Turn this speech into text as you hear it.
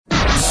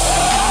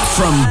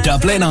From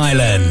Dublin,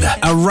 Ireland,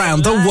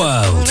 around the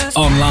world,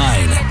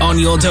 online, on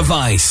your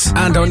device,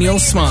 and on your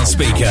smart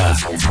speaker.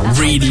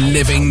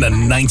 Reliving the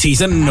 90s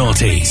and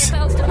noughties.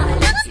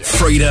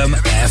 Freedom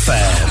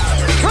FM.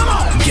 Come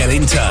on! Get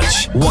in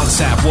touch.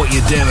 WhatsApp what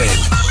you're doing.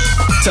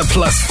 To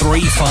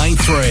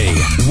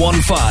 +353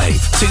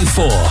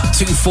 1524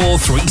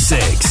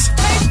 2436.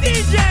 Hey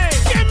DJ,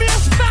 give me a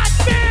fat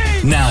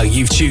beat! Now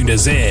you've tuned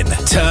us in.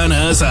 Turn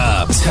us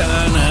up.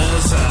 Turn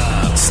us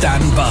up.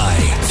 Stand by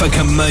for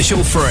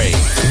commercial free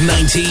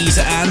 90s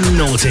and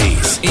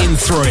noughties in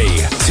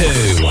 3,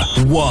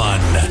 2,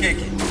 1.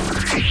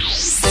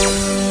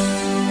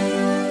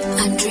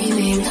 I'm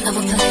dreaming of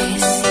a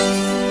place.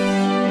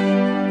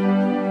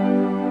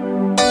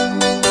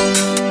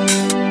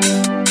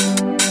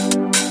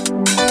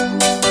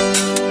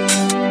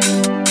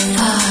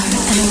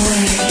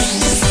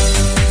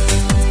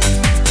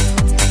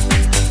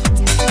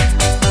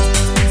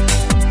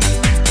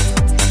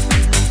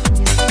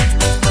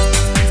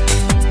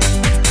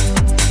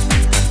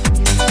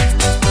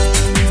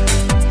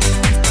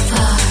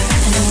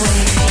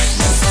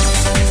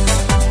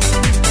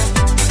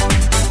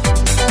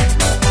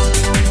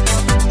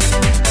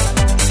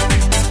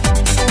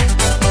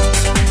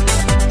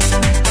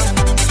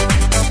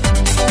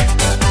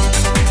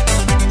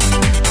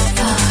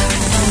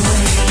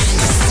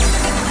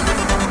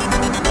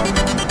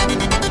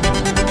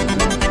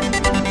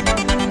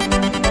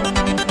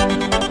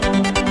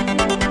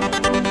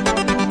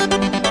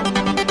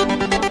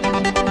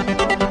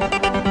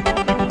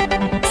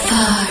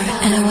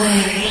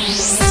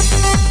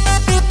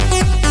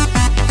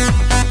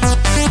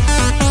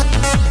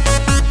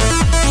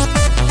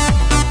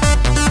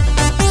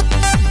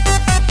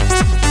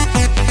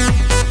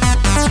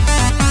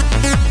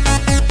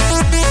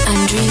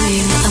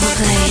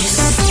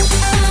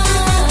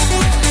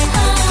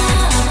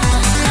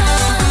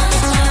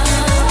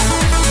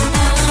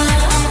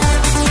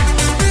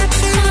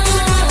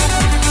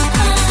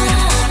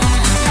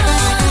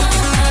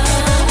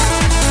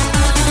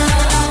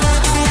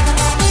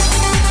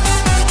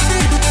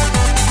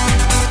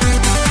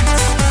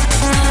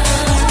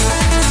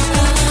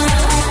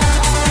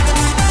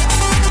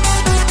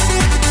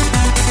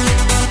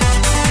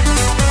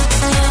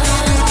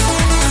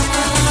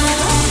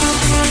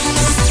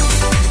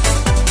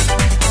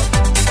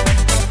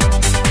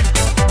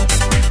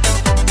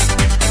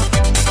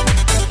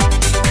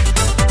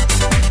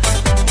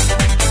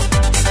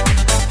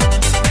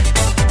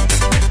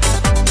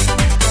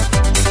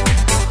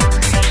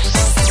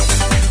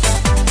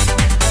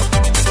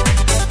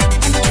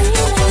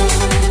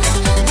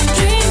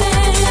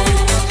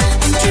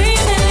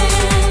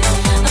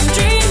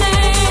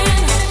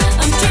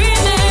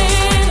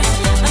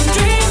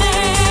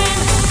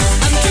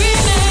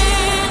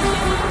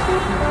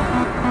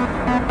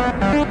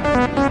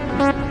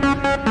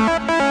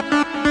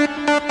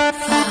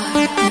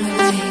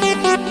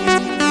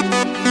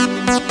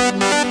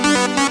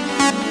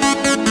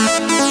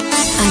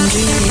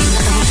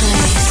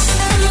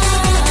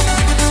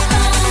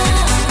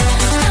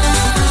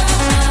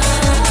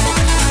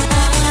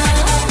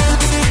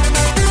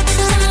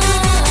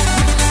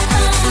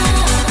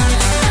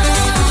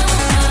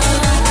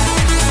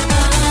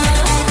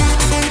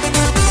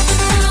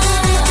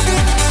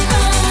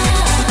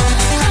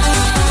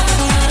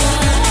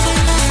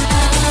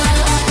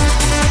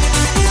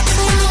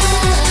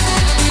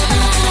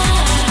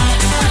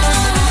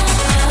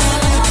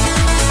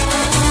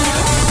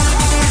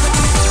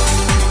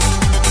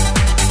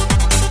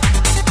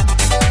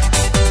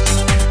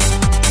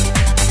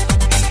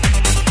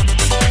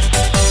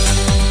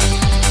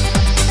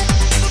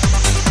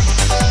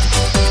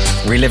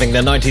 Reliving the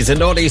 90s and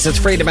noughties, it's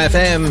Freedom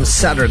FM,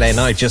 Saturday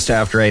night just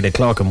after 8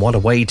 o'clock, and what a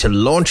way to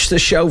launch the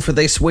show for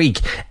this week.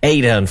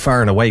 Ada and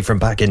Far and Away from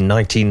back in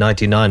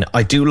 1999.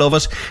 I do love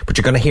it, but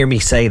you're going to hear me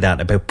say that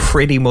about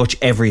pretty much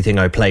everything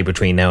I play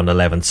between now and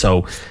 11,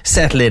 so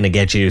settle in and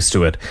get used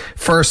to it.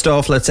 First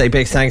off, let's say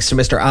big thanks to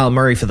Mr. Al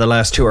Murray for the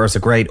last 2 hours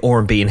of great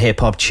R&B and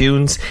hip-hop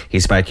tunes.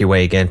 He's back your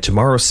way again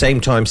tomorrow, same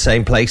time,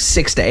 same place,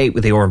 6 to 8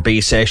 with the R&B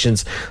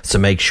sessions, so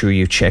make sure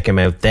you check him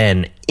out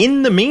then.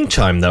 In the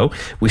meantime, though,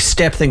 we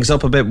step things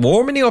up a bit,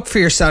 warming you up for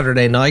your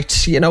Saturday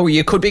night. You know,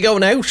 you could be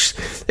going out.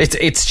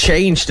 It's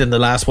changed in the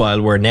last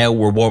while, where now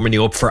we're warming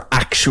you up for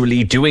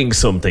actually doing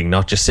something,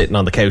 not just sitting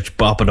on the couch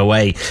bopping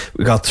away.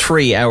 We've got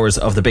 3 hours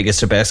of the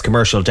biggest and best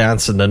commercial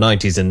dance in the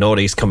 90s and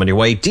noughties coming your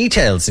way.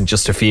 Details in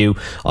just a few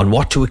on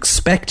what to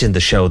expect in the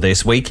show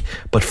this week.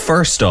 But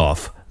first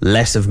off,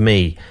 less of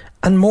me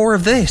and more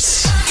of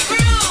this.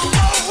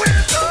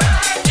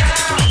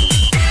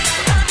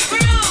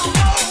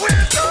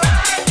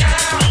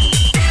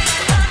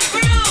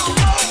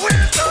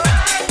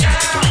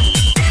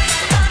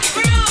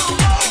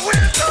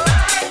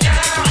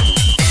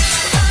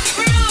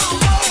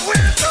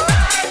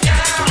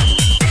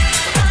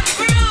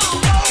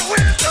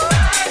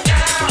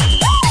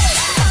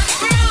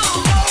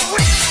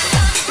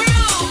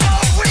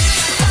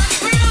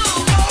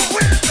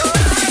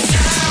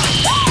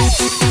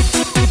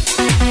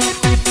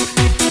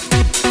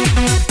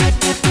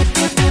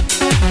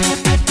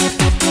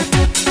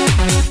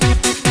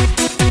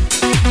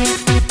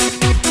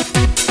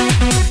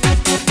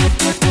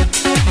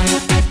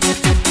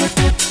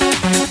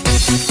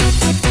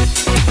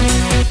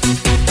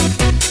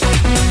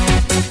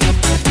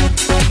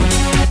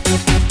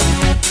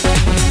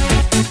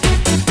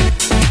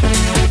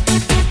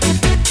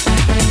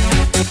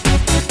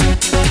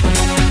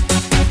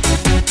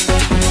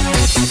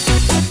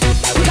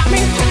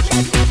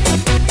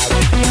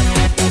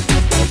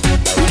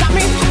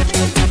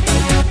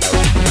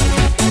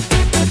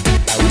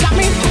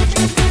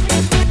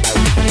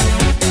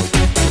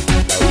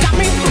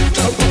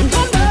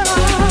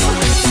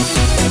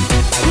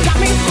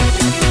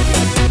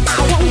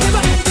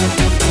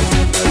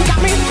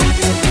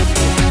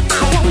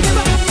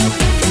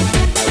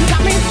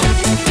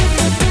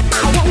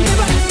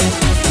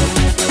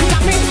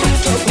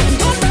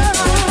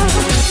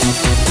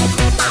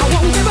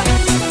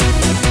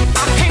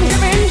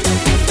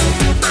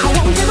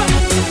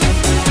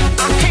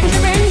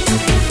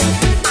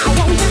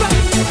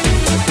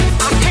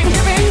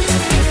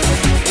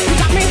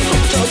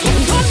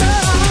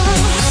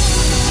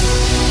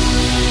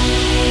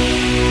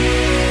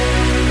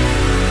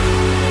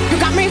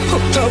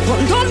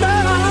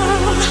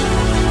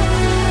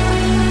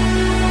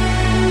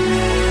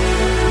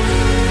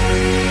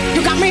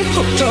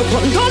 up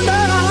on your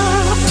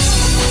love.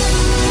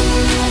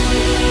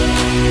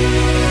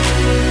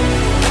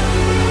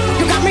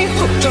 You got me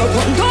hooked up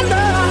on your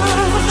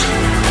love.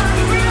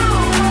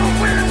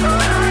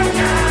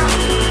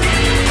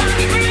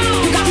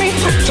 You got me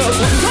hooked up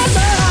on your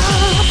love.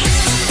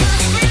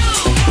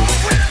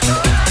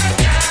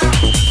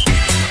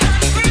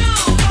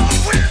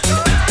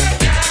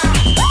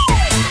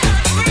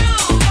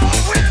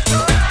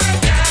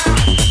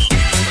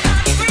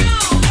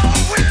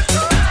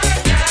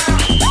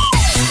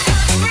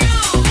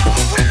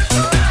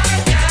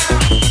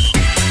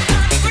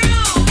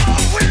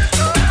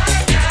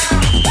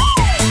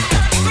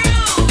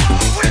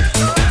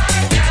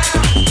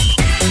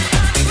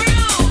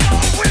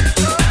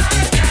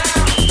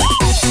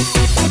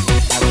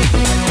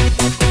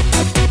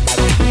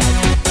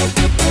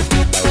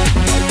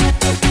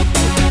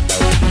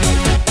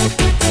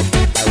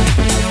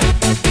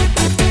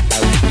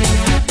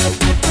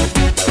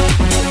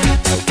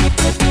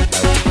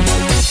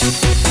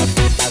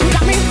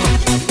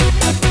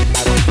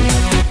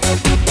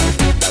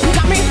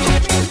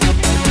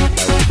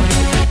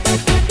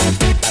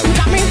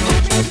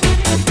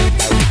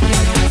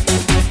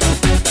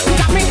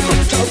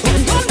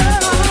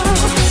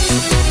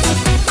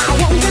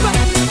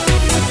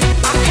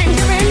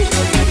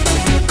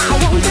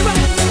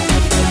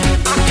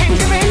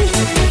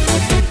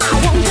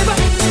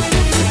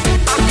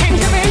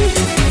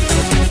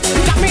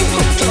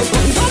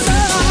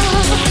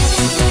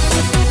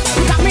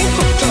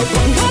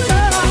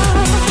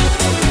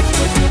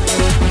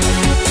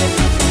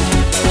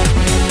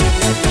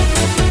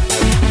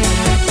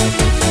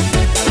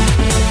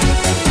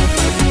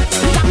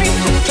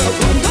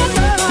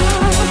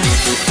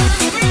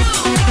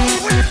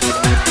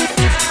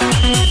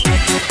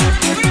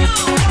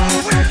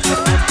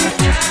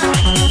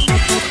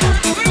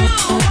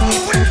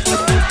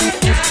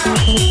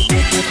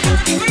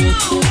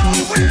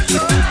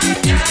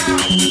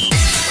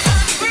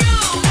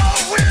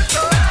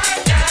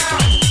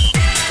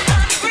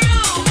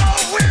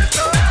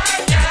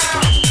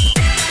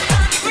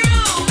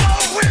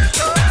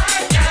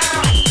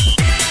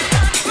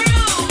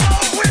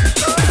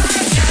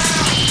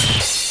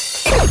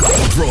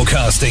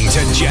 Broadcasting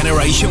to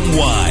Generation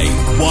Y.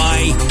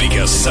 Why?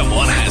 Because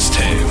someone has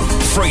to.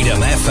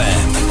 Freedom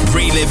FM,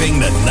 reliving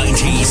the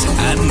 90s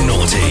and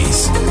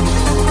noughties.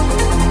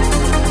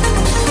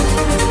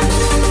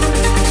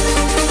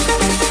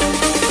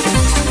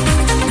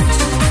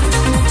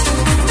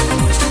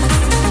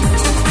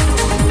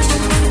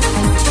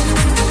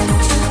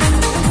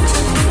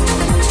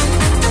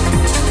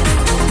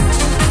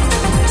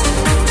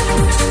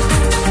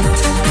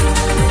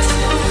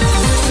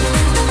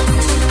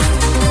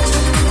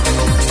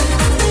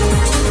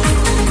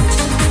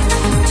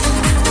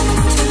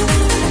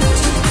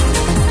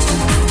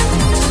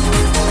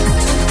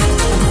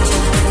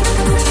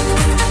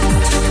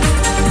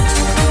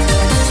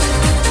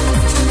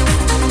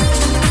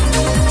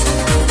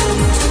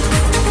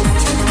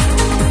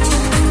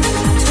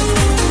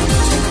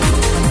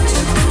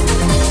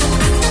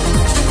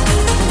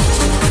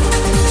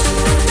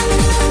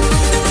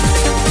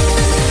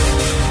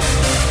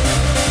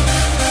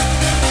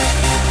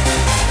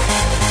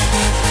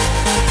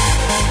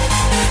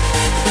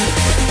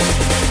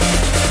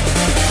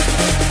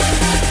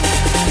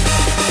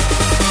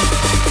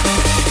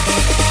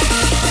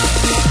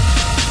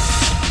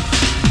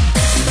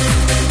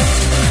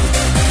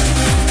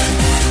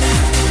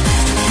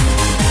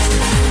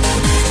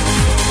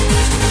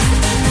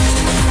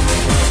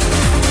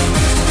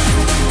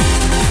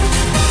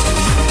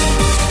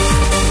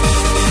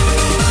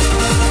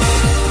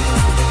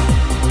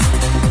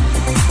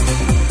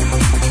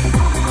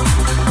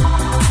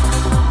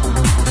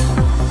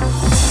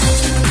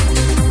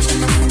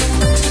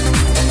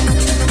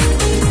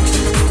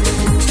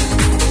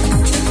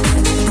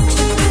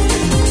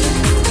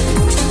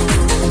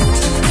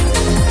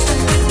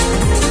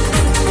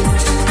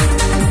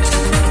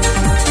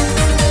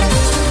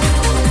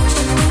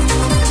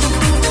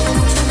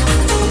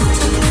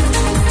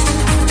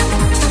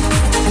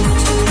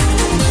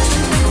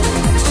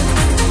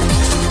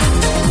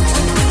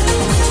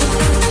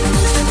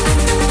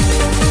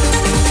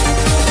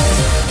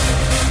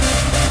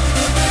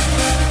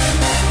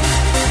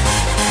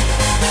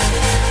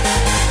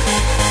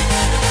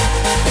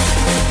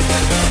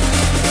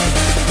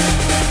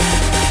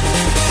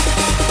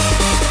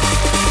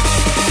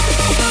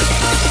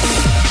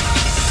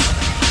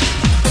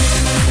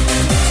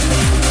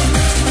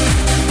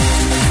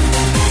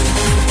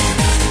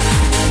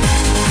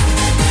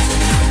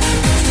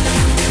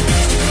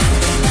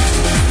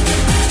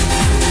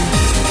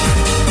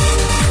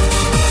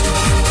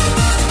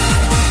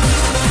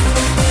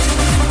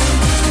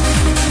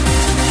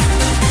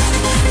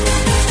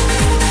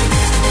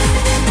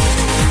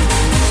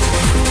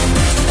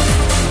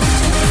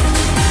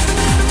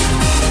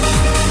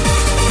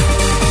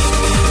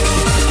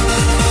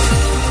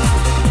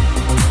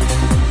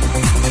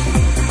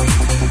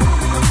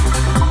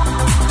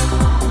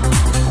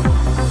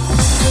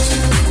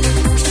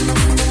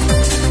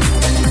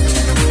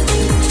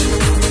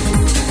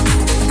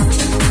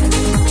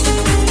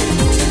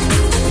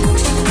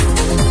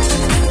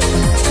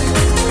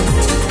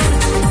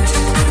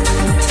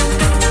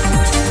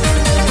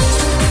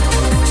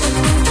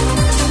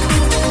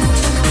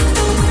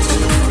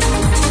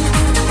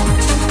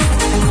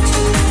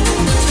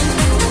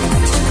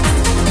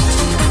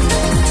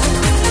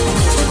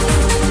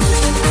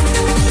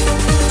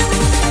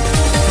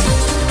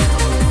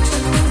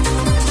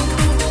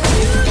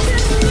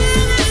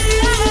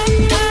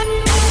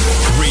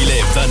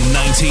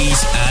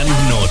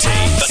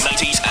 noughties. The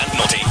 90s and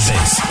noughties.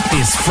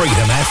 This is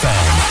Freedom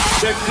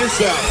FM. Check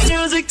this out.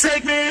 Music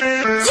take me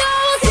there.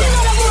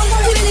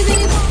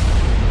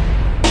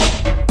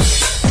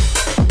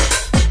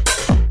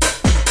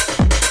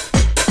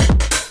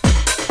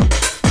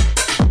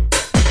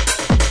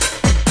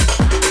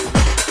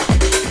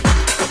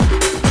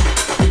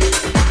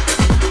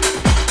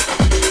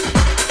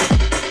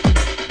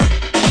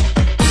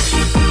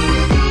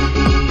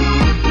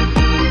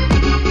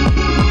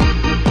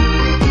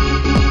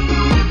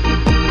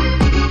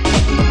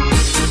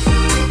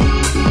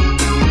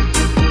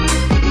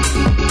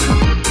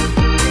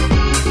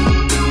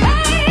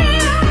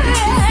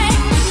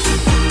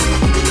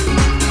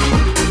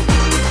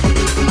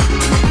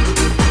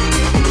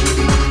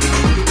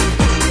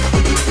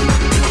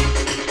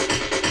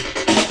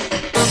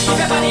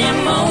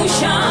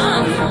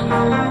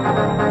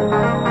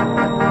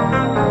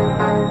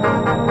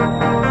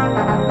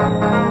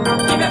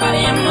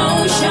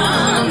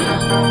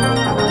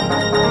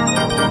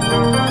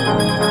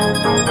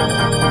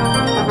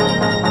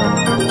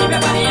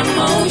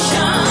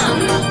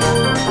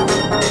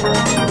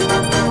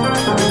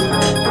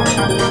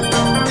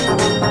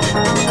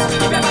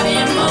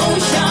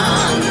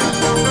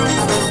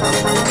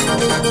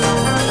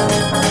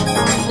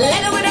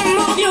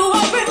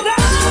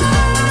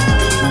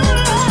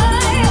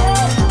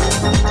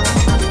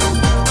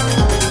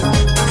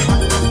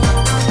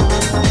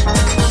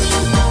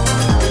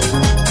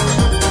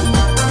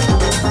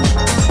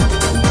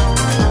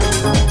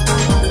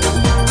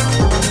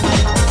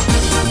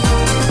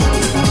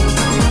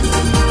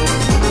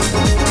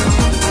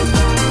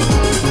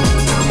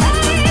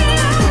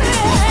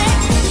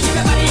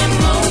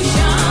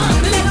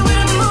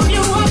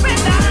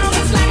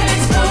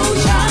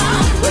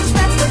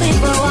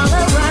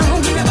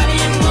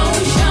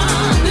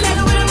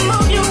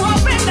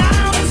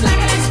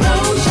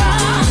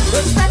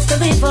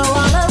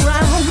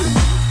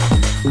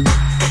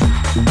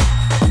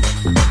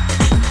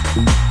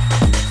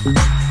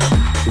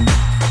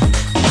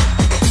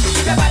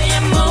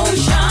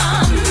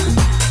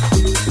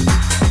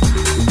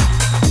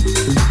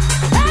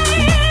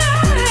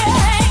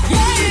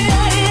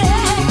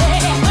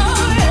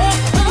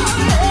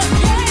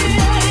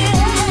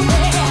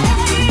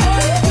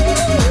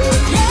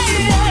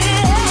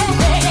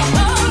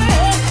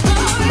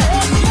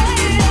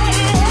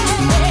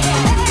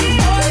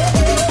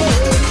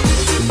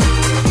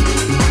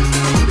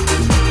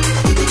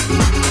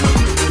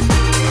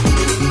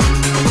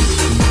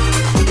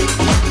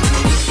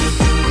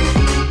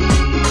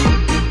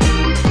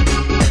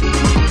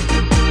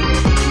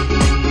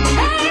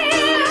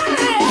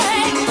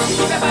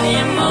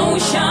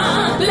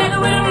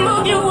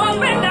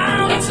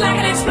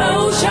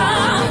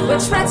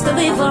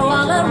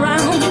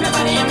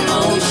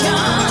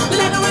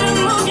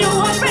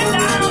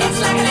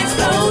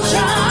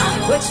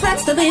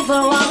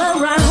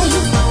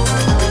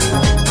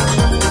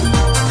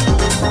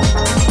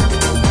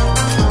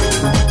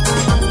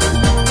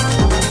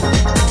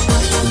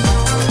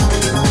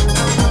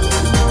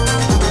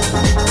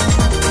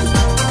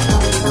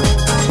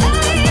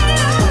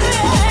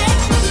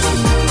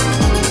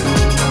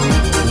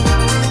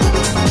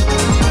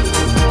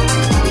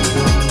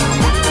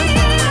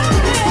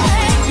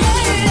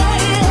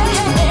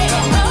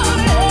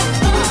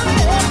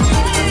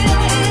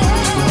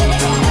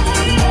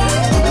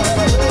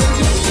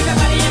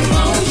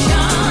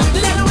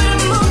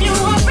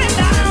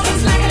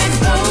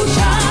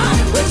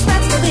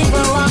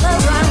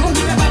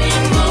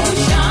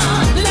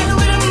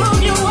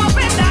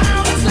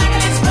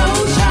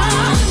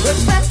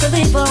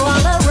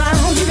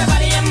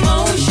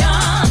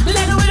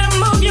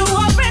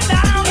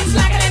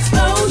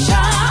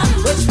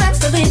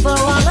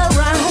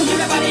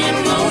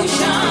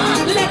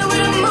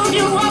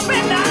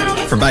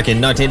 Back in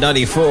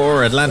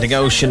 1994, Atlantic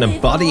Ocean and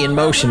Body in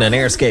Motion and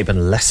Airscape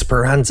and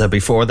L'Esperanza.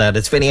 Before that,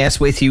 it's Vinny S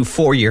with you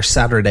for your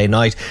Saturday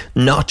night.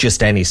 Not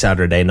just any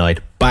Saturday night,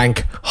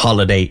 Bank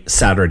Holiday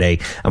Saturday.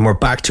 And we're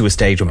back to a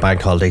stage when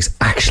bank holidays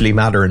actually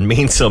matter and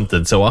mean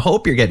something. So I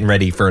hope you're getting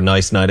ready for a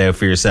nice night out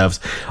for yourselves.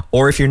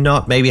 Or if you're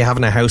not, maybe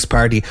having a house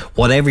party.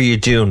 Whatever you're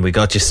doing, we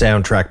got your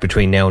soundtrack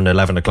between now and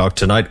 11 o'clock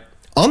tonight.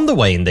 On the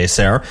way in this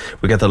hour,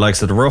 we got the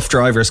likes of the Rough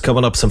Drivers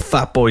coming up, some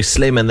Fatboy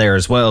Slim in there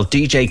as well,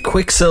 DJ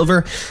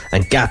Quicksilver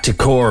and Gat to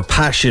Core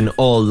Passion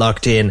all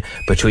locked in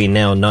between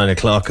now and 9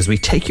 o'clock as we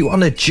take you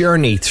on a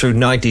journey through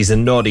 90s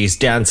and noughties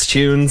dance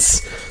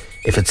tunes.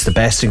 If it's the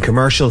best in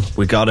commercial,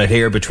 we got it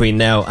here between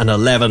now and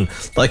 11,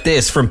 like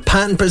this from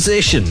Pan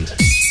Position.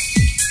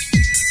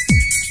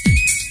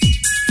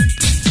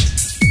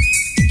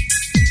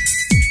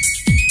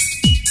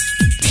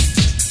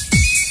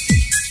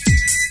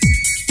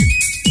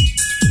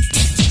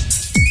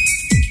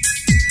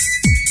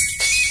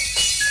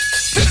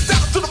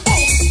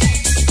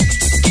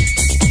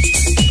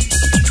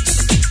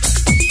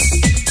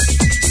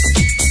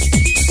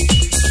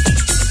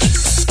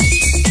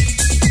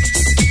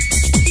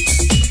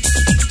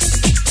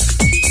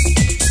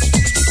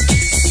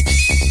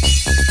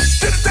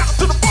 Get it down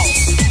to the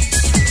bone.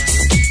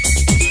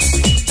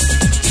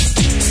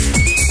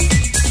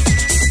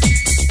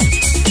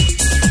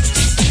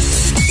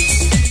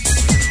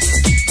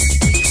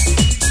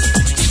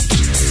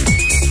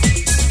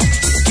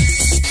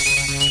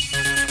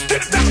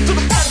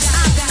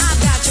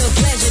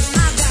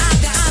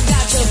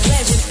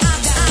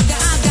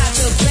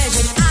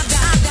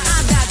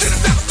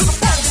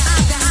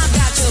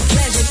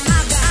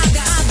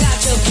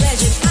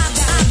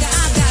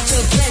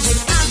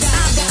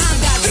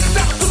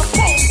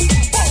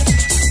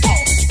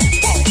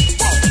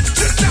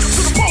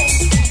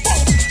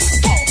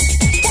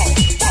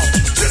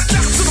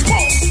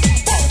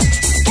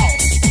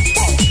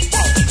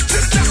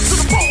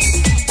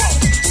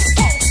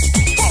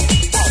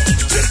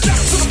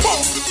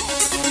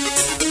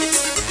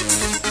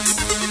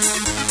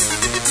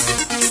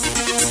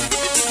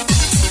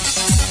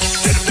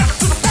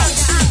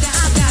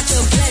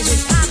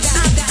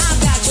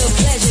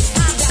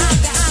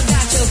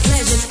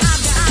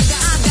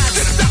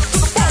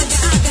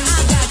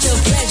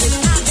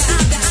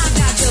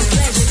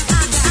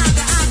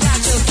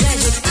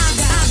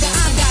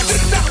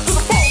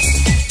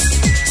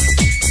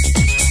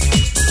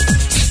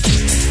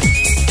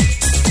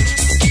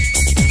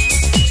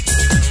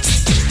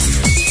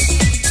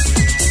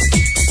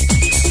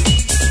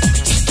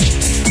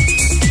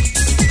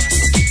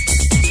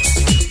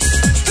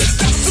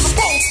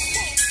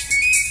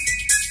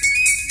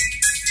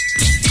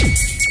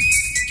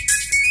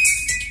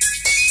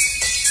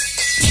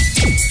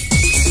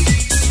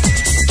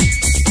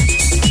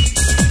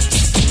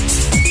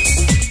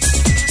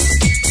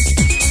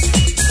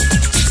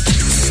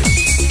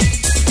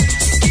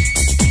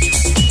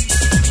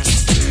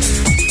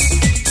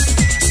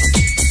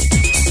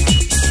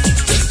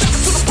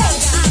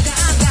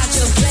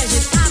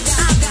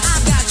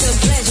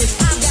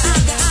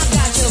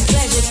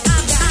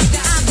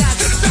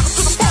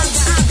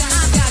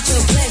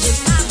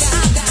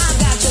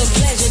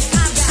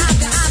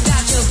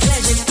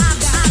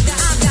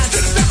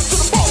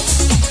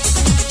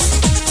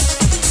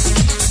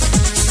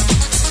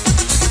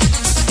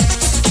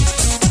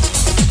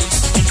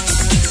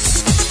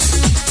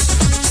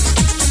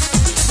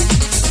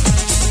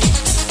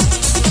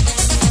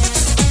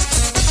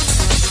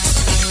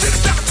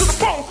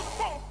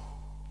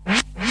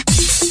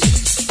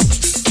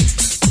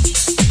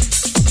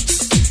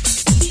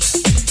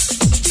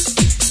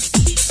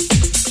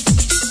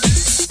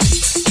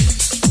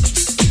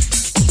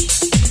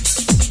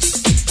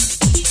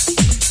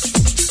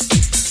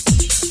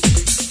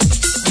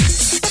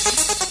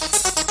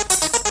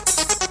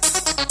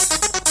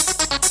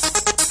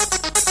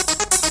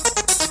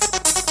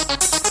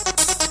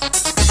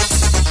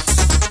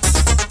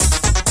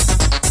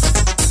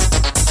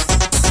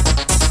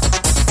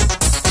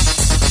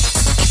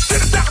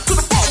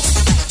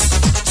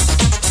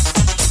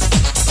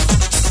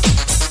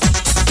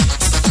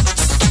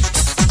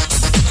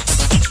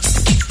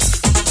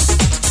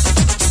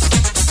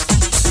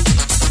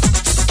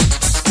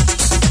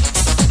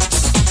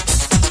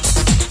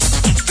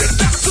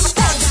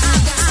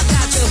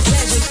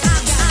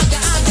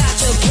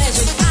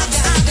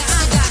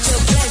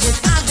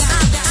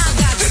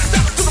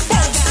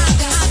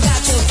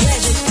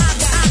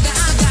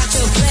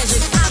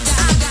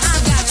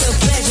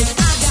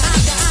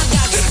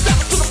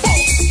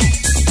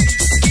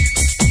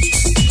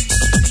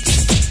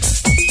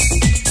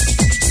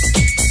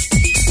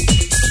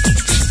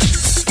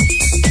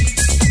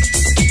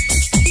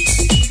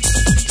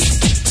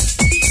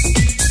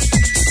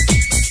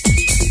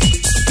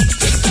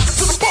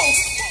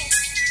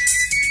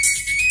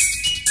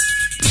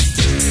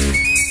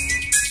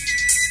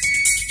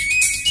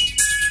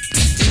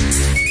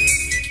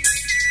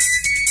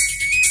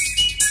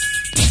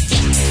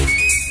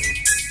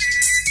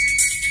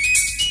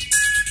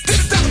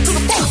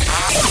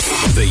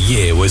 The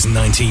year was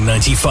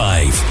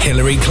 1995.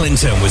 Hillary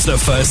Clinton was the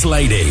First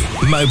Lady.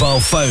 Mobile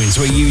phones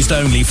were used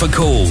only for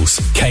calls.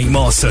 Kate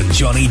Moss and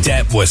Johnny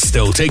Depp were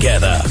still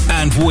together.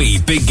 And we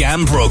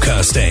began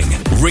broadcasting,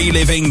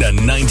 reliving the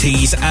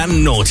 90s and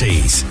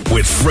noughties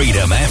with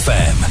Freedom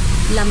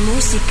FM. La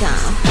musica.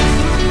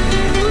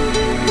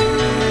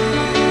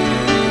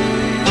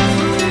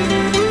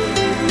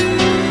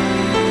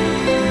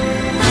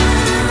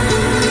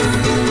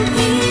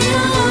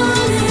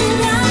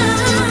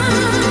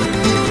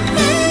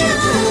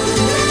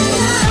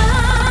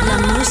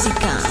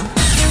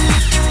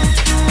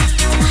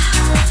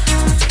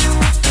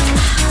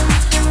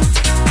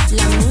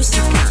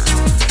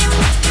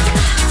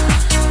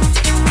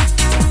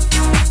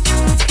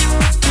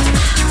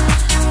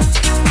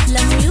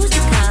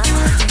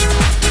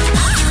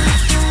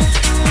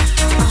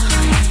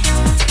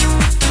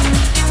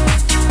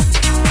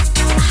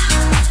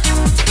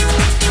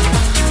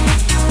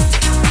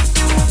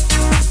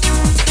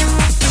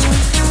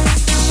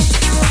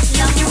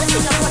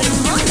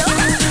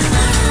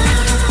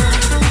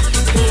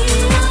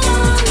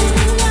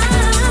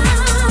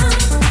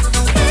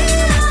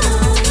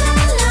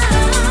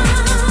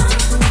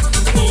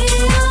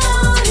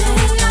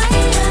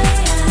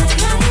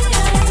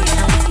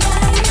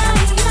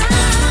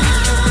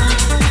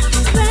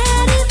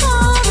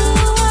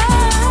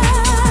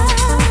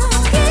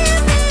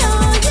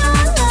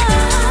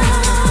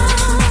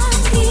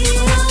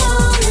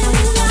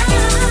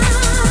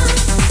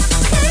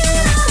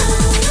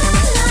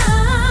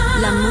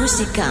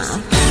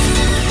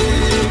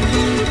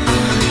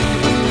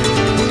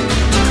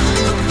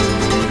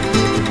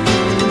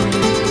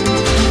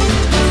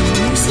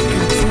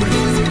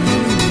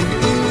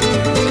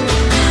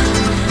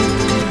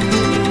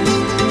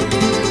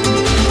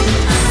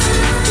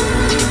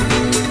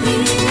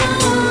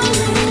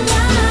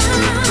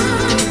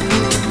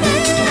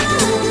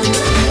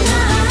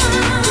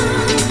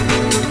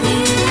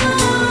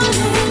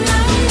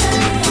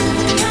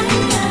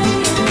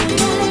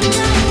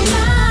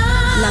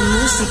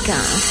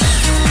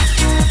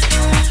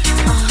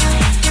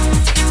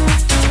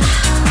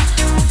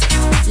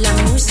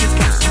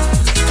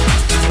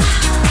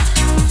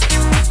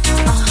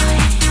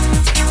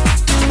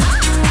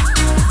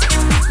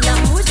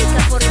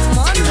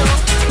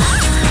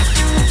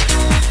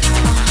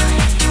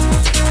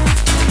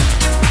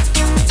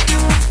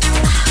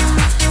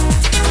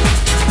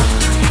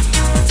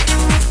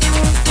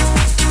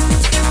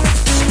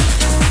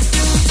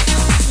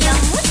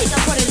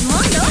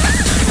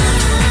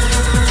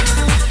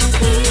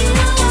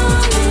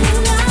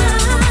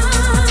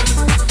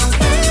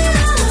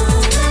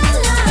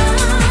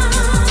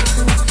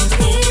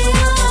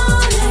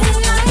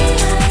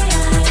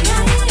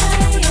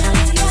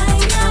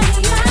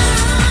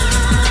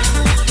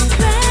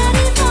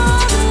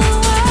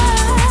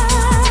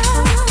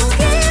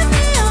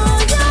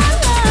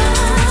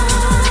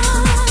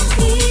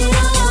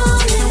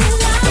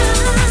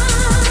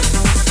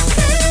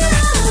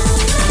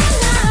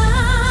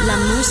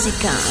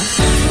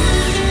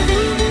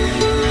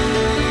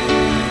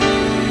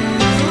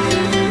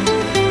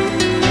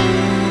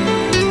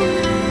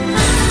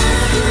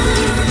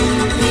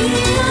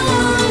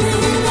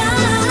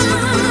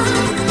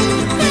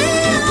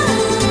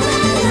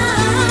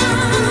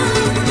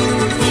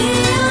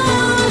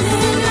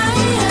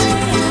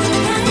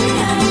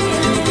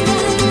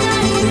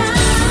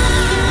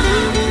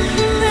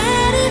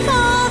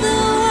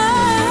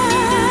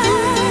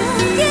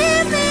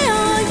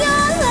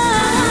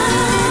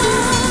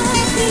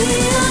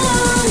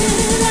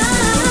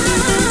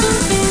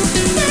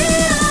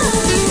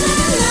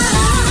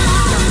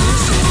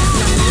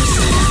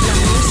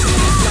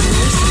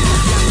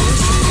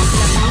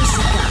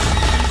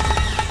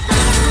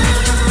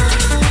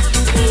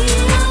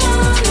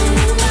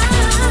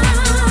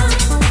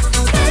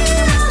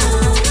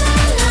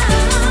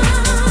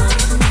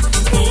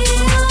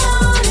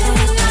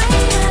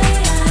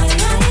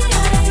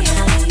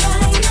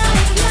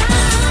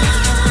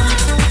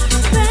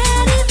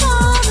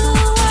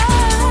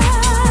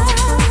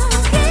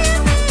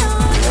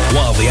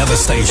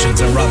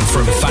 Stations are run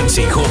from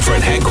fancy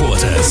corporate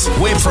headquarters.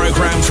 We're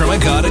programmed from a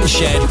garden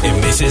shed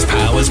in Mrs.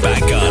 Power's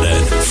back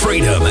garden.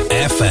 Freedom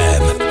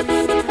FM.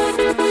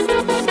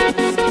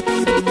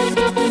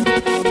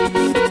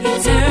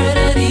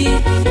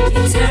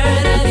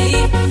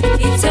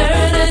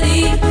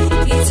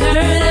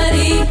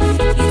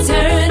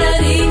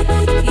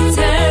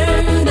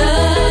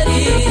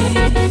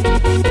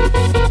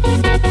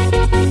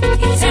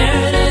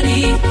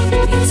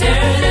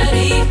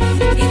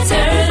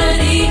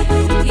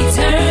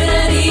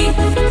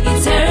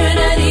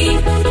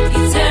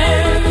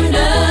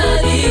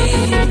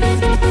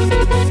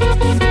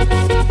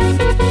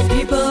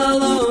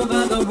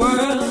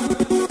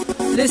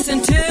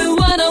 Listen to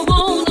what I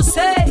want to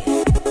say.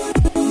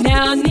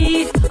 Now I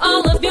need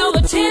all of your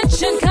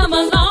attention. Come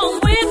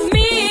along with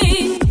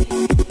me.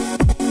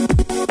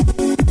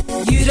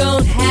 You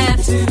don't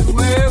have to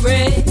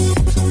worry.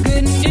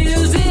 Good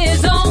news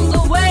is on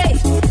the way.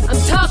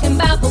 I'm talking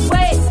about the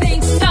way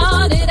things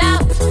started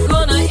out.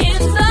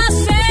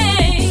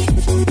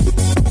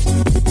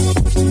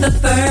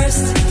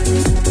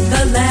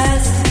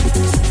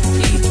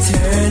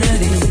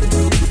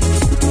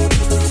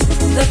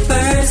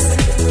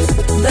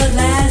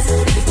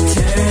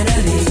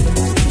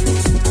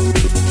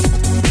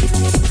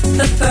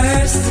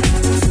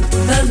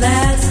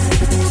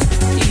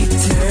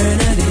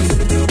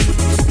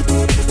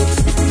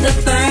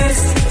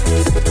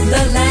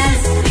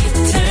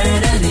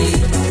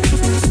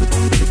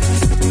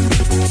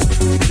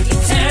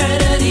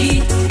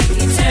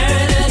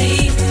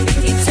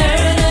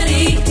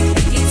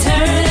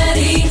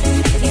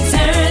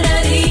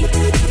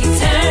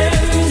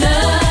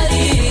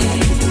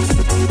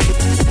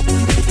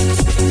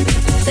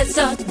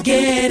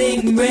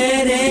 getting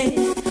ready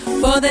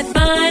for that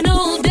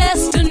final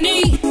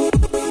destiny.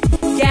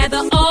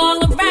 Gather all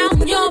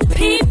around your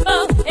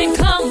people and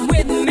come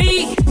with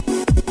me.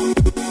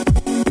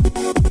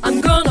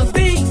 I'm gonna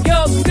be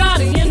your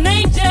guardian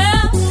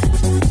angel,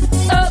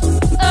 up,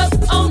 up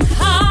on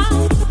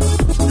high.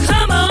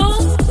 Come on,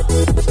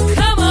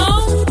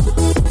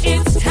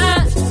 it's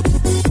time,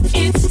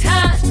 it's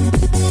time.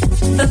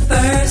 The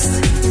first,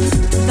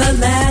 the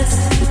last,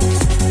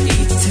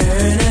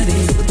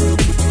 eternity.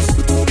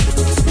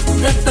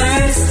 The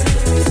first,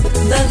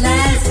 the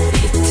last,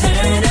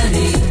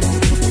 eternity.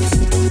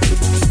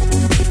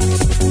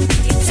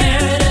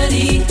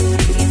 Eternity,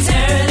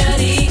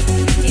 eternity,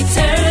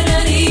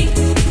 eternity,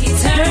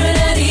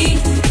 eternity,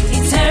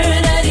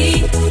 eternity,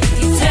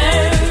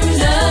 eternity.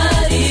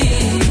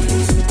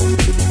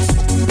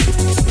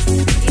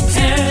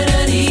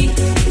 Eternity,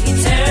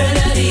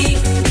 eternity,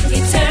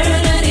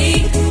 eternity,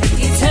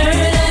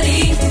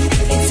 eternity,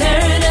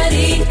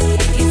 eternity,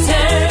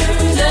 eternity.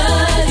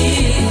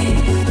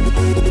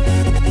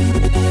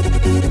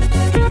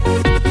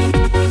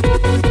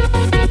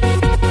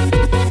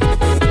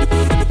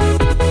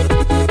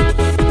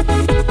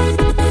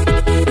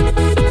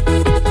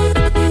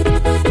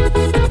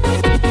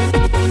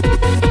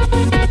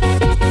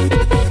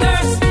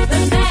 First, the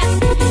last,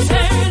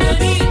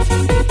 eternity,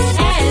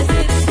 as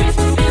it is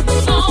written, it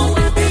will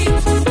always be.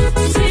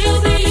 Till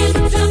the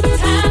end of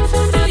time,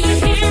 do you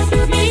hear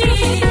me?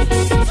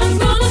 I'm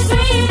gonna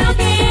say it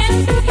again.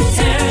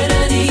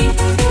 Eternity,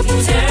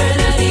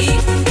 eternity,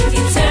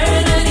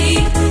 eternity,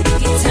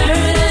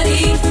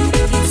 eternity,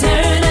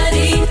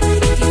 eternity,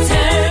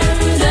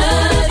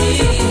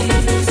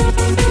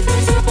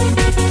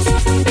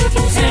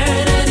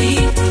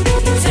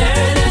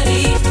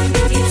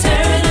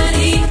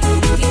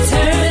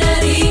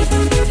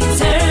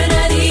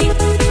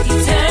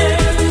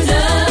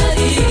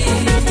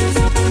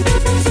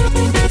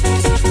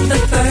 the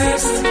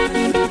first,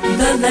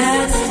 the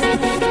last,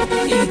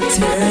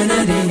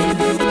 eternity.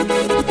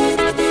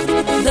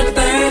 The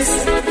first,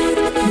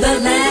 the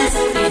last,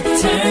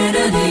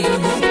 eternity.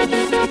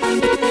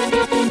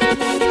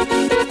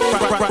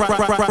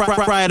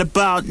 Right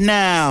about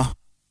now,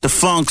 the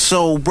Funk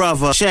Soul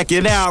Brother. Check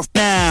it out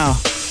now,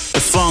 the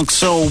Funk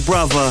Soul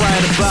Brother.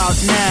 Right about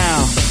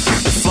now,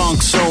 the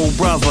Funk Soul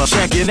Brother.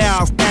 Check it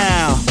out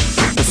now,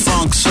 the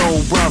Funk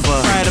Soul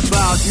Brother. Right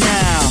about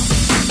now,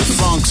 the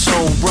Funk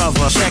Soul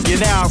Brother. Check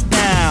it out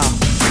now,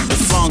 the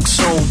Funk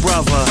Soul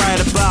Brother.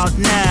 Right about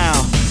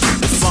now,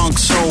 the Funk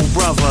Soul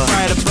Brother.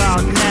 Right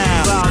about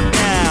now, about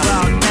now,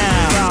 about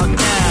now, about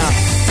now. Right about now, the Funk Soul Brother.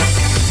 Check it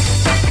out now,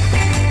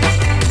 the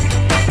Funk Soul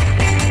Brother.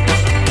 Right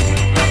about now,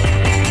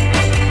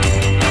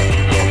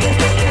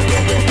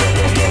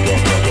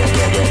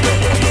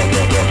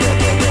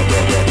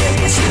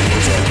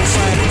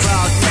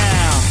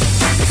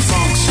 the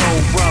Funk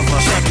Soul Brother.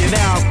 Check it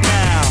out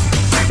now,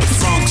 the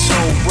Funk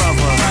Soul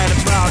Brother. Right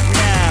about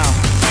now,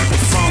 the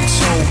Funk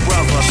Soul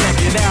Brother. Check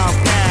it out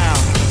now,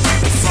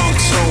 the Funk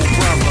Soul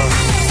Brother.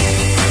 Right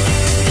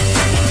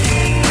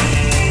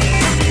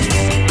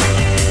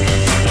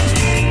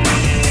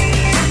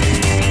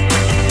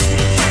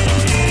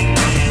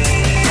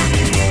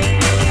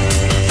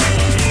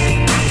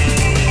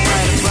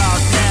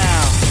about now,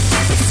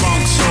 the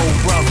Funk Soul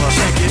Brother.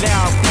 Check it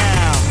out now,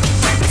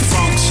 the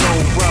Funk Soul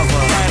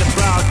Brother.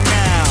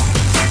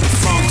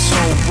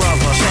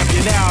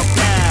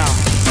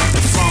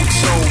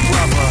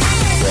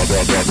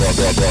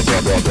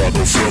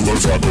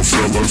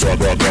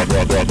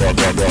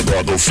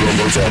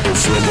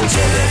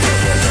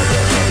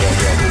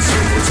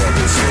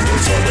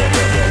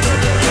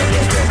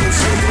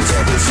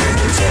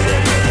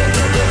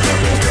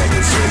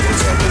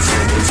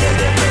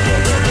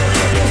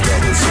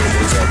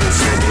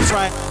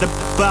 Right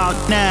about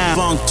now,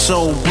 Funk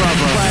Soul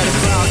Brother. Right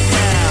about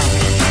now,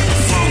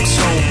 Funk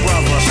Soul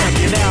Brother. Check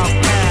it out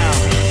now,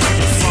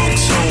 Funk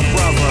Soul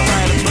Brother.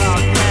 Right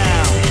about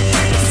now,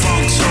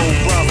 Funk Soul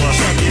Brother.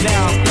 Check it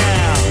out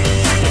now,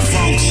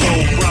 Funk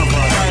Soul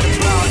Brother. Right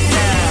about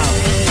now,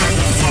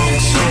 Funk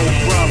Soul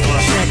Brother.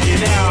 Check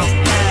it out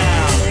now,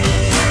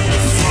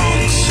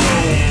 Funk Soul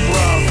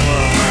Brother.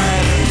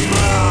 Right about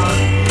now,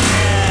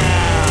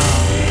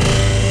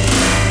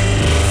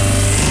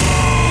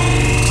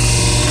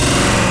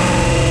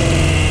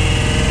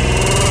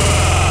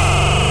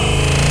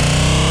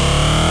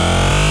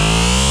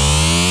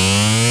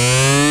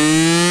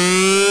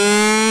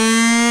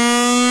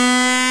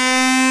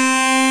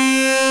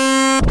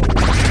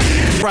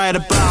 right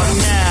about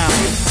now,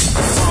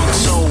 the Funk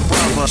Soul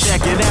Brother.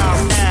 Check it out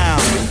now,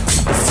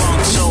 the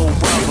Funk Soul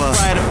Brother.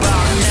 Right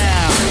about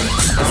now,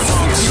 the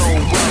Funk Soul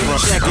Brother.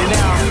 Check it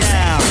out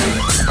now,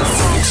 the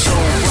Funk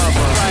Soul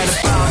Brother. Right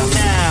about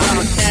now,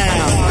 now, now,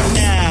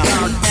 now,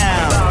 now,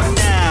 now,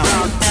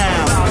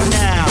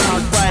 now.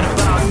 Right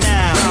about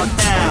now, now,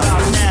 now,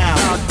 now,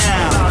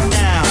 now,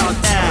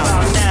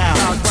 now,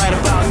 now. Right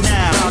about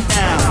now,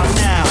 now,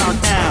 now,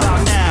 now,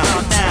 now,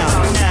 now,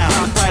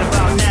 now. Right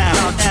about now,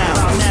 now,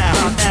 now, now,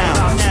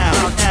 now,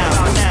 now,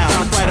 now.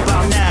 Right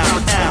about now,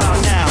 now,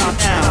 now,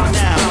 now.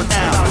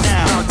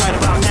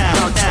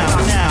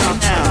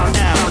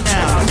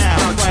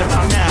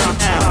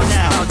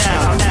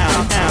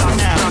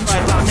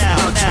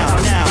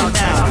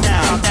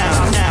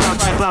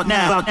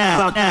 now, right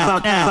about now,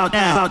 right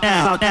about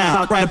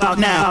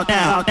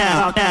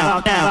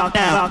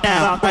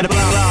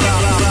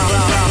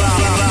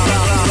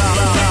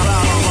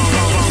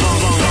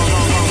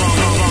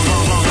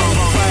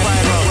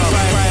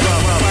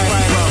Fellas,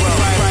 I go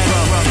right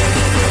about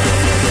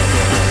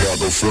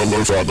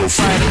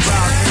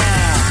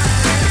now,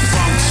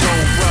 funk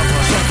soul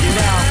brother, check it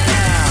out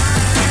now,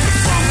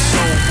 funk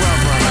soul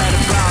brother, right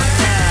about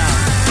now,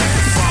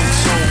 funk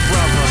soul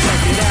brother,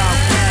 check it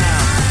out now,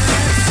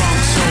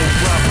 funk soul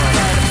brother,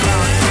 right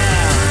about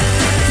now,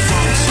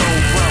 funk soul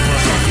brother,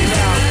 check it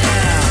out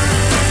now,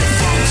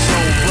 funk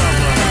soul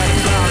brother, right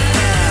about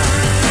now,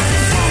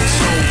 funk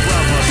soul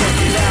brother, check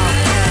it out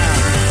now,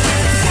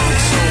 funk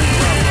soul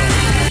brother.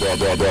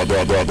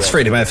 It's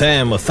Freedom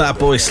FM with Fat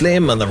Boy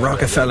Slim and the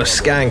Rockefeller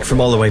Skank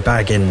from all the way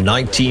back in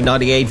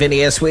 1998.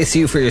 Vinny S with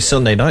you for your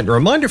Sunday night. A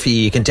reminder for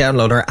you can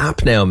download our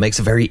app now. It makes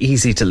it very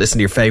easy to listen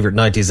to your favourite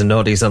 90s and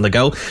noughties on the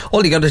go.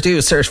 All you got to do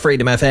is search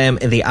Freedom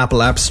FM in the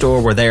Apple App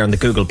Store. We're there on the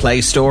Google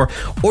Play Store.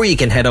 Or you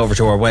can head over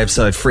to our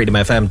website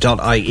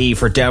freedomfm.ie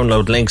for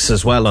download links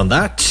as well on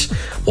that.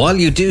 While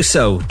you do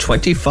so,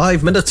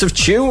 25 minutes of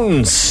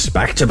tunes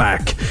back to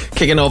back.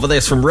 Kicking over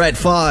this from Red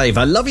 5.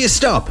 I Love You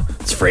Stop.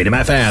 It's Freedom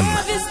FM.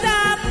 Love you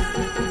stop.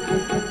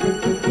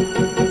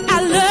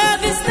 I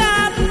love you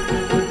stop.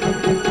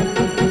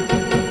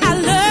 I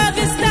love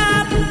you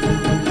stop.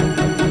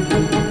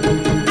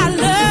 I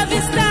love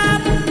you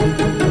stop.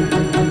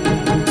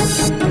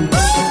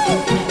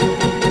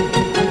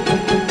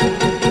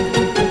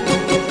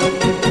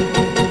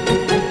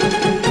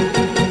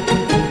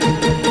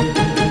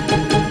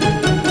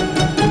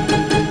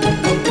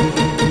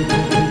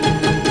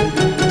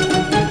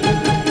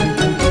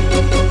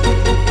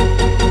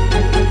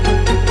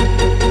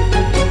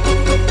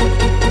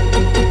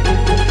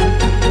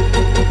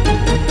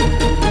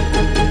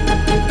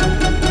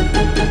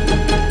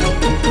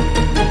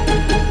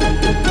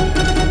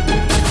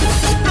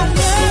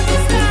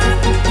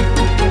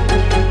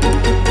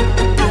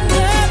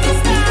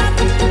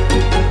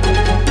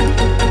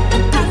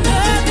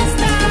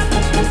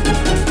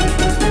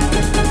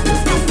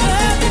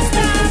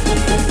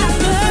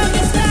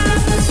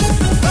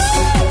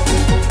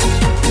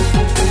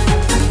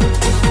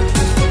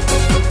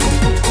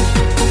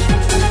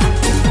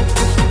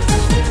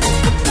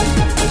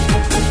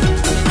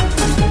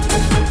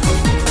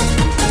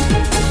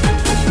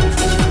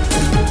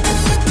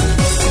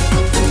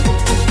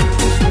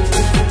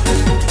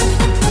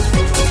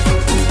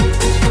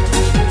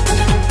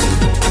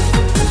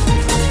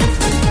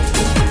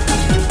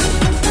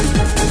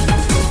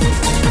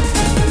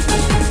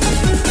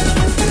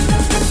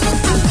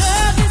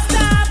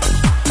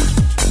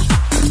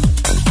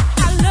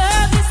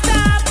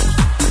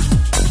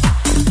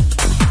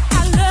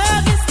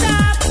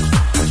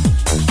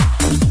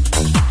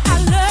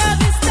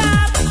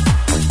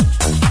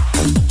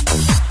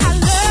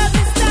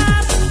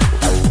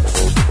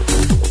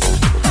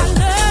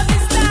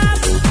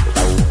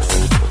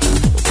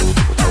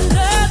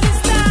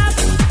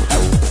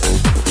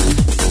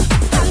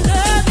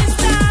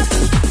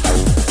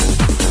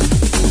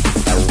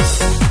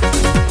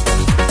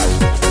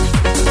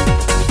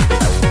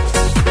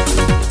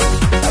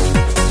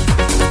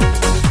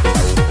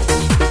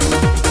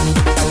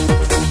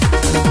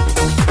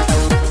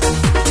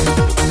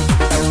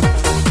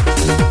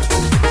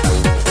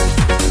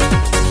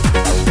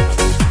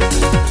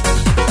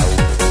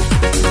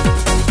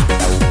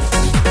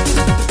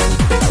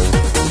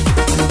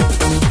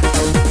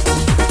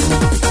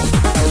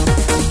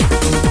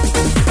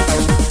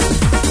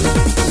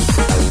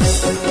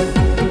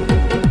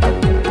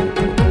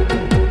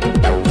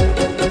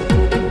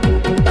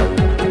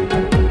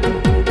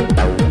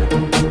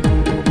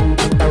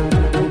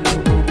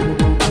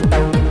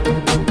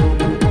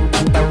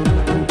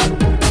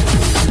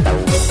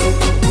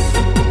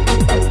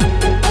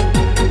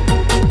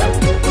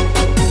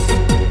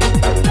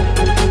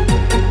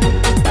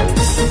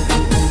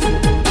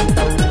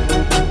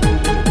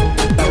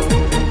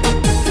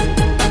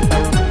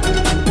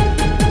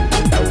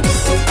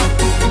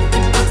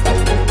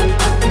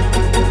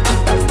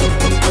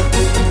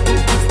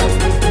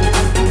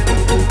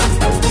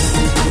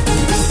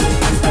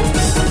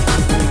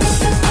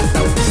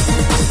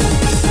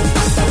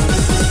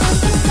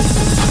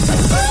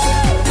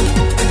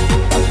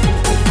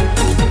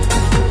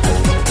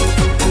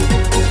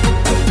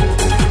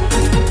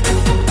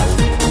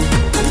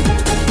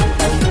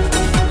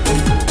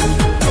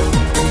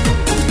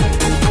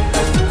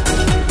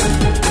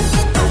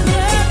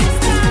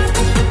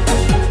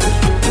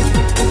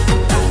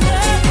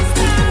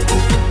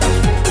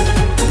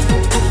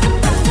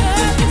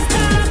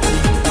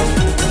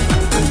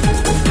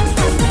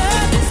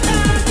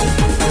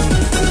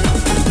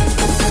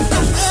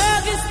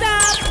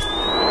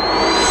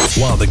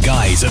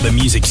 guys at the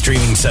music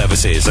streaming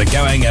services are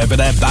going over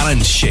their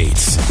balance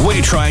sheets.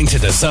 We're trying to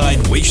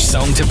decide which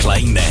song to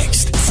play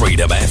next.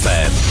 Freedom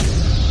FM.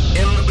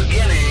 In the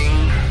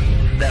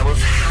beginning, there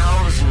was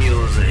house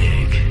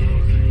music.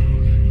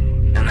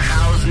 And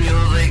house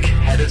music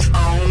had its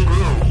own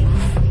groove.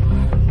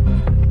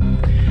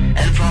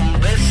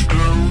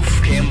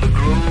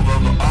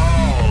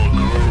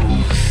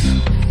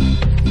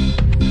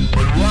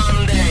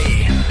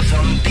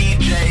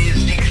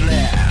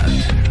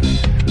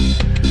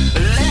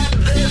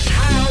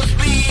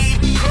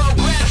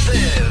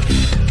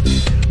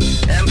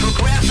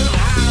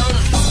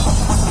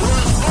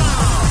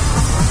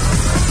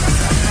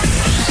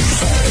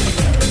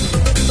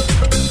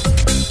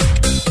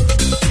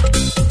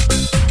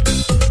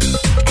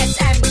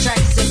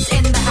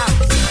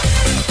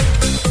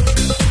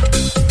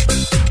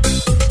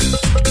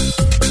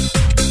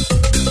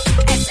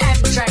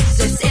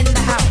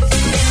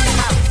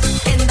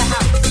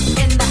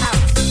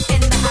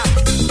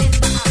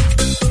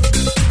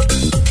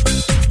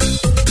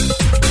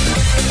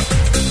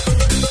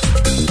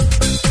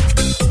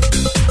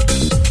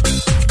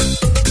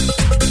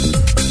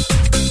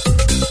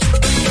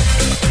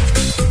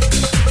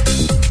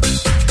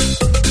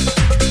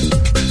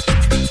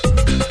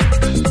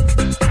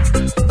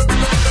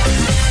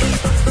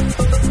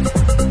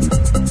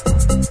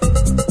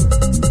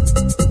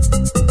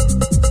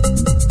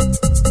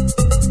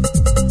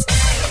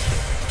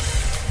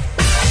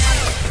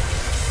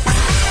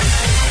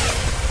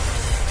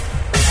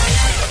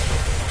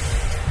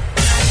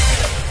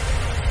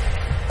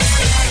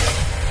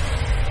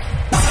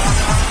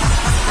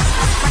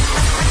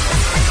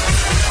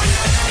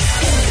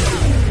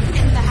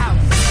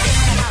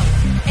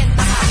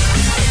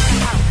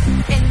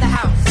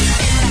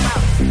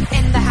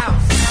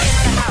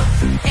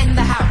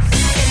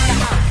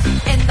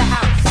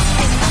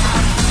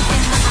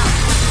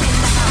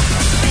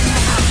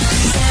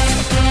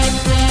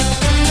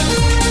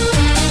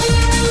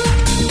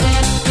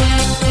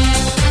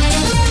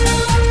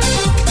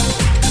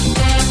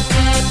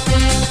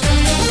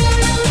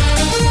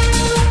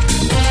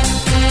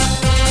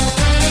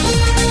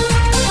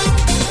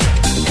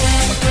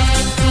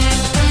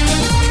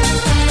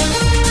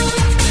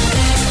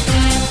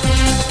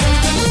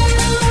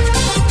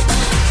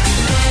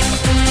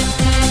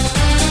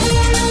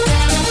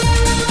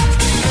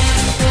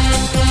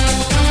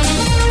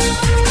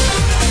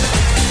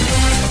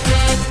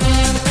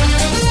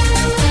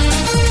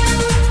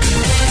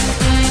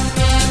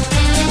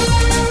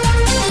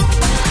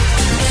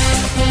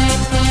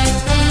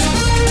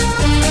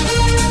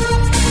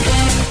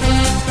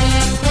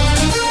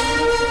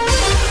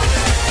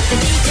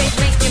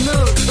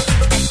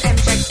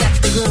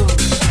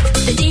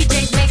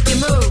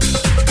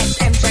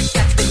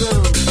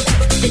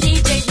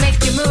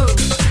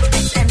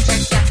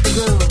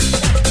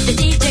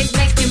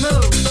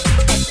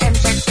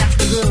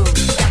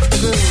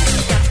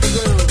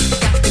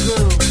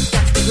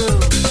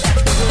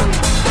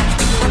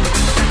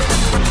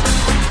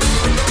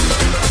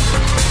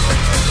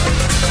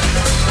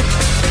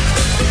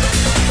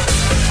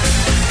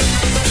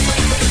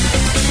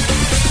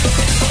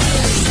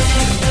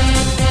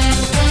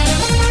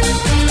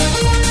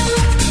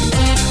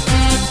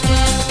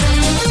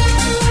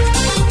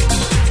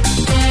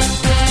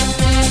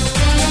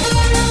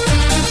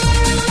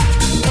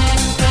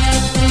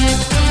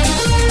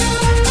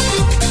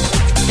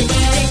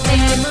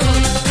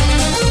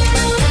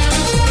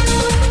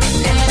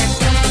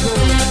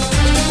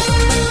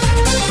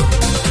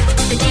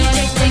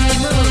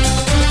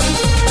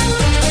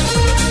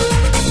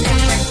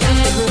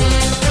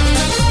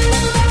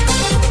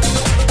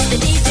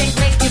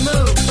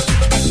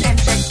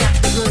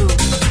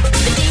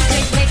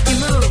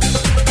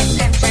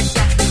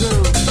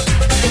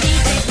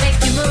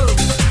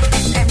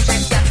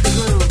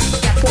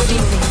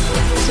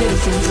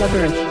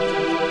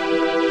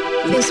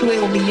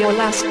 your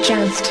last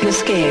chance to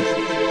escape.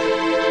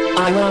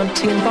 I want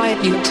to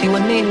invite you to a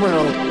new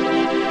world.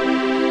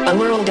 A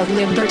world of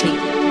liberty.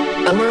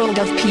 A world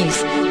of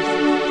peace.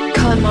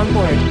 Come on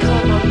board,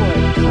 come on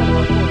board, come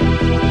on board.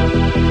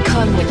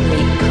 Come with me,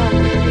 come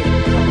with me,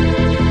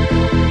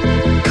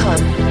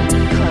 come.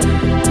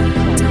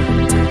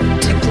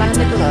 To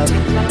Planet Love,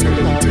 Planet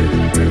Love.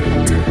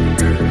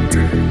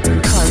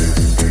 Come.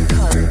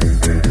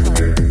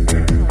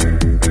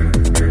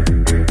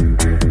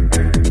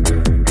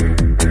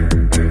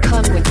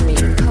 Come with me,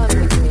 come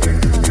with me,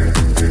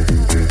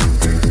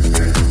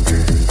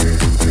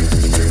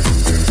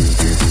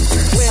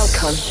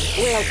 Welcome,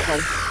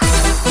 welcome.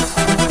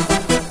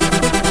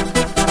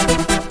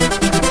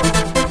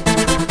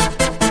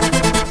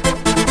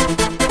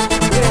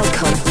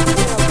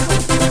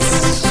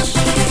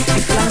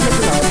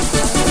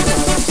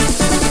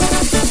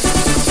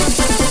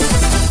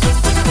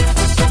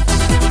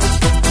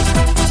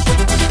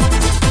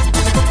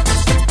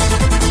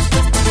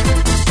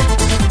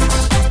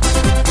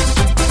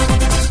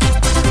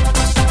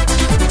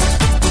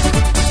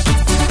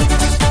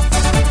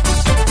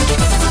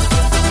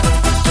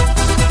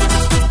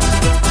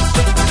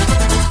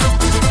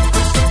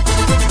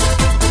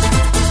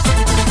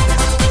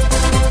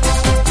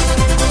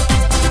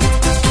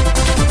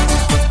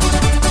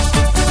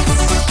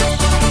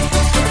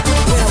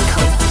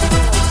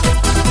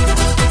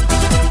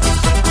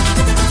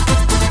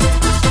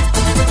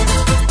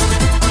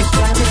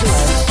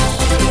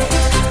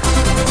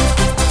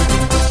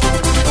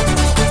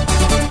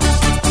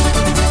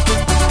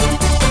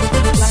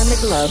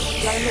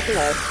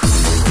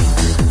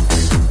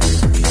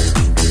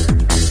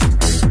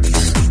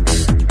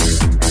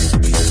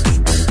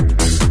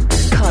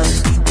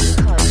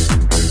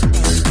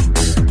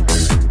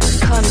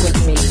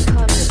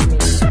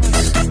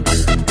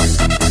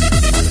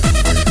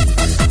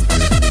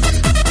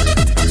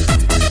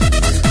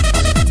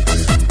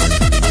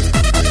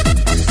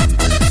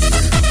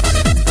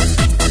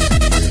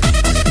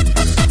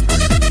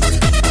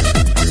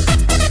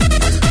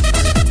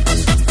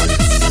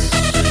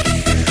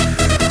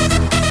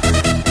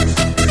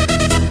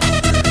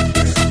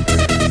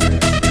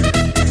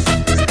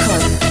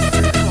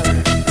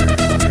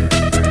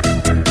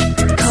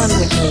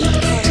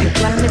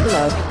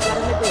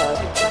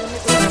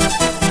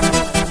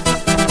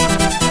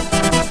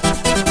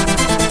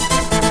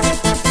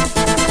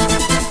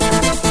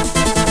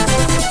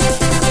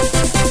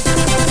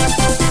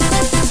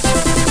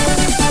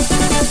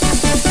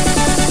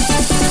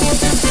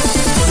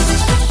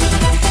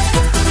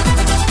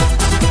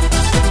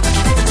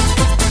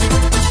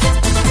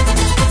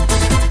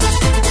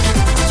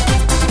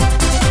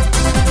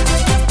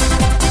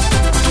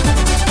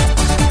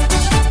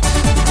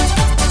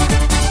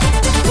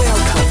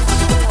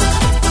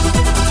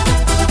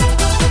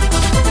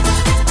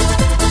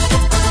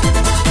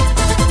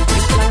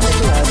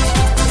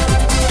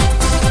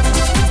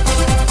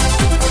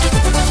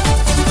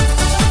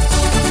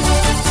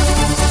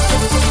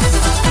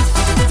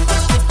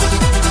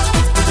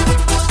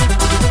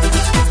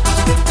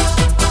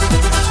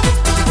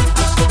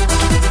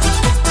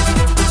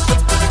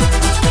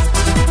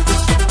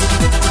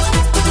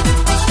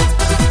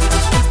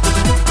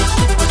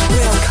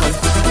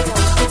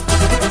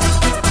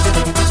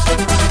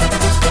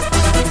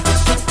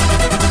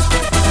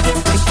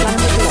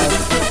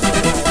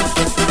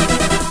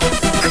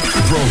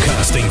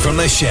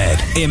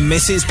 In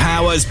Mrs.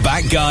 Power's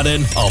back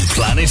garden on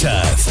planet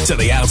Earth to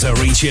the outer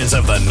reaches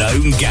of the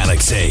known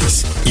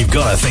galaxies. You've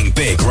got to think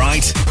big,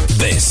 right?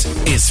 This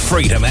is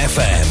Freedom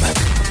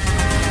FM.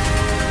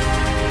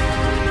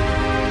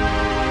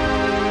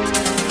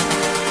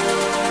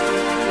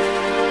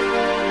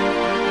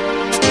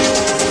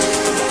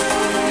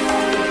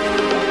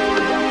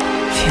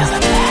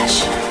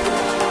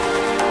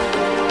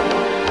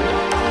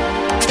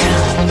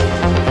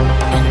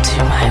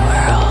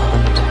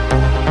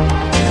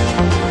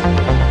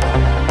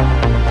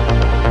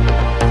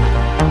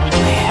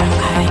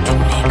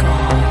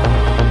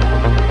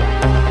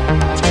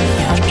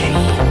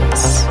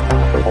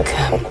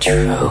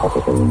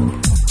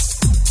 True.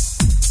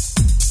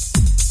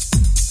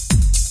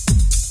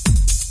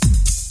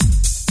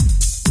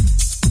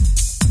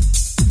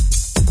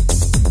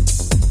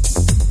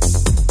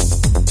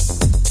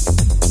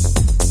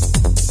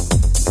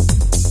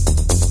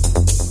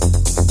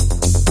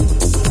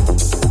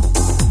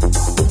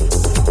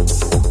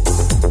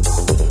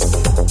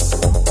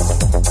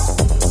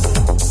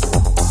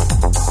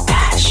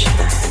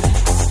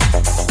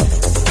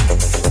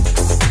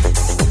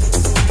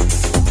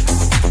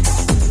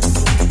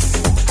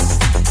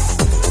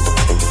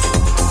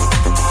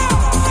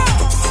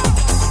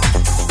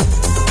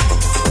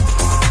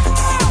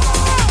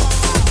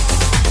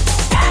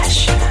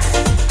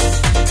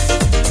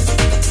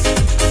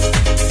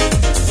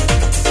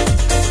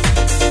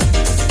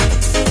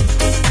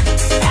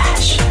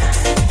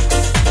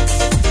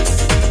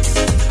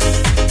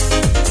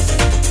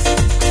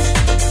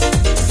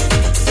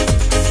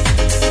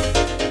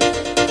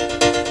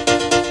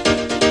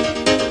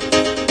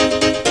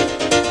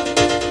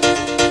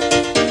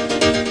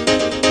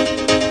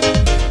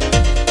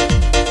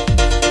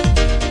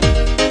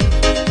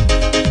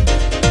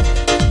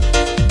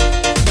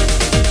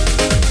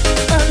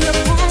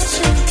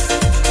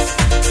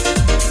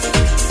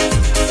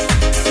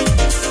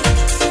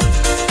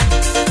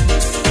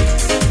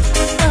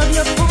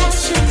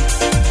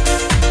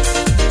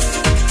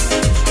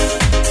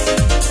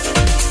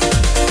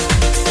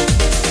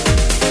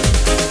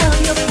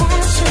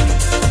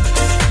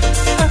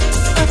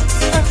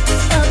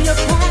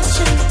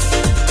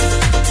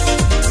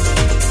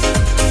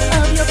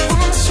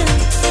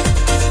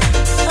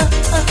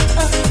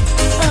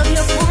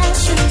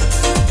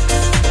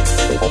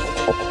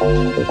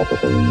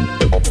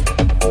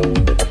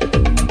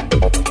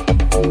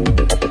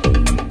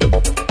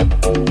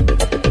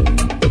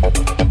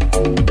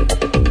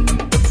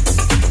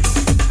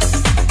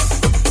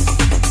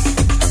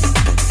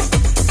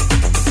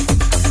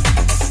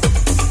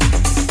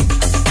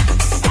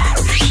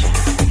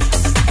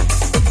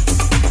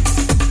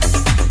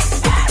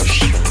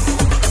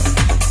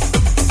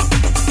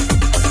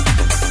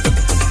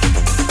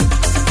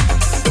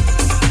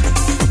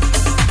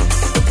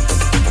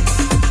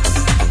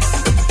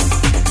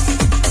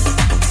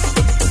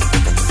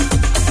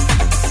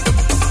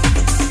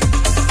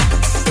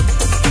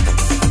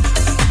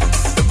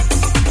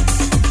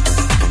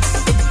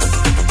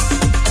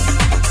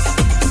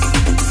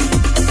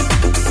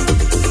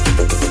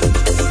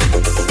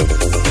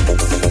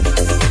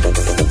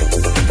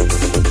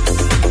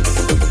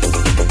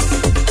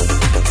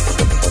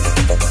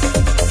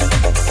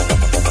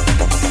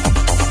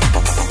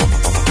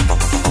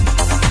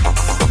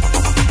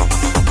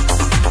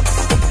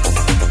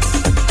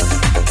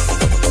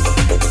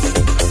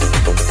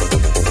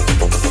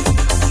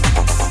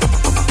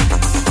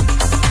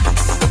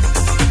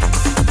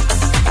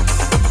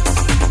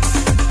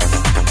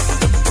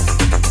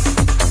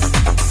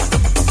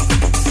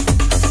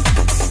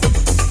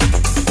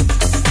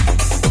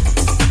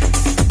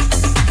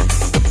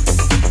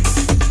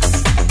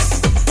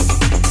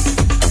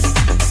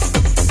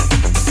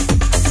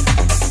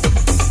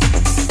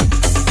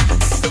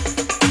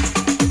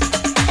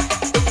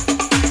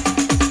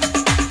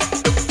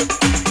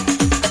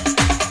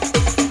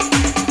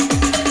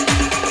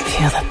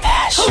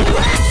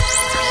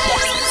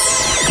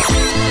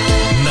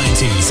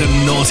 90s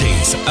and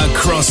noughties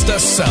across the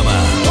summer.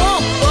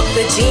 Pump up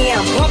the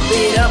jam, pump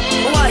it up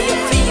while your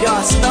feet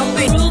are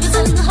stumping.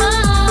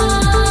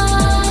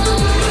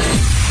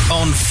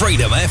 On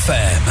Freedom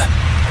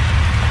FM.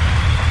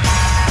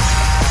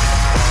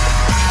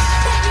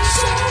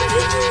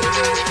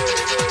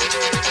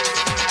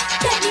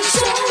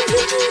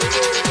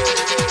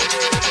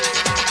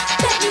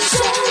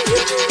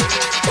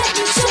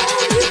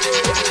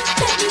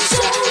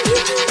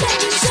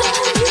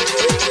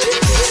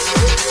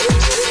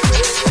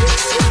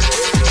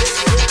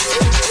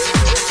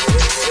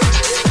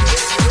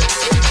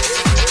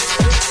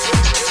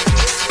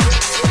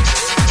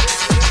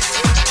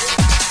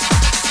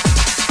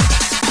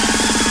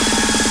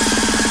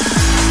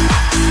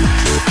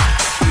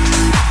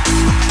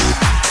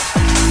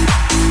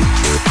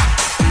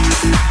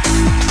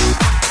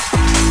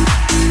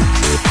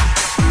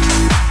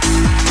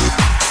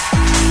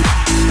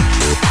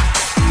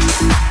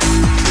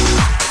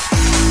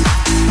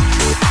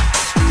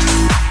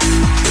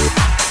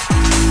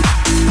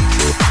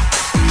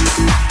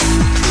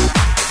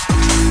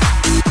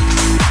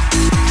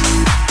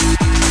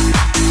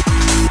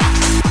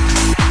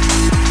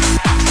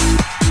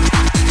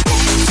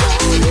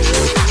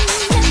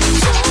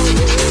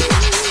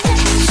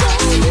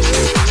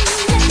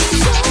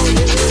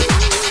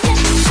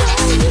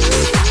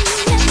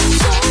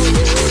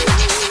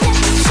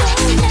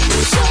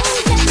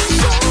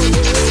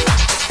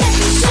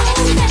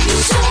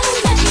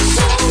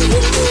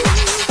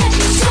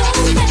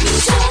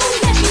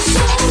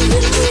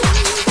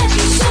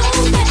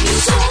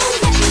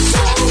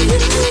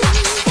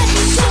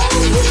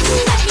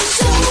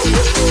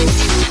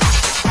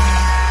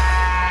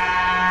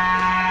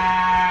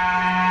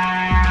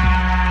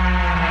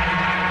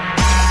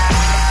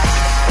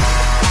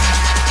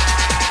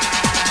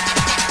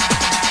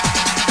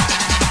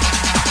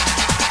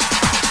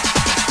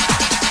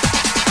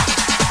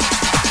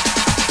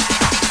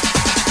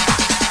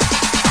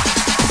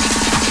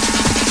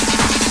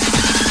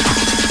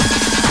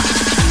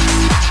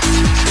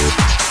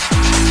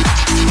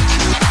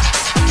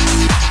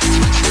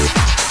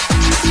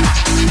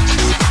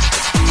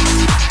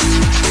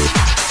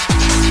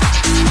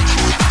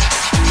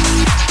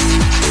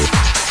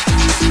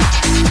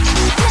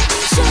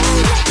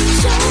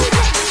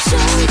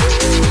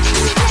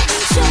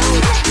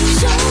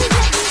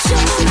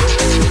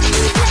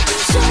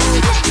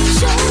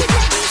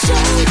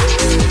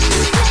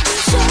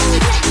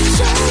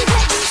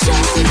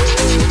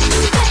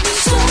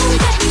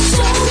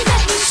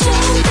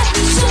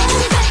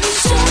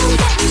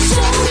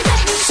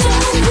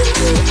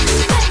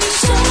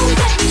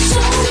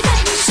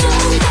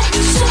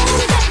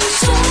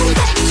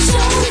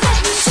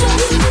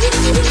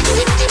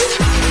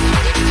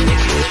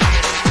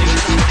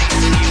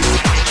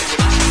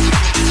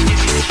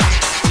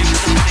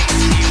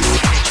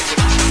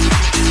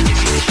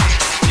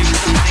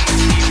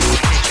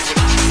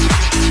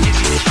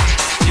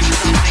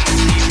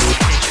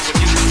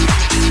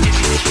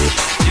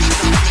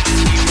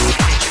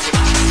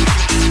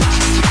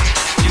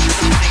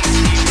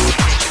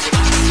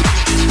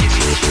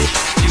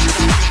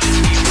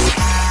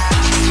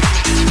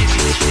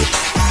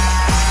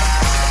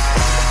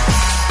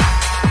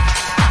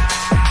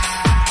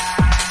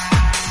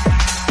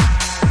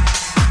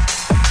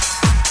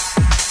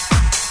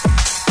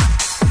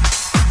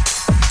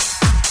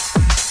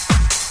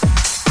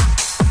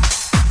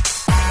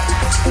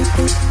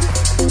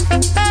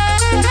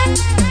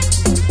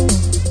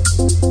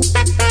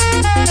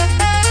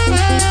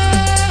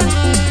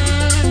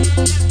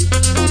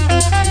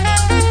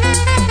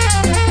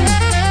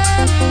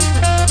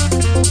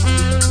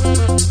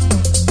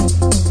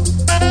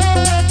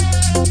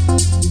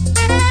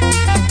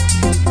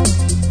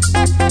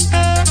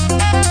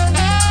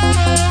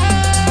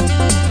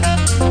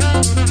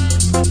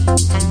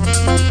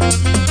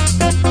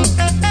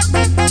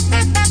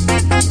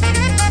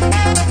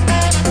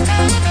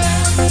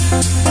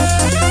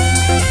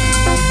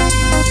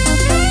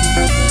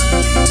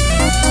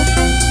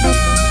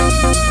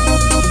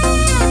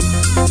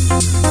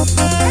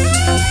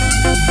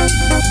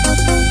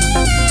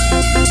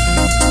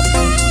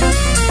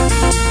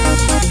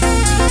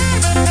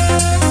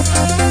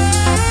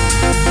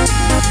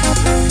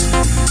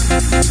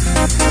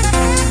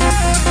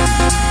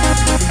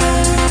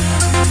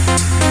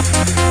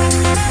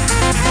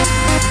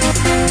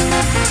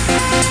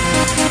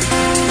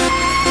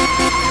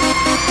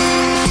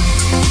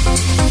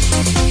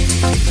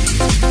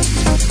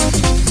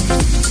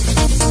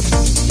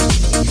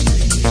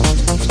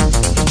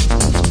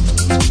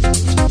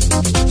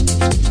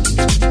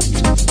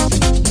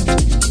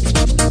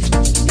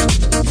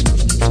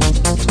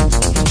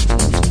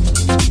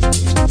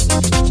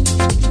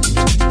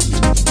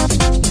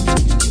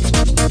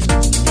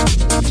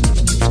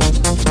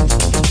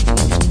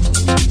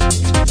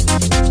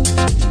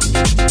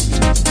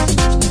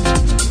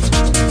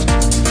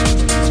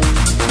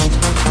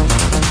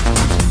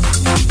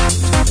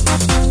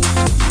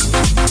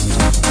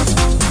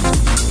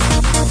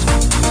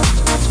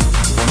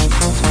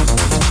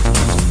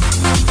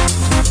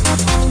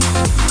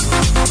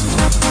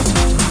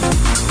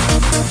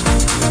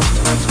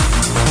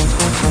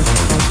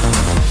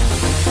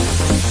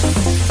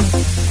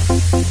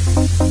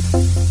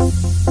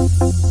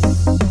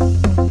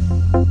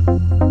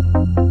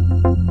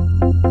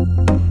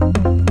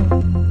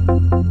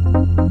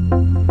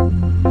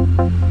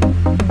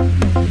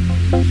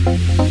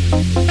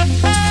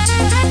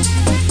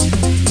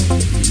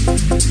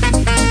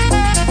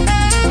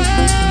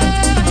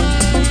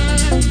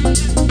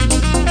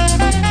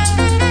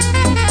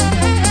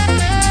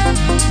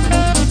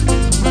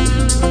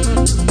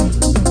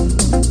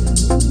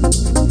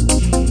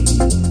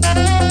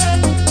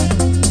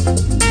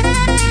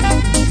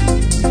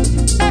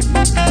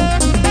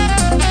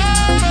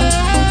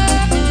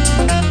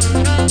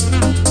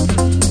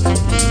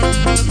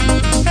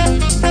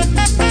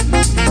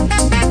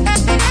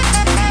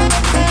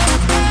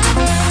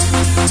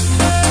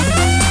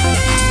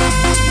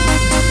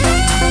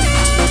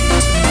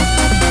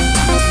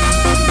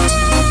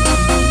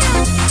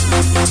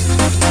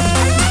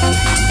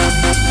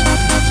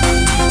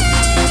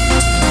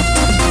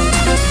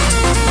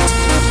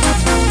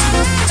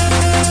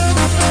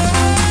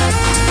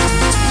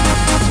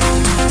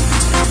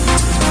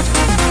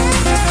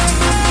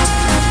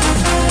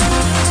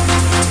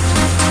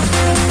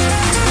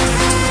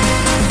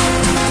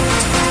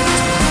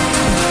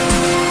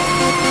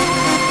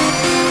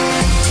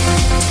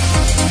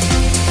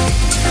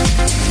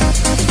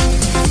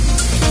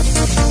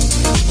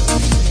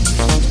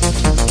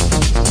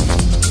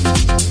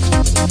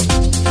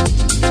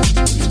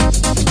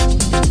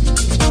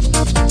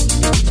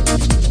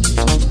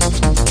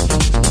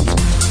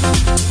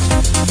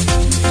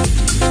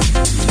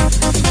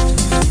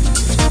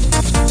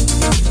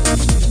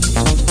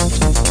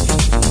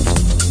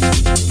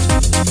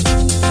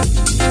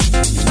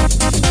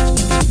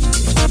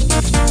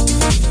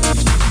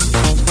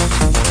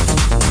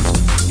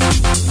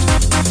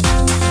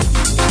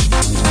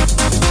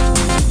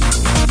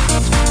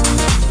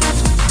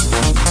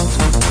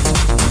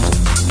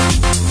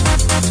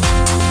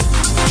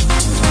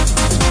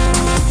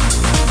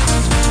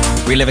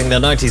 Reliving the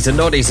 90s and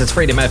noughties. It's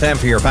Freedom FM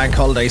for your bank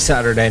holiday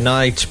Saturday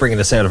night, bringing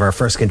us out of our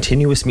first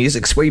continuous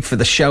music sweep for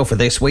the show for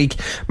this week.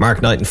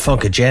 Mark Knight and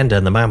Funk Agenda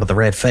and the man with the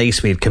red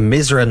face. We had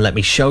Commiserate and Let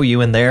Me Show You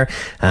in there.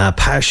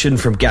 Passion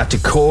from Gat to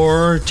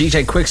Core.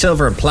 DJ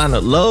Quicksilver and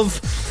Planet Love.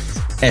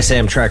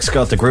 SM Tracks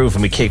got the groove,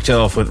 and we kicked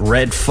off with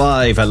Red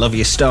 5, I Love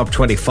You Stop,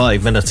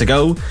 25 minutes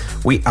ago.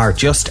 We are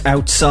just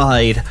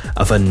outside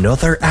of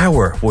another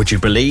hour, would you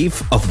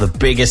believe, of the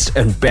biggest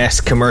and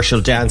best commercial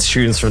dance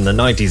tunes from the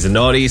 90s and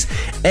noughties.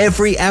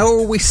 Every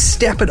hour we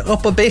step it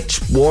up a bit,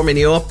 warming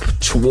you up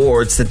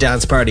towards the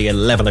dance party at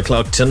 11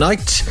 o'clock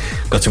tonight.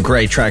 Got some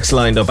great tracks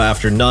lined up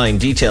after 9,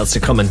 details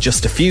to come in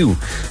just a few.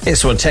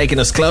 This one taking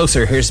us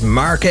closer, here's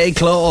Mark A.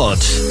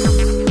 Claude.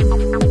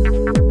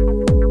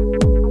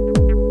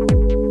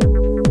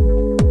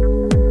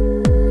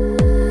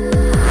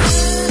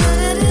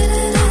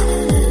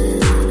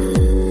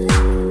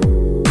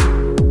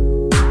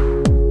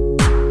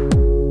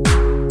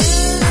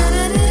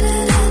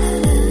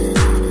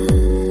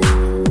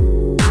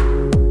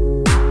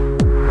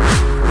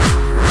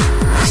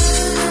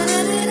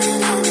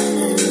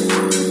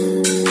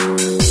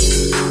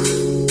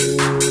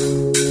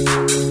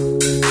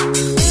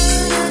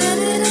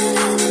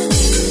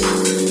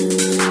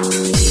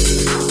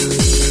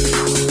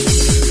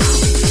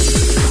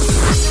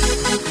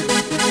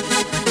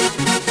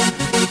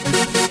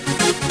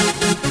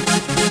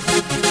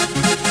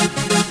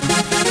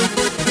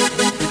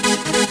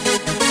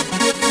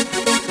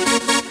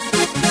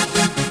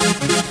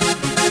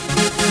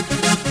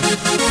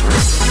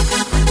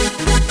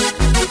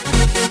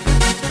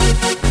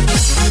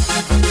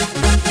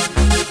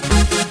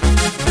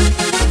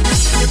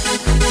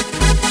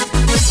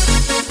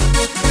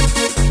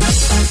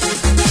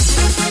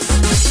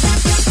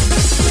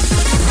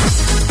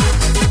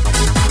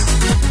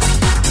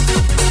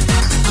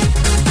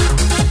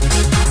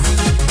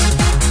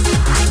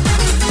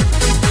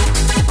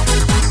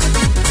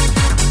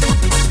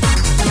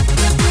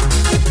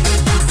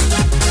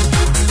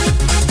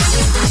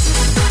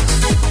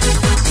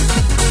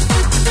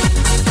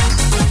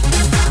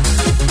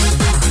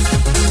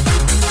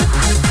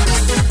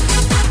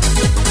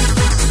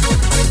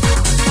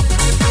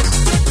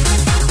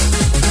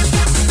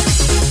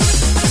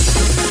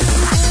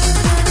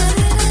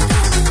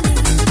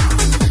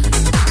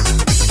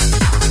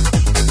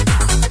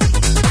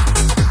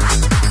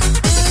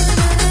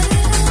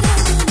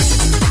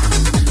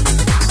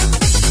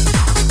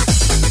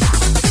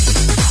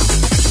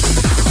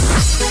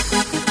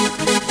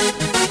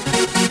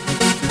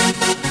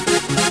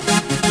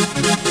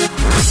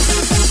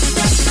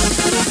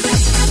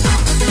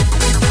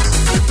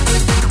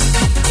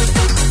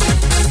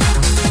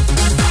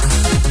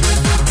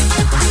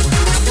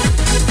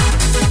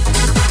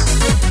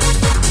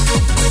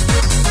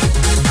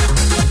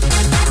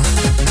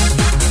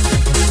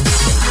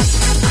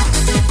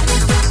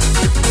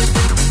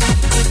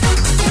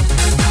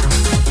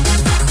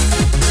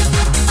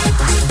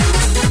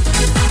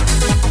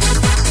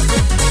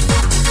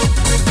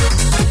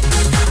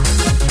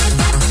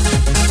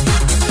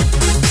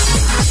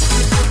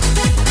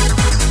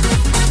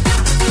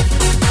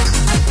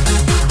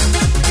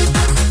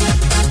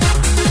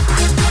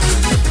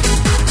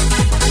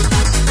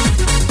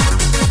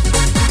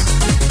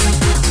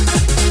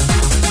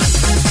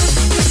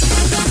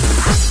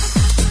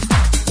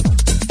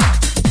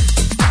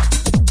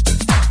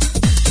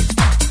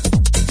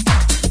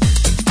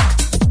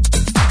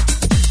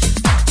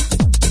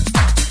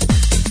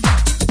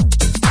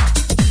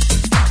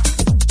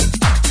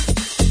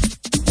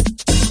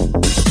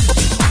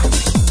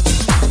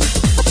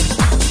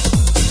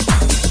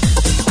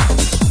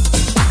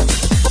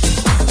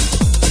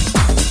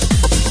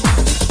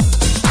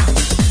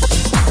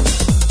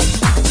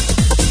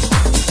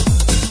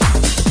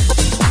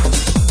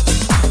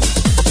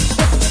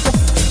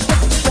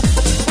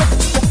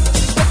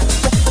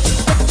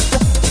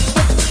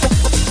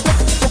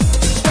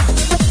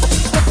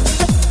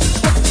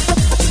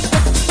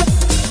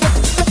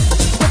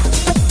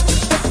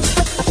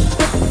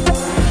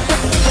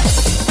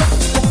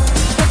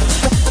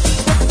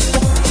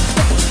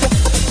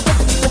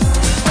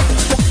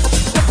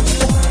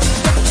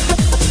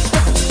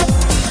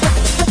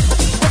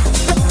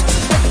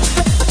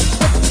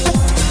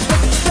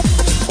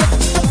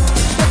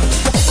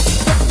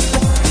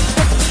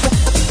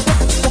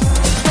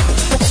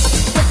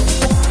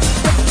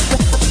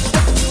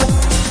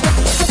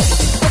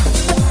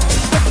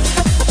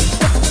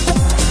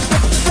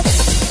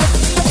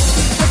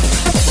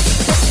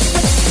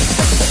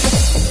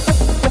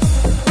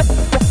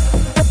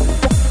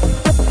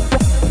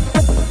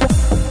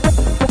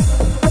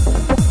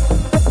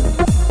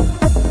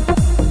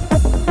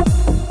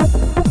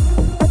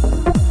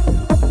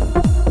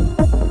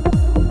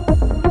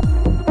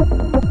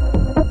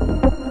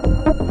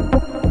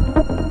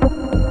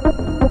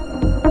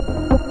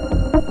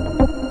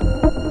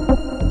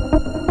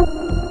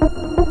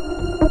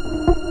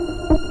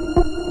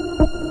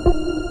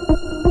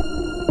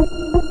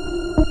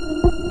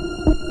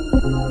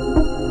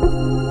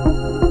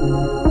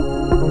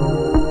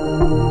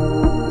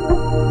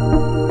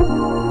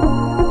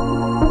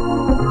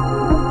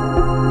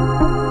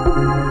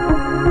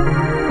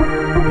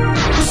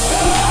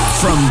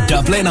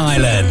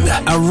 Dublin, Ireland,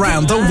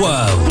 around the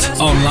world,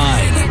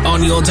 online,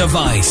 on your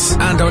device,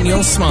 and on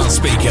your smart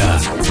speaker.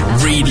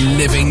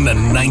 Reliving the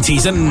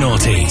 90s and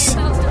noughties.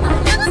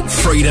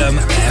 Freedom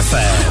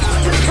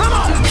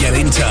FM. Get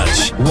in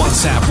touch.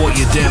 WhatsApp what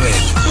you're doing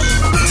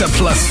to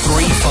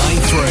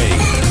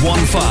 +353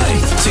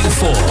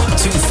 1524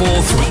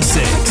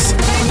 2436.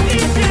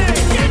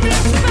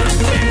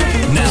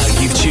 Now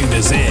you've tuned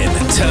us in.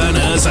 Turn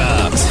us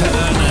up.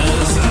 Turn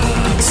us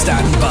up.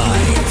 Stand by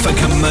for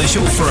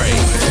commercial free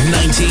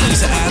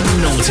 90s and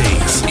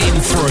noughties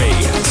in 3,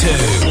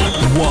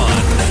 2, 1.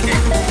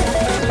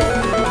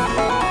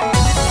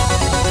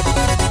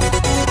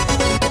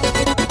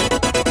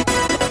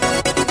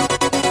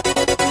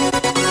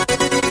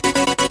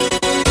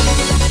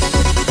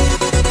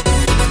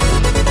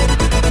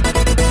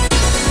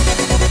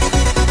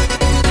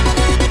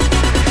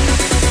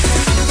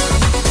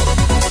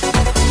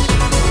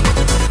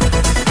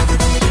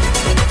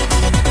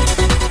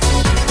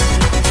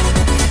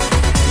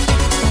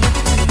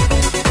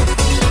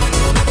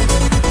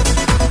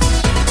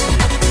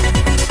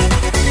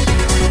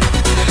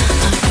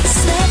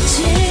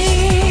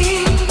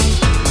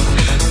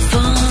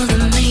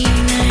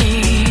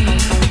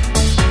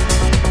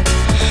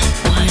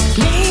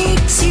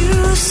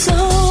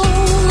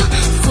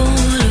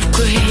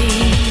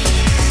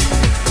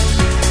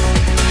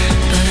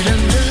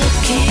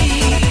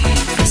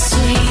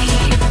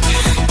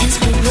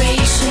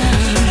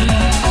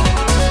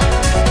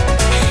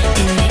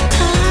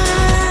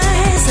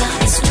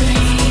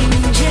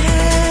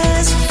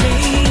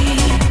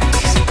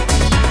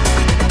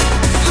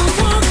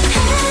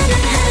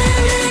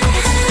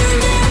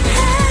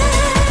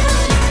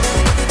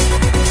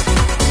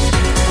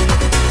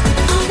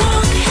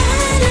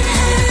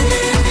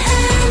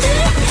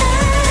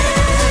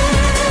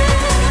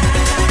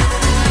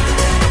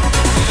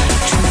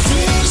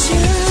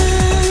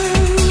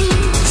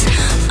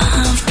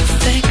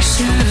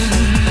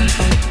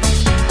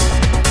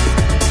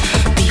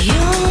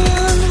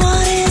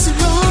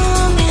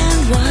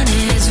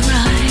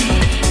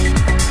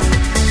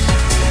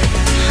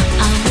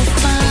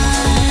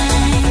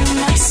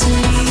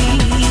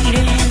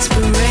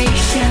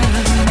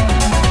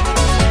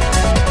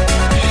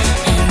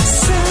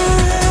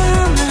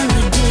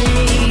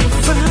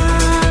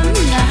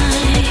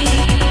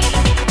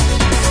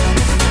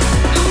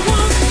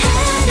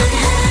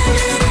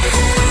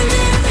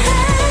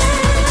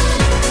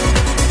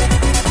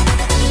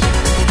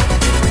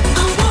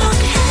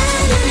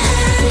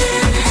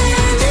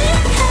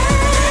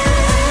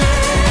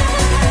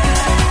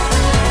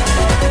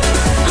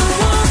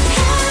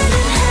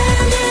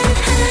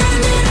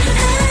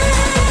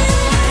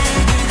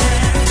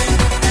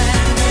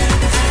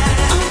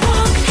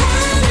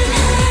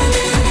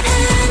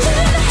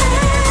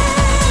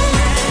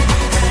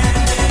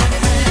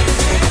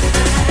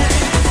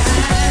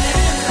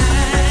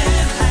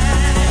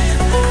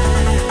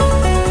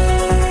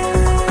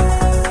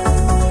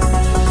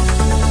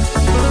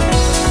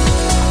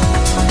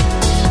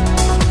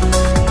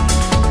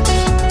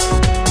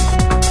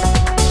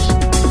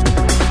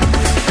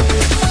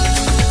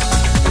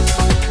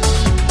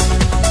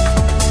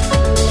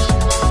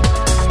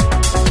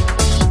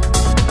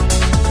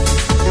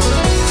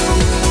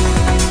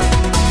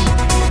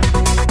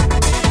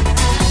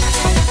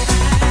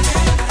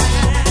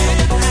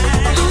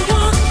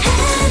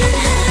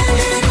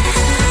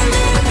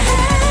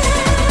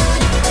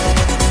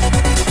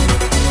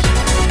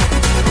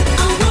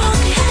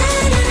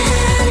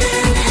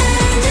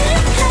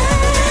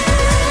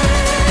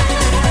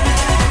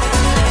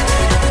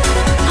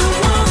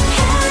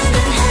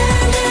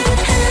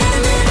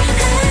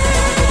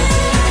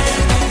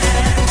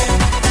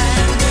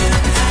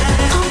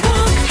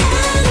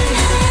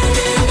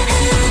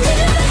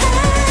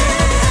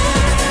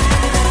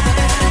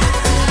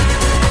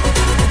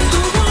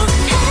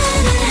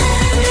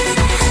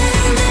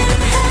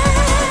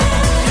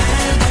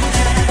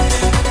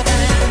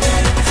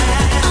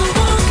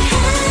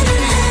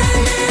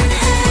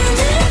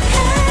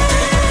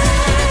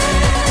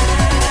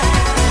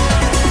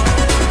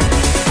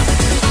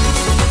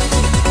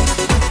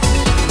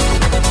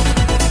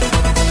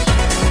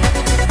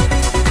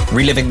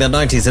 Reliving the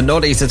 90s and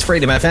noughties, it's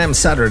Freedom FM,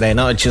 Saturday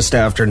night just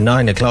after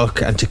 9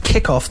 o'clock. And to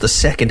kick off the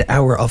second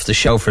hour of the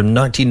show from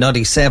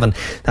 1997,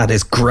 that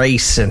is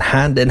Grace and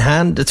Hand in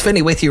Hand. It's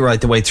Vinny with you right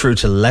the way through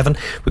to 11.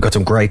 We've got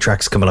some great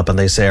tracks coming up on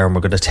this hour and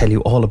we're going to tell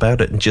you all about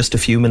it in just a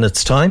few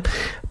minutes' time.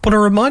 But a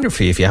reminder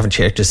for you, if you haven't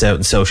checked us out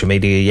on social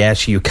media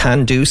yet, you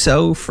can do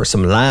so for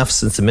some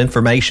laughs and some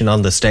information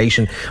on the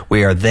station.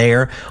 We are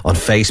there on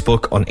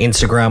Facebook, on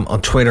Instagram,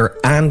 on Twitter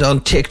and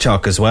on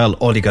TikTok as well.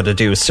 All you got to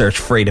do is search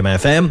Freedom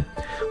FM.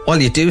 While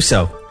you do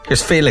so,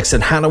 here's Felix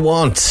and Hannah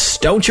Wants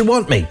Don't You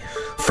Want Me?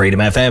 Freedom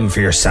FM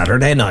for your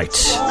Saturday night.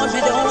 Want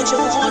me, don't you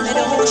want me,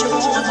 don't you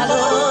want my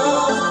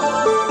love?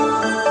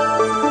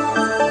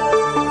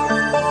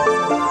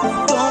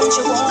 Don't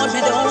you want me,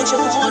 don't you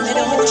want me,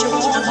 don't you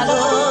want my love?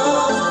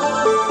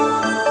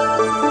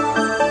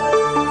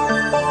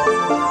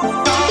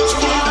 Don't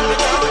you want me,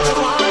 don't you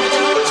want me,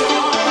 don't you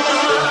want my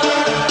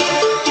love?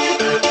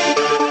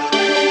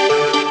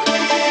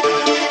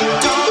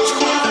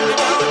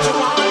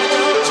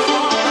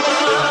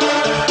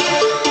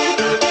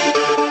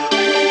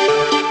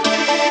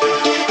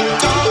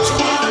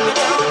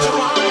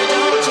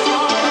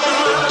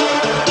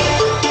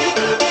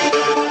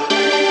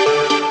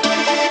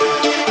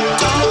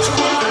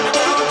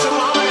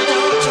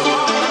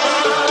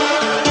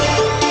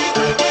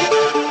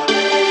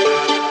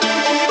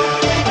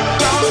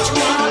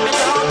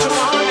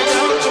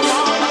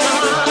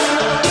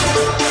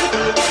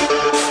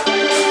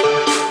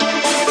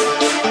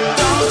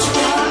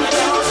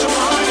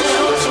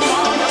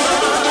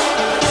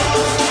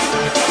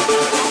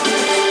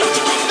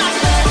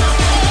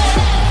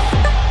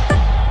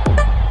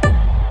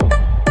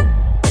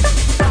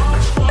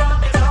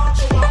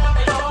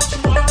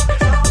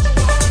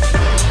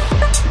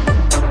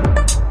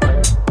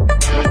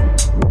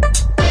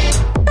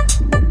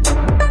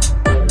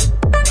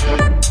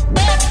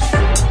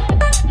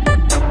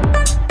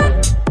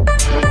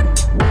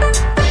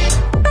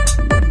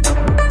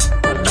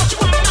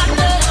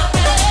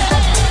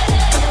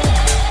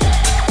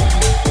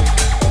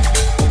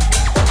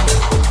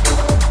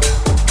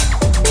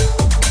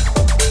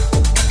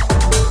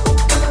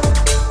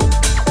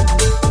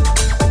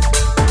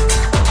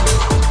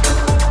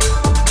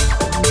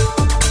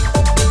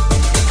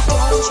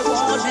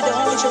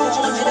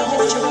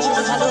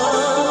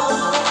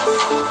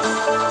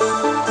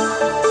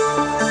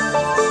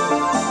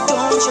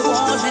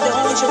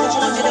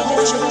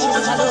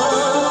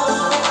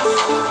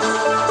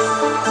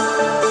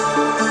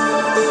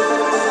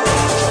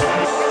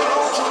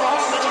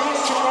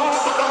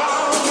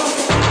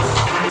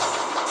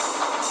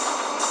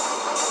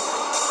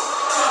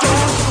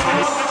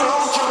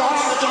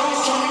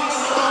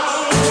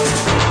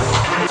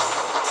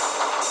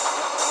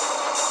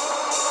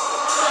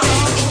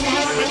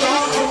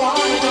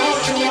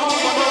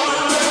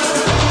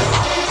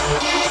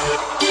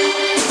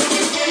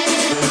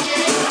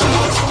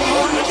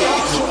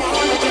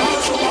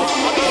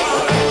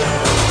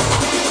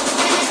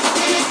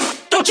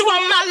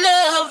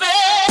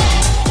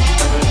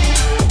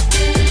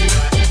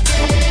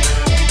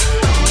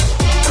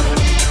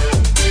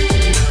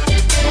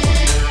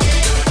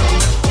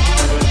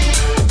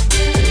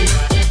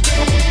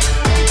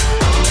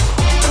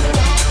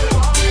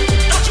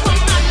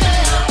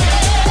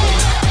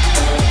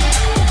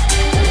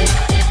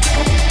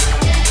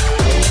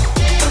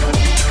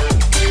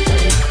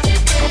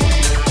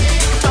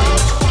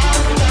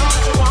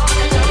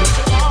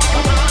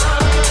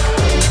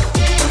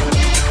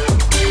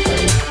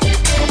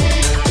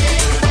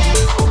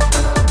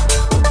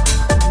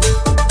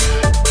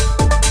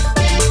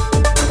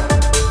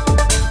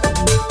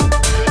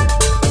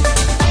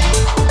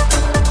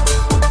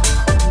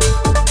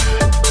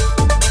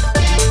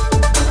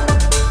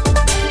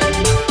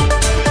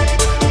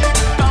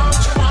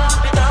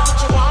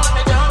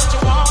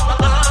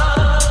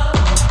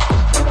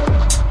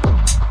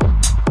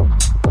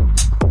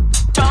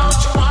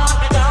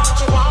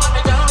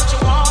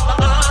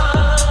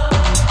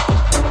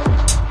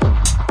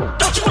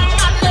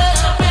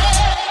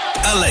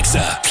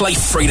 Play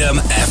Freedom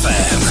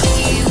FM.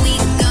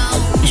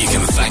 You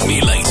can thank me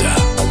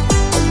later.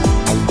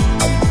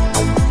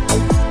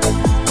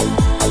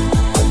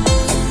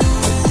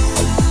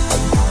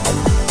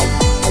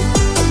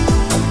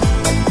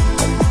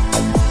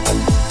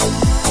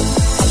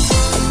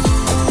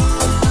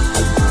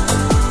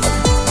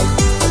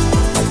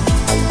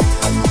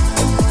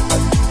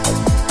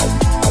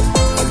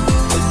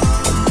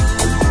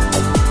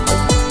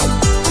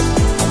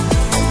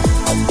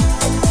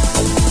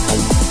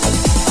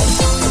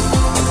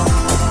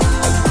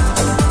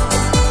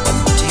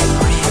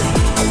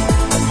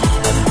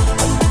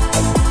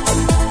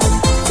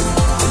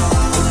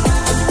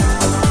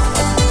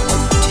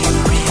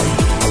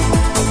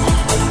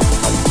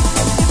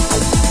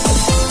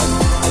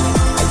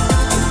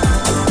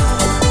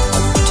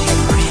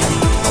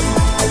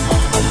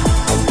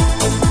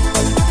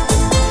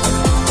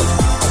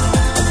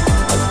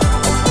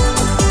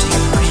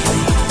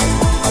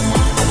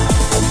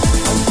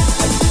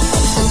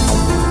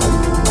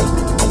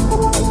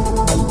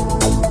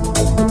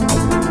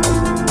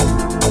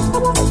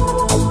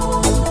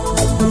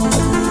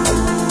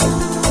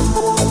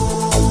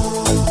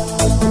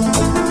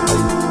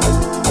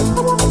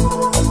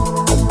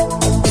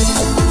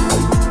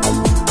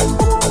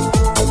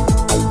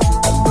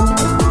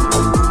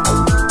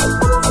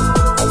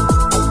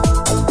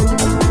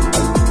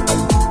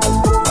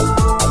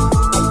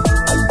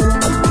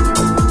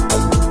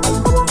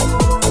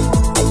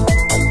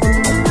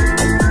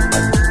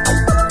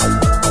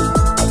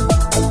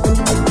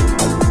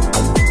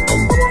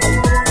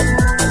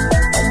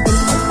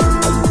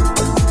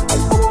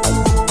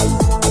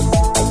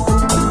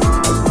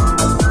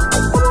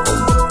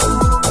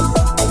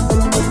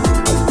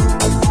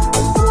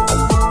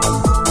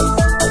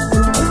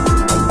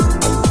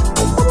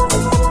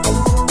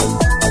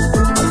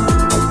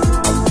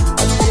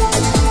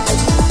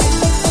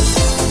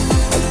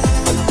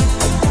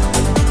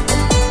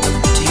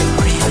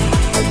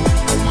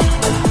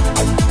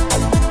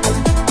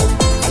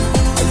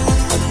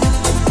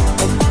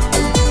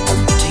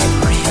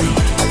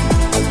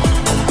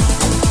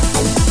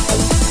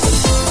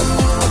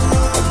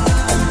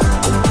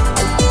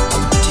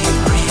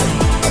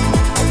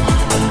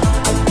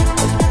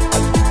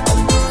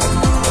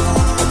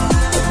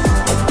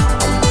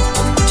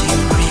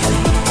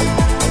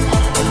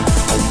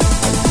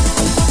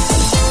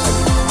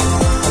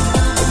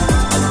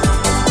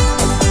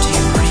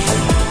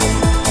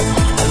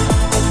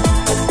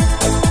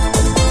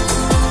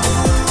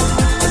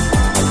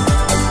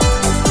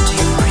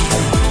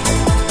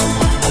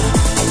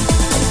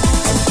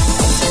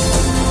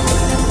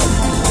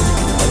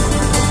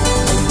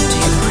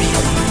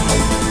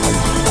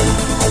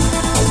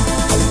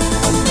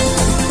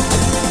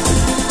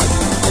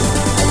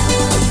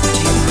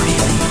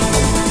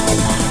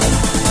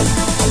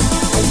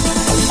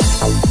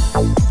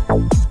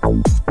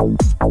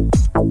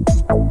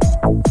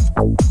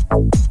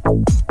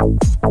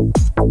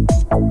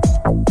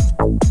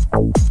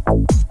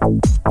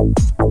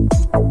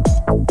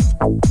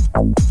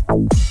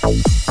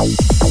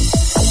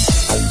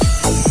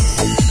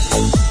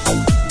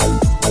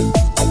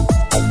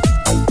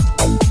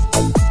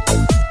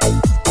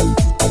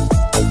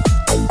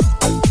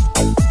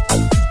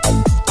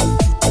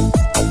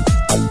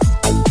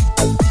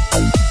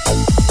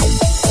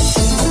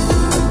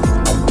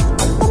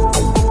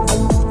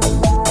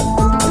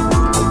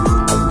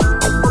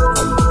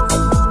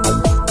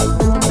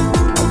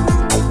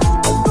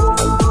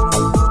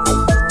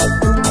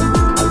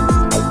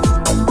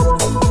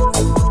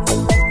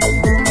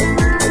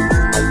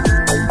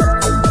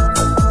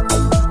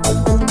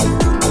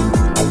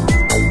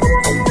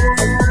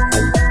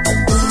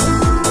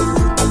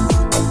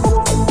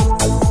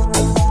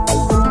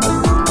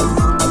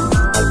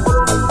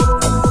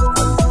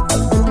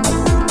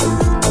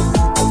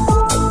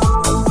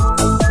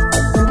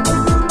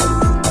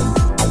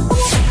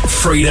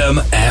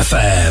 Freedom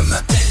FM.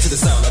 To the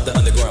sound of the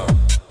underground.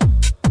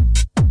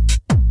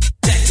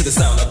 To the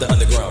sound of the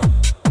underground.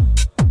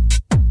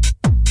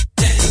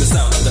 To the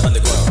sound of the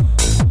underground.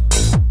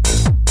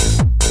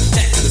 To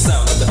the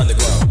sound of the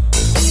underground. To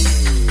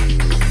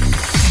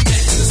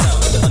the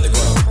sound of the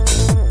underground.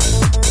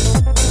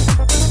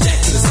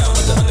 To the sound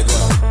of the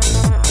underground.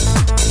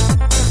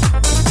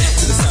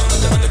 To the sound of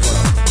the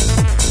underground.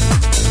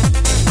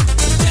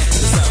 To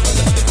the sound of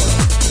the underground.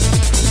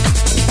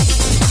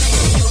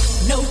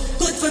 No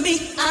good for me.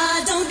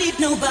 I don't need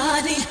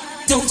nobody.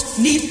 Don't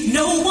need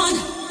no one.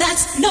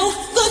 That's no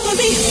good for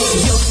me.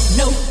 You're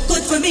no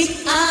good for me.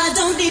 I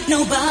don't need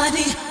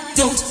nobody.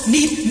 Don't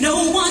need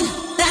no one.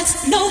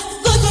 That's no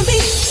good for me.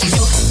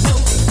 You're no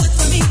good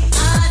for me.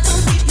 I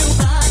don't need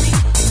nobody.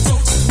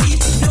 Don't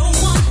need no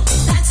one.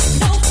 That's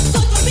no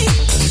good for me.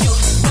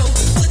 You're no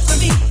good for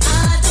me. I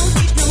don't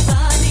need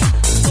nobody.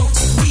 Don't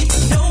need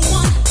no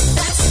one.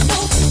 That's no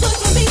good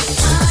for me. I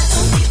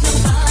don't need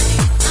nobody.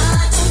 I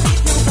don't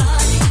need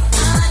nobody. I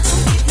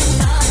don't need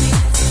nobody.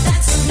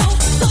 That's no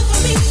good for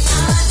me. I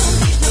don't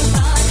need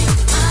nobody.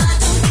 I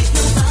don't need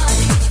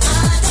nobody. I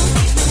don't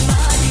need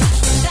nobody.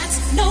 That's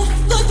no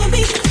good for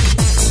me.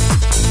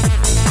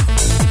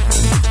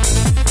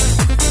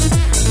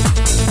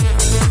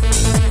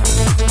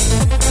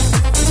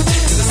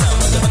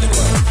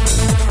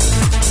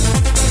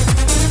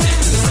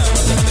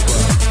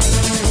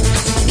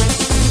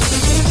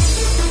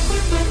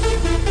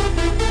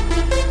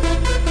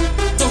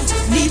 Don't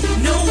need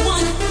no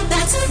one.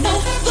 That's no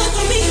good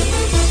for me.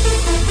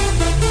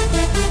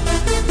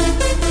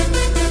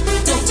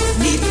 Don't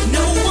need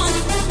no one.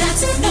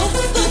 That's no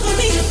good for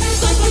me.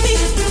 Good for me.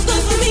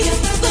 Good for me.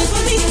 Good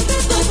for me.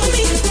 Good for me. Good for me. Good for me.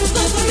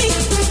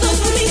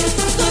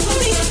 Good for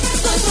me.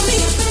 Good for me.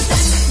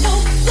 That's no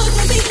good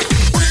for me.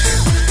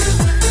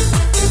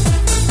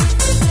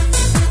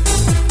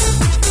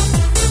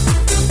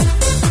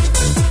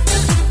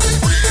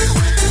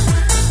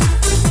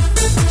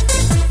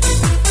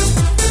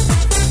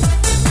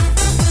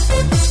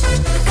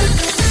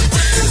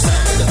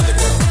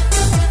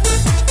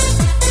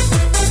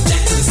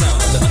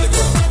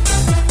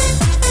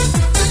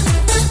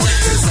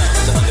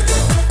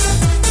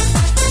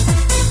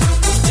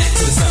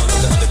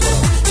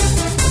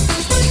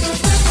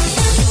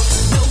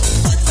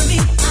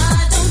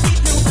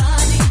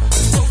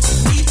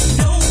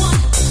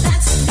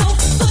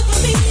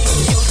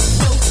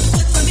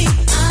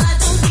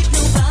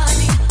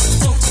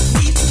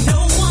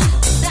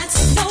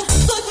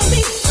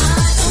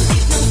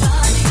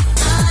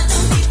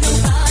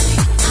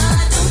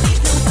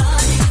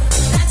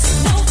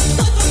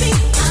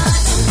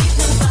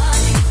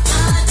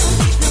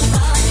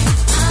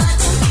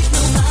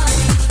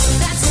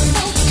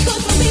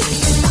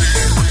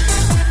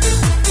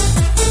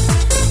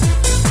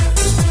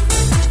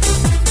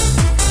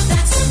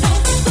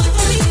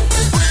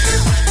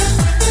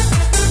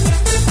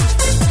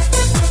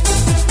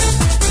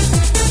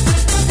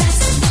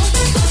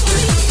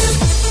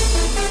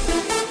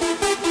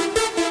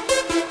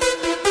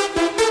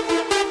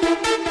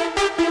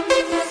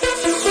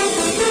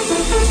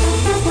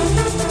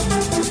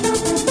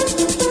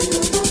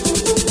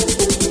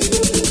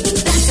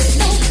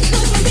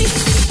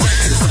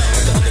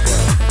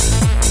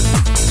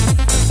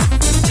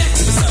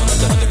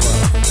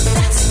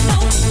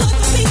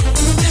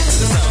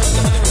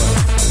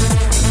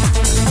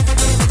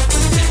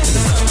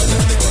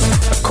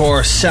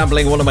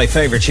 Sampling one of my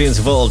favourite tunes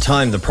of all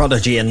time, The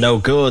Prodigy and No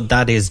Good.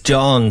 That is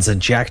John's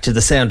and Jack to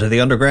the Sound of the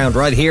Underground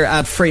right here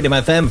at Freedom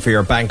FM for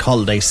your bank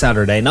holiday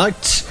Saturday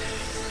night.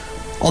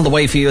 On the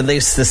way for you in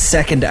this, the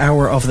second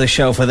hour of the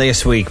show for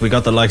this week. We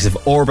got the likes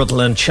of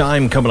Orbital and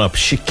Chime coming up,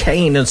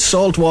 Chicane and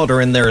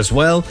Saltwater in there as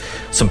well,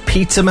 some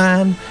Pizza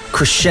Man,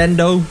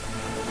 Crescendo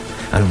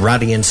and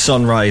Radiant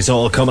Sunrise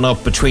all coming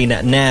up between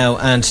now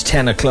and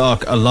 10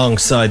 o'clock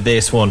alongside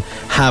this one.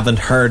 Haven't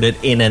heard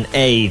it in an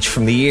age,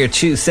 from the year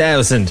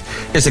 2000.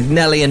 Here's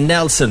Agnelli and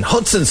Nelson,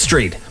 Hudson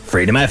Street,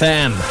 Freedom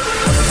FM.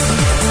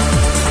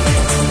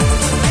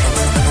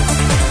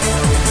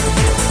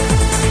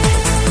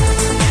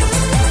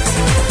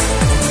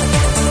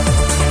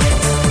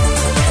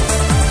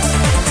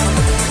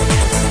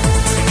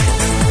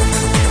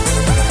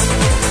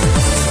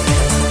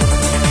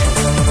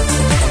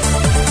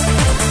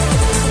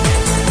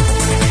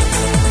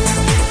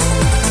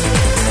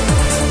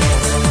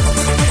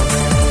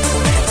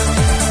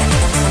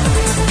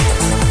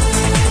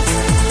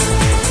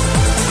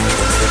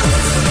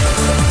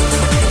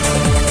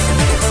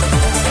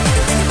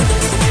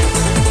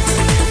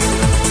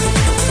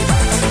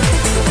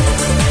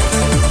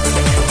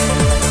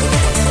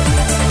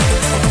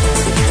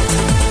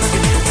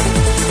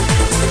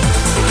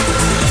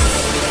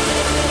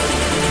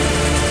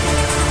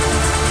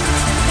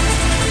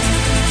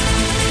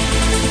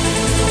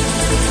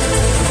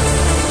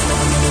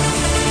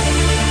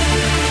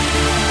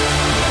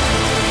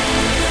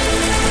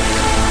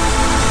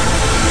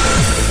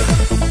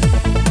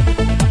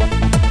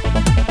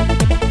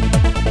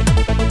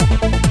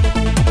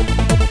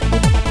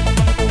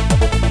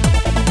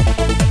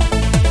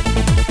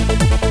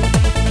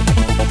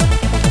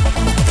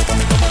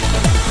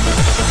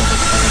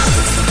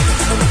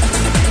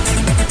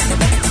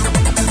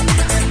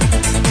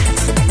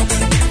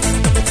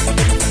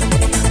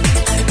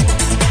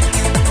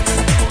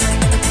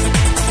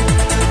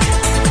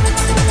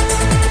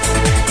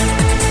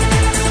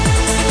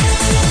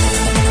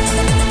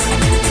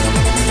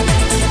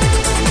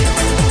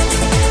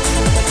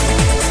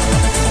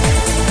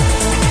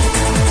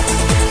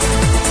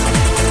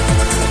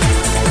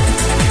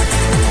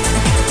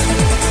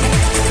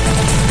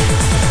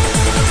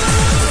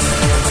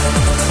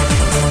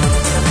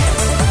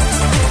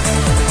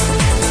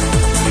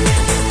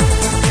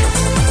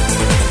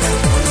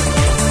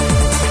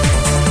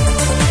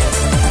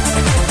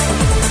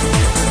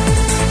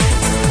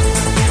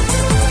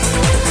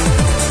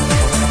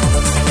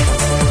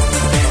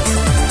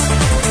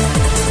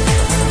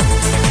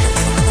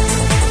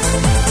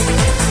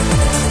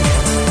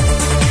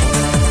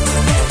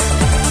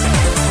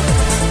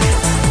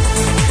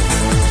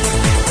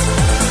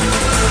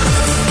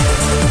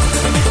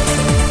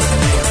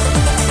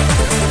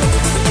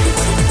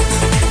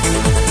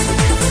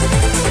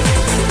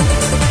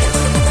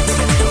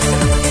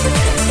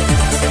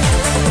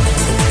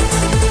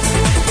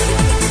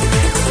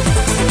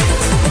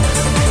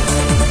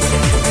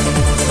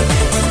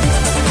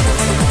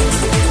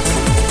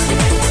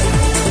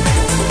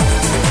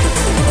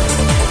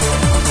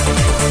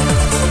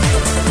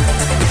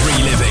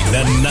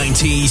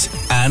 90s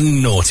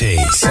and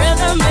noughties.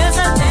 Rhythm is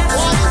a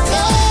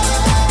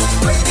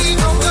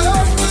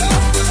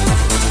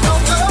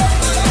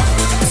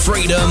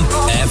Freedom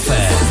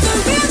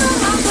FM.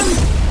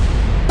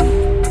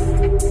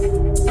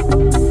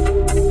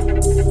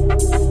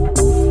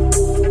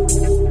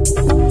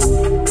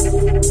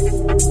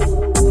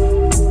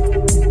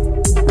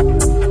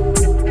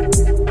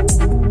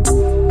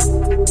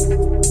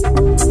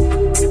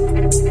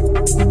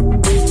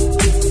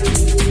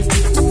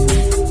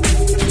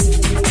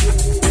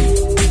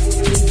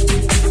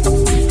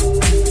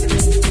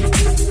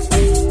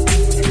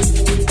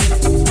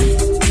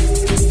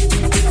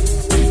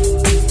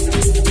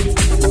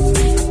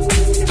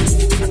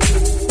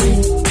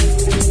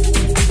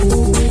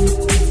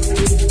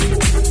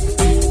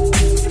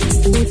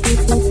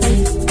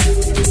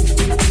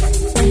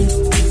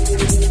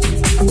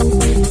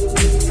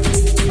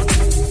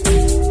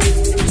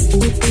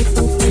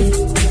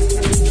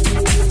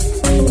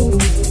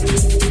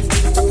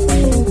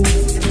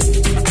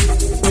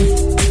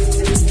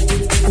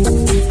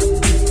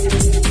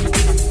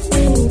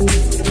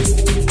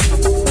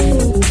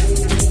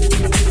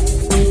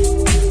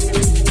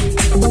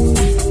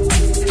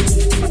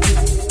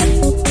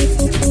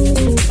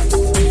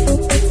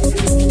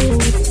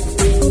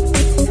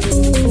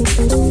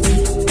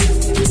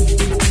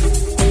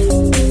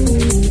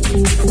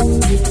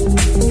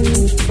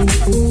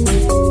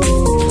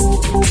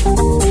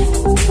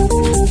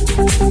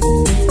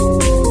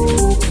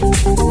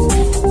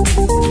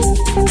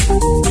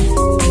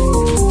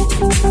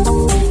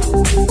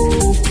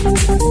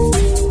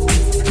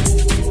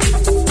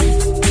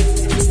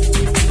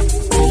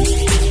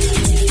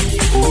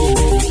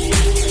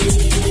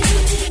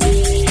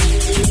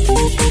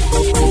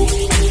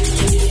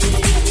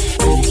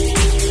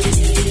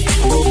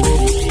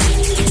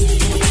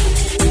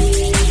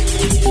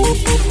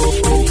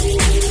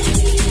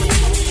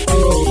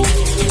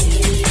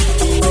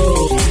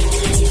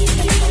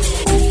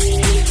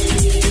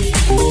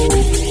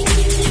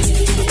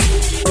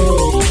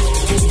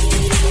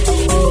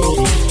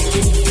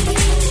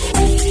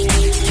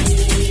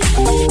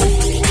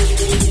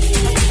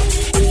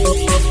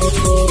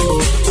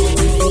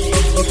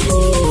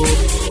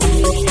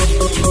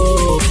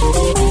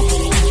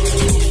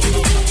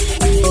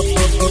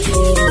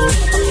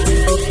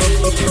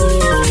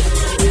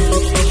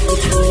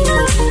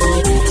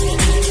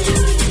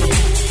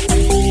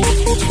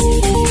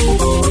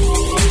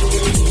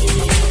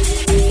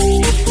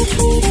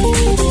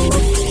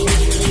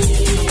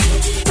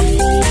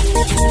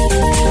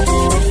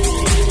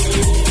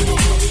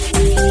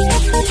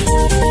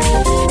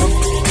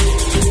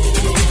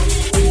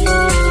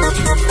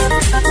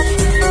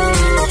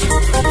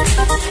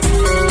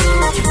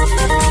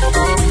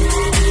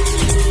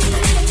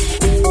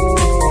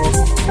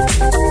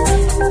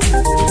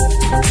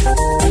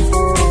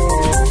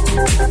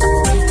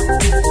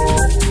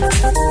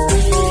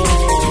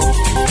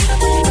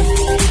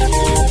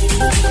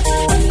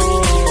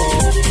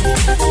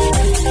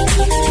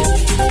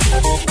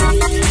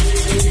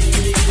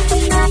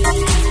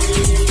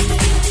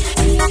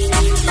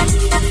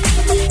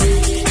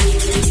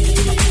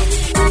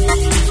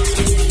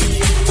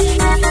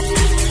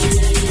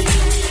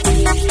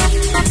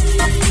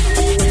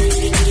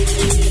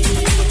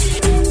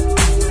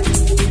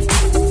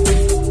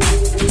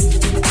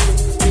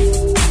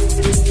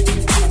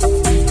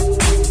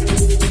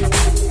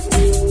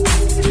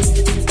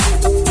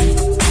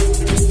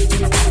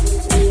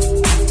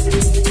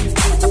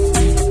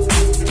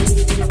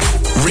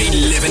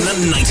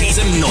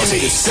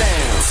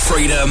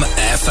 Freedom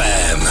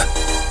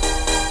FM.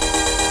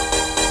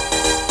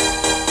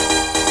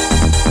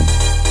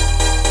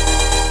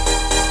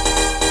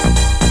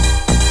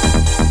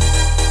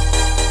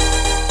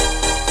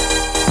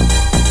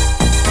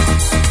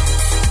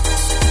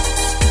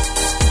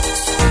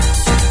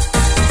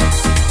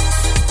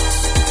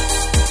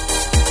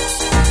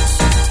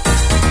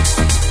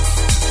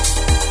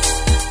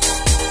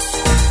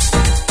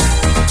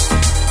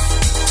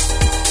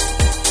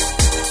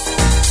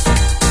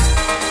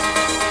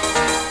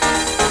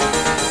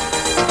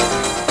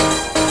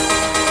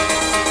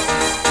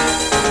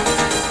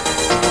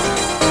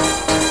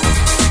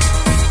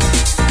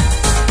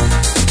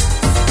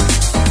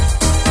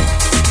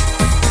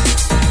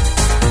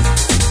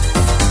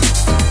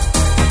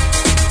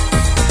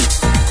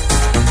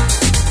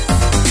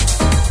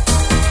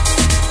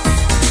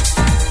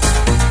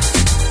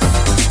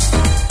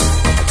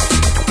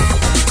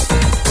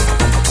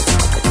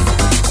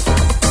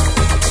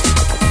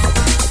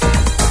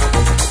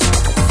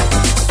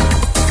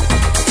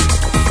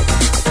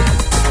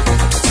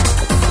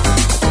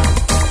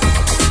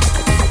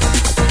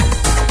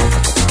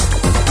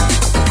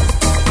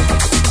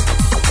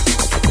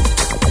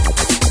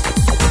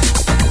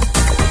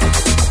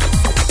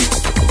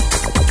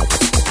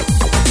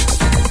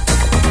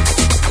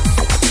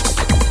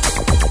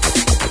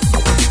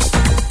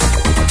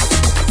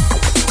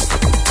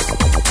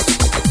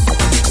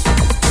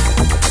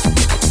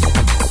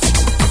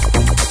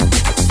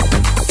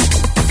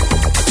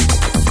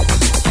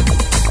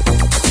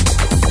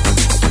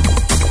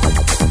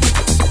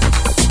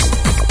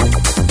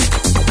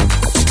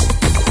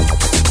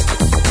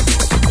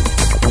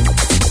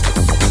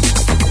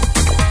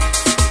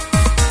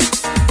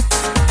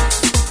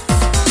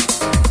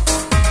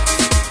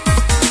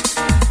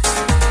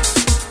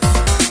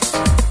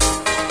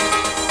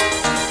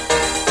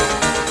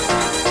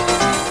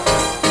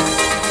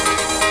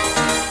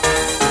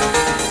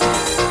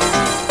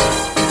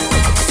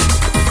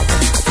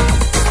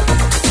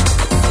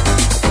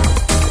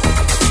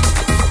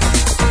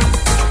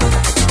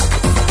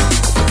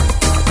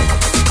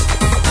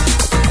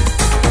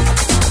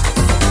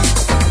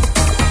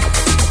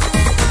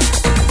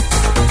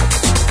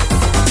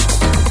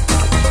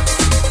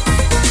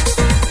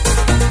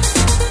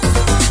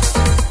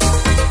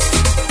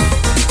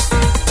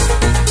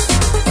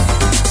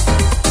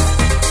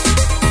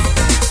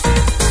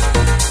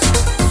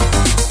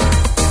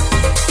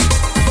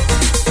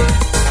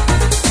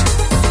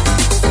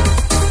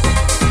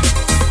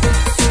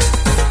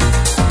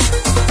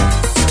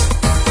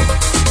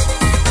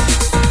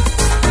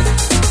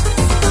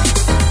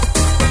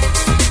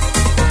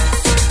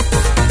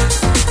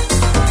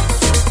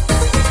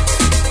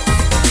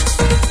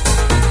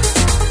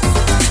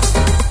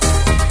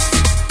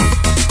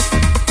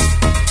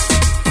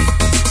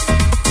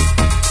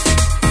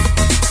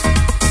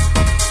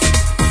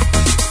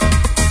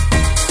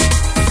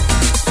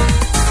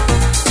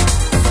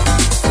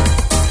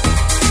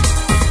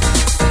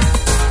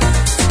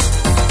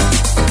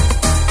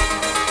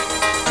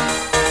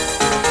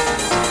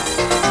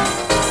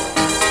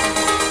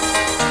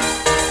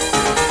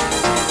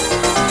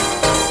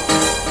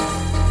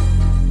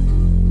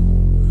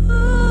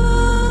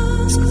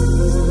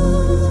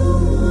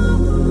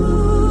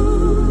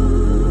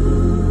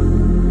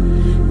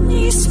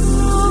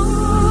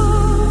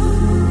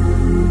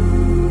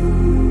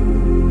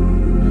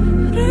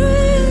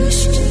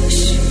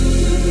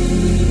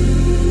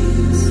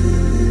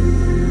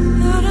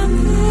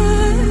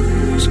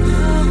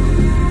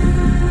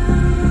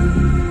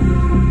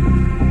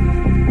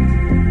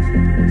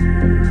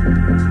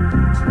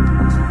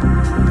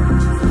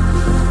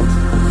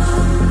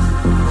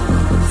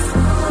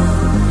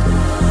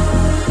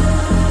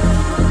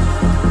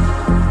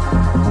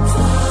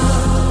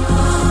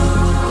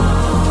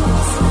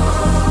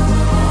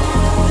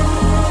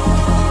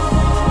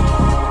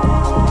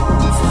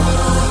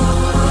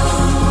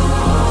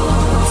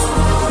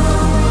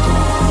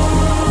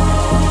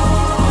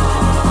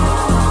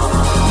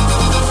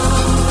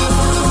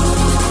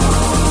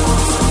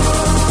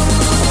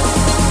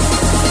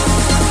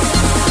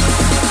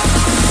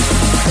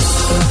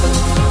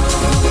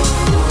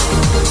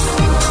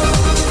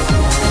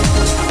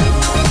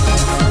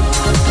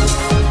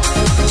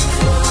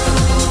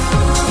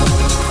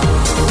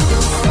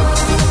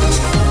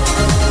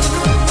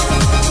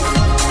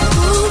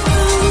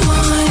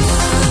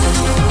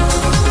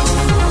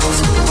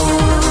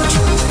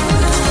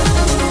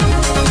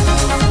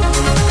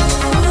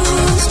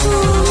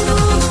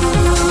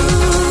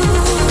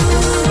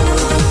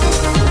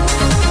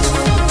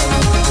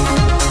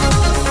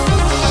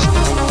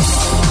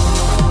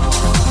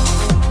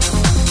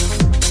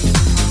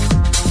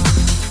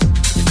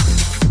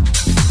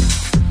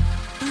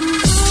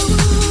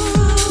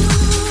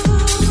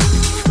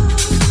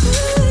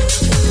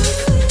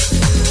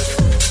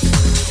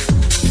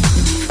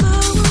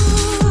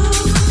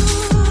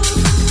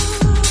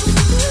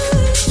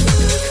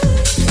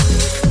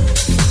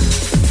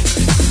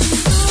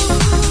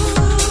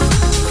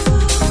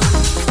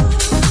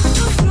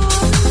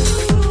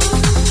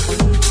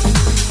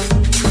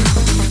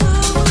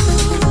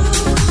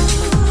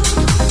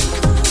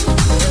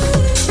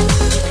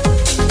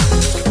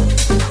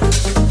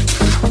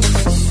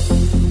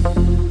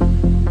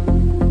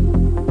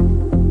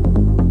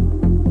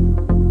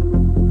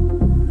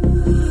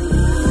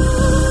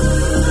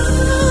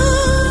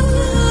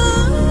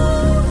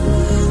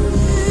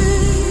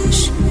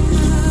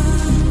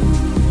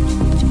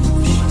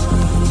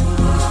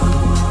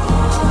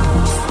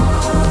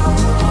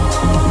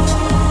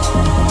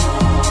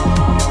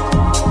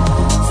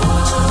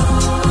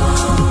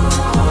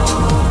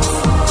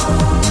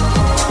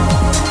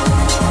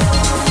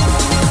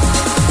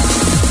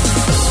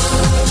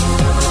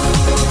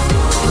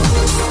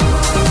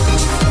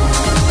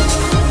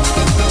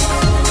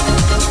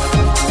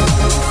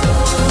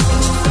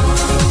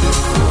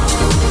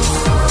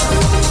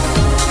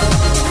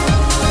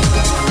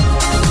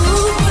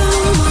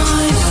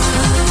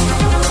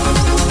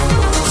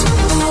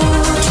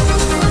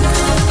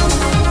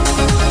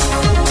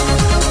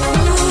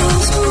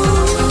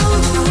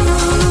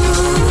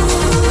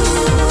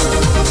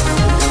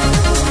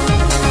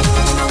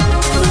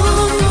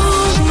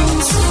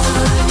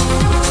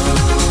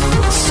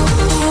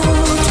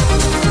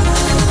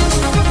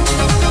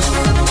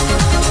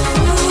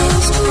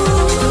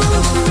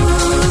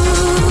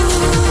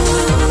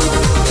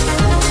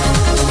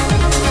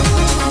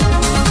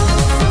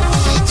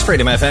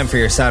 Freedom FM for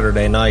your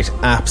Saturday night.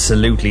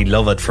 Absolutely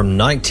love it. From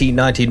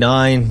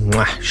 1999,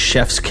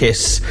 Chef's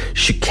Kiss,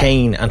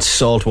 Chicane and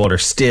Saltwater,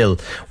 still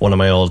one of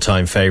my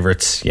all-time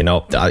favourites. You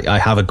know, I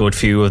have a good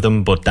few of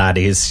them, but that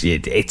is,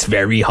 it's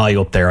very high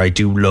up there. I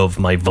do love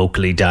my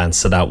vocally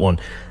dance to that one.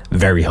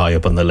 Very high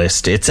up on the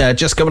list. It's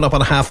just coming up on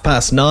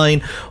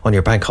 9:30 on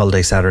your bank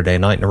holiday Saturday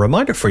night. And a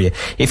reminder for you,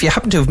 if you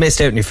happen to have missed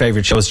out on your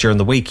favourite shows during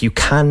the week, you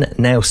can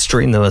now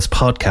stream them as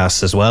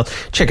podcasts as well.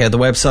 Check out the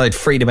website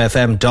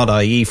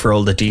freedomfm.ie for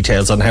all the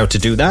details on how to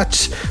do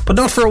that. But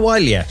not for a while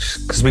yet,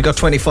 because we got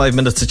 25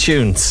 minutes of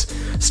tunes.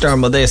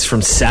 Starting with this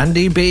from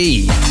Sandy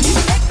B.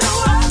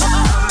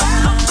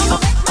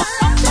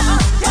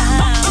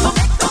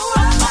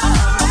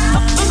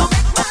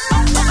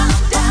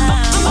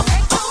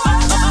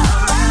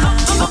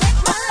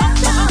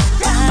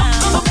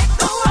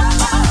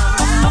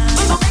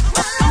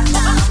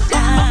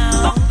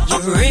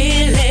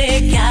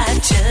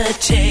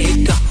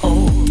 Take a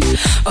hold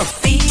of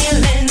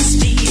feelings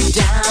deep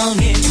down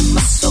in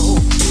my soul.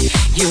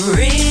 You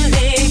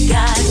really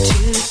got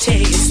to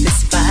taste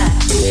this fire.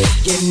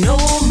 You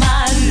know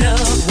my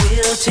love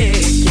will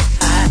take you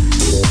high.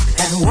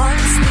 And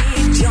once we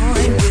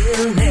join,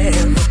 we'll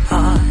never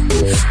part.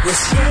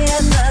 We'll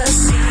share the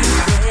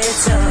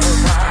secrets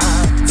of our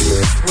hearts.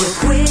 We'll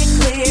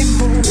quickly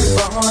move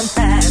on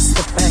past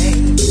the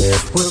pain.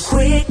 We'll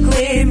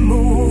quickly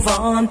move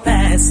on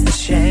past the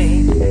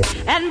shame.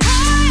 And boy,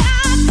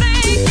 I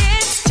think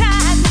it's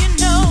time, you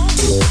know,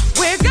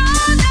 we're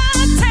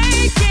gonna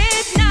take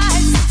it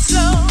nice and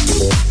slow.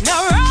 No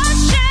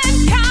rushing,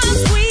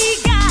 'cause we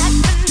got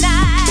the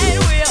night.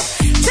 We'll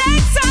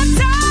take some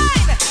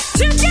time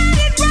to get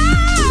it right.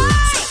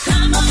 So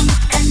come on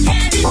and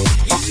get it.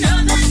 You know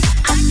that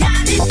I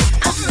got it.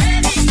 I'm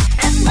ready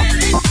and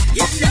willing.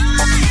 You know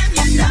I am,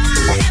 you know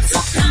I am. So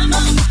come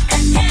on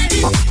and get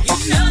it. You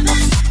know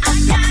that I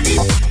got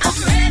it. I'm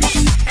ready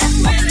and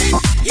willing.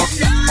 You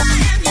know I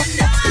am, you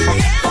know I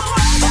am.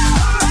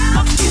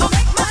 You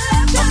make my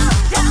love down,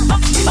 down.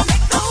 You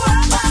make the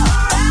world go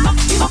round.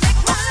 You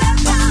make my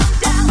love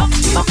down, down.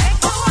 You make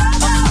the world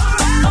go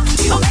round.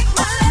 You make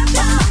my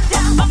love down,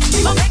 down.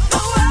 You make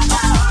the world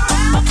go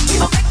round.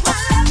 You make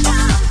my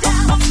love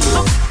down, down.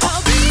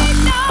 There'll be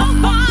no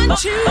one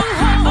to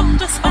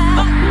hold us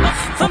back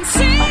from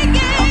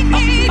singing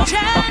each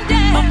and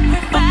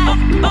every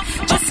fact.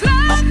 Just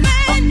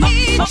loving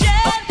each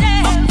and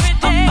every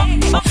day.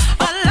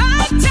 A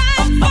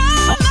lifetime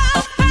full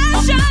of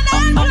passion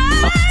and play.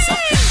 So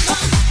come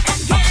on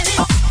and get it.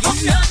 You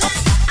know that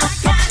I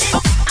got it.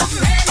 I'm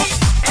ready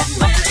and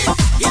willing.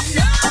 You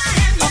know I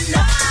am, you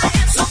know I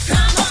am. So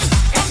come on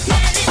and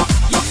get it.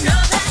 You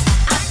know that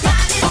I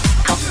got it.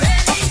 I'm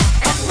ready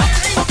and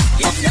willing.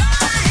 You know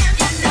I am,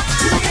 you know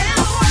I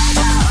am.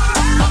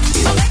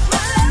 You make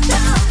my love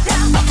down,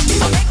 down.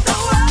 You make the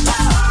world go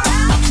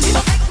round. You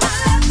make my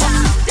love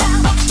down,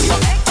 down. You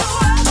make the world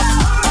go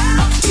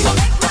round. You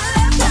make my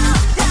love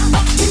down, down.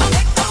 You make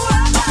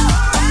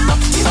the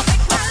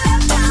world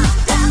go round. You make my love down,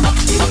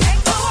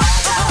 down. You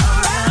make the world go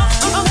round.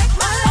 You make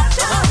my love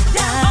down,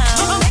 down.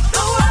 You make the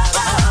world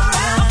go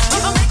round. You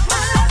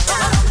make my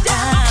love down, down.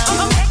 You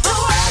make the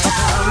world go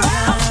round.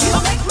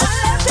 You make my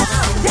love down,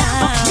 down.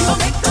 You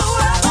make the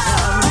world go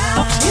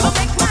round. You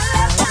make my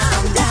love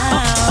down,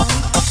 down.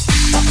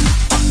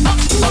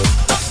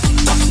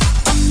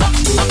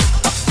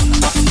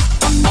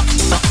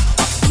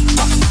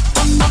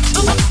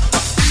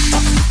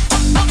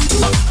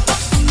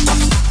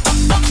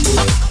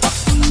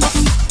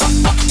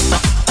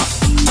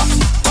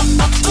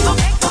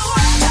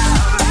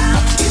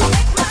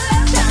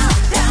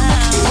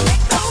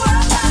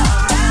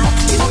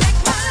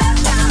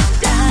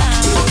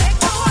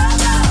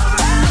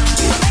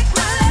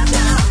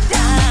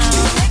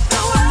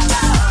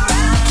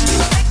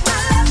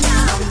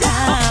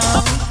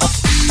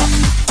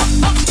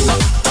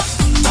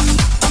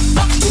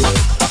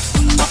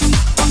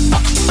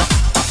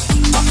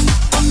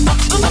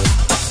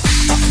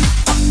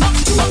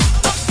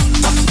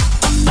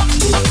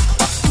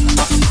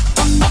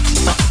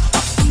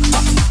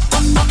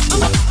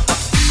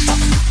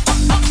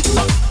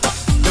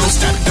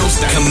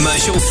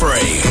 Commercial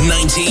free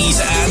 90s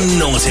and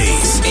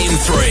noughties in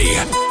 3,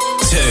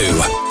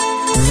 2,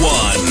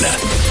 1.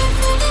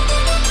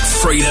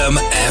 Freedom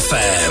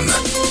FM.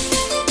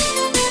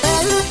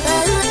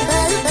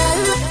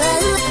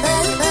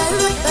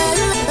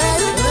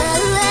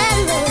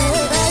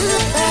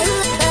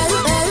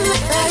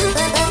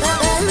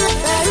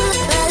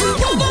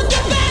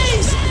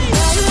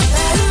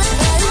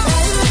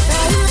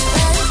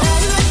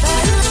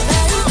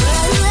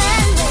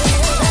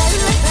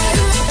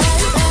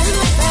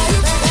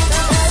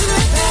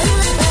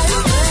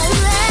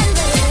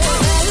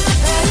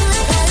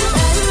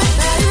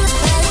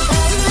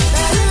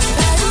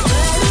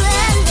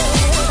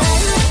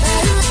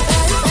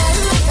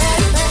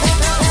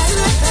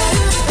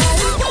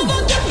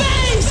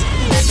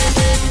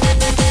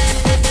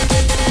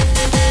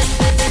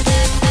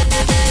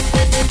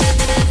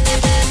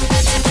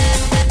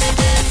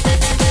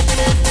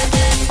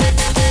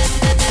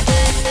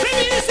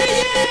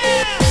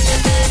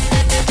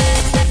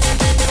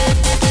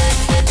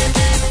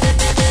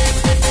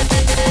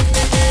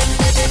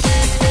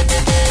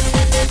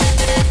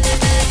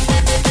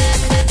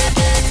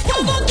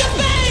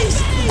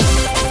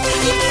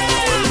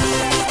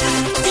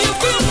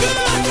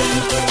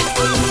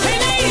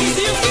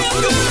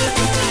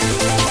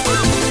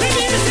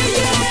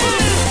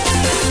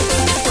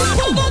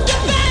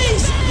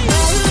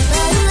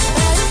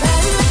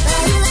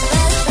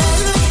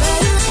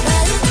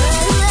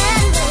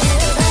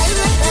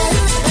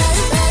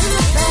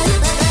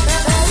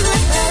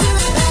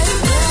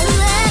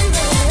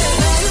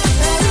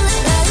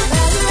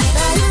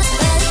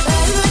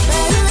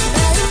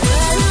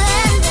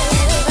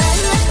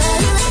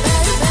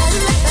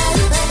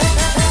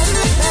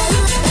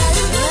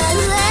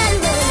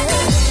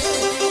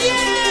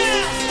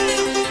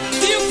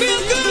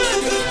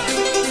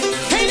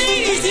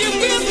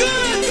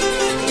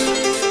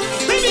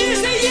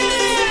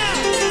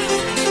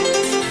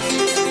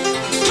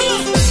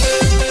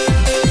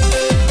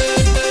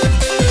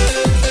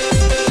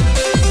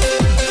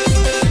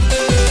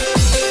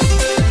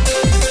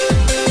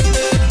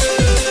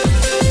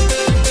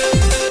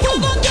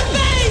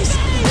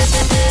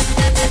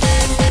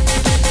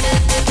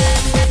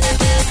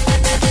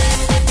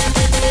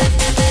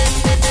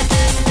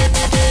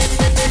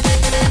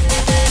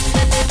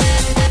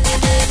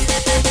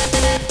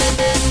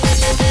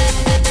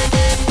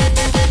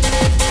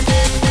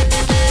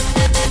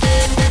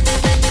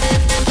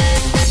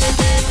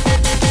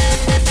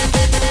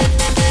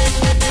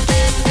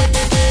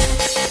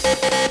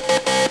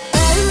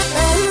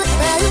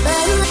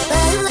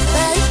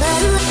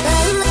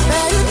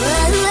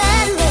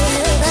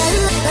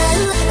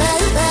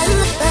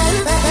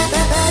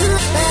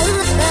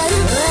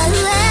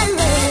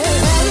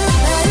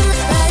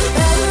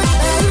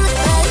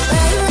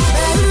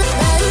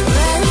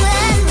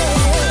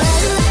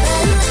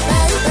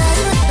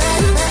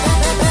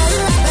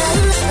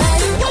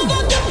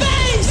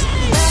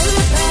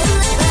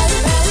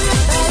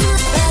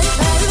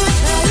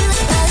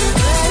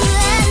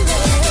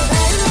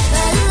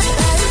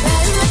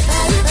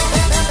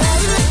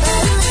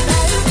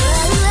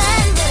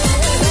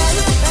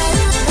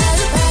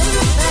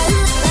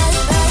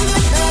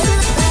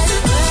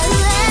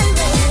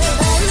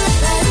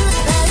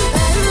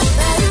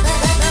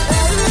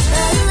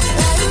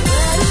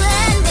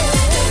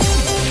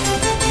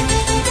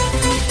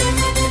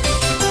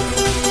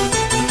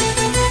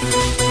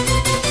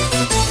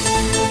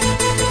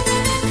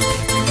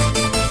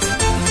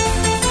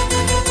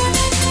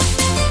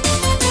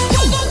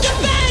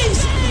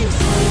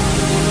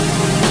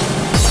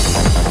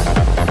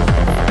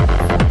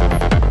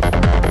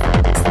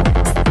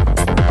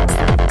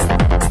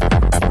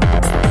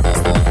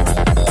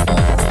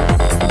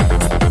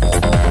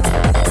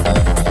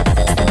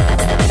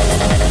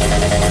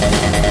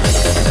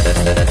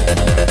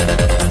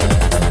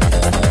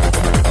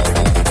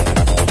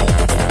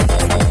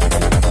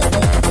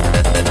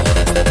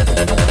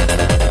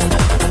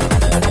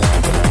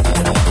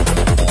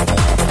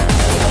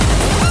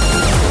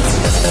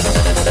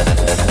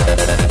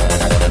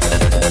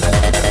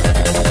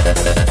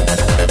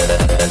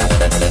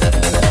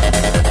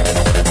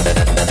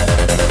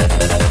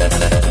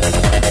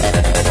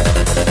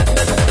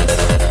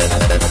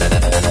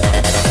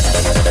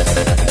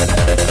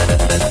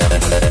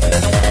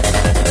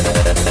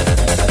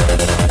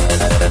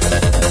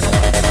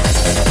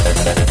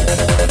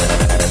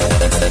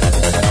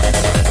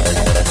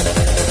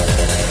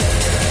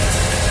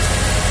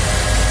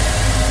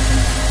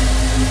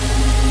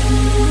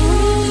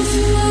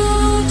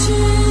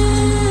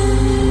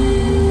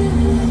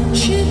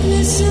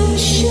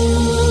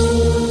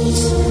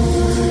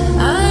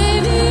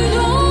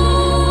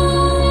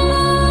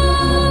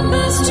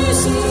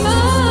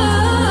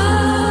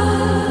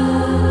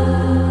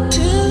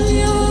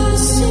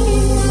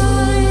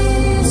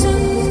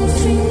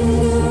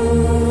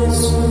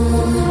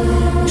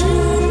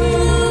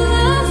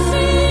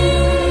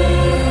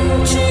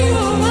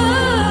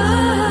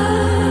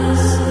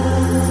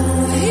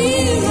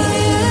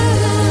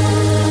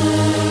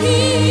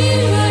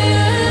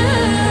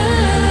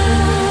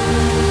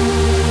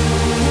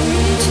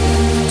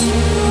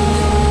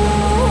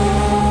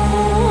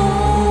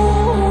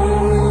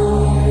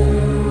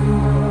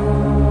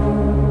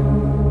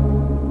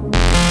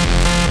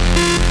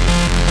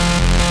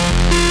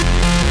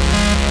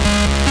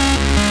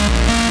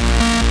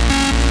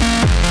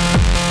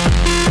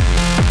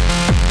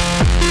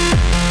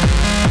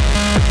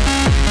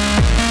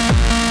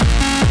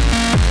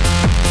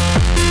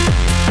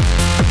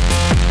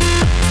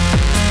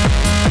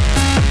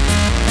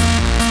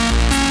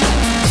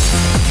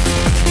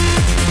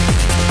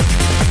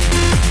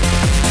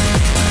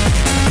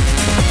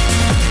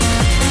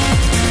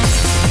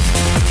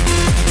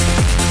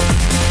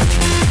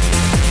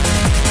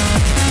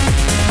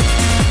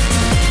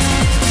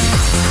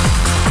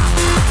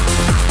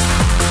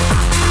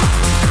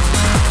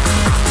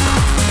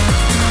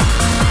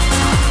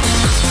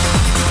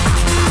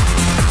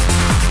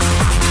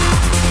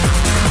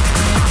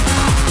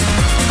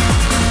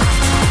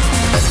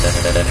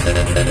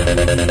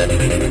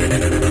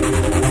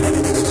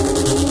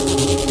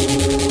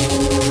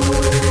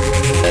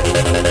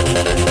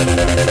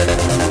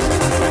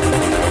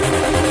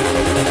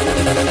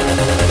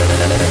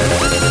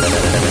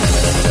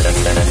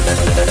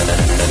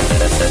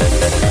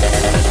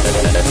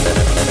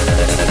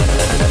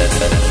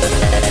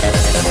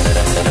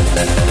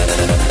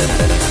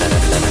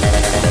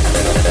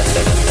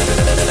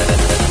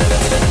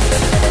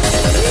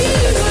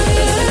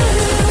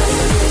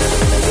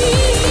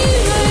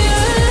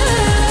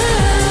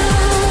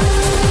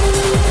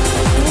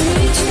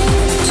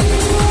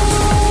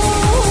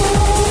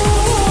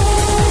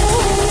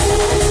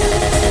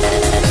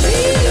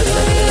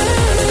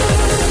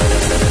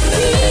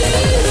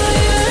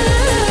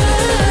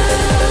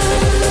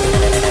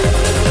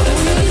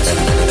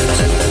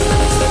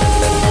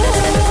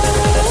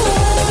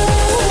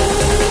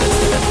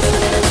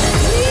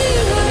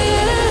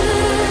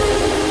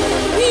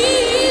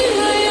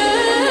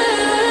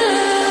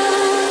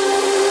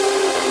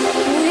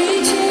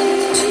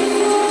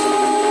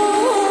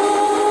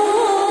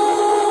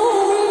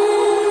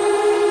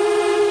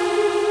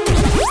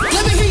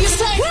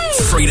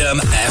 Freedom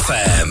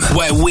FM,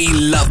 where we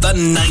love the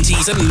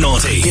 90s and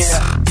noughties.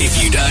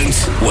 If you don't,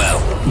 well,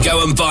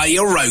 go and buy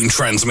your own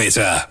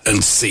transmitter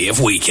and see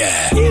if we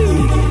care. Me,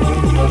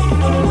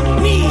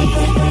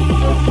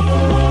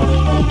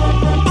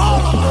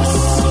 all of us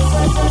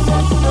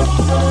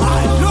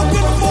are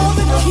looking for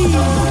the key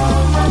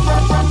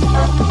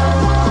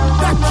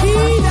that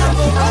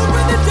will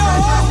open the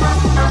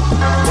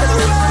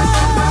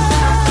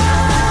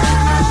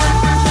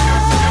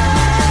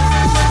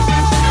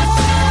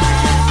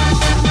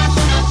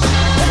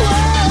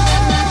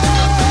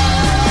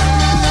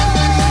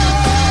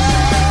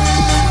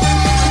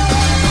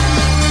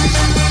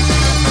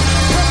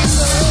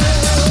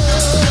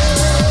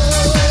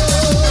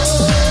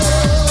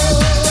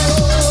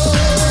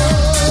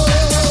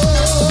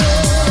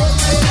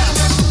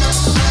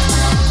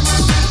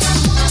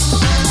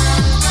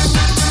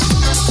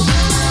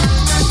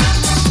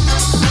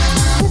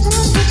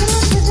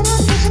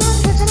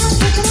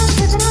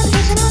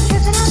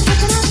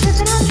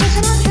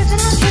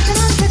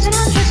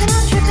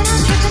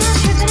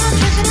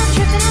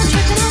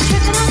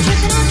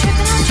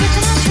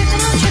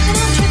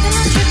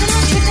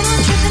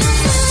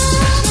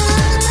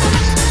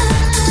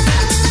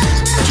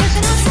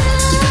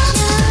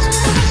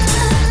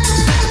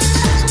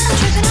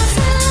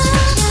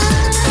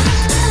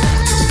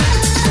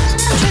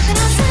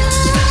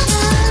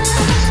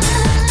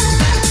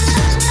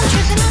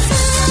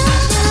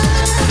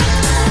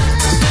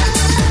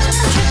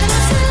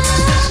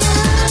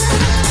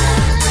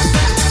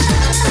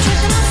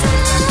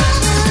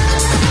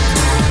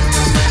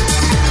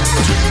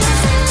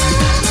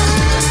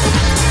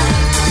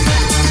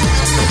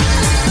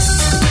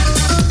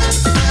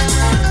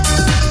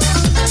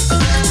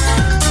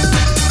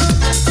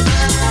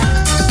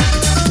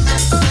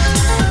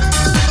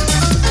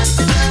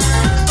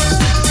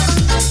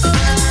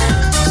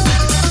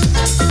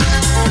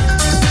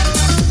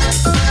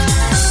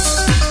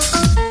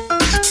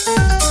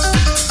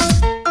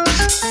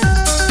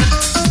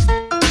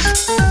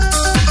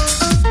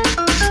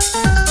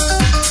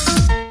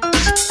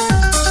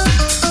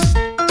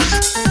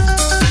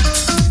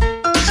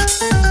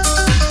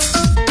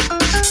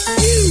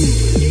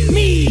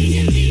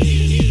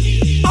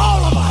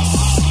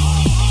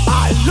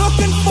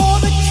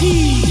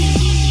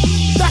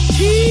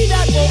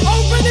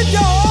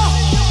door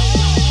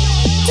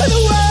to the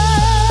world.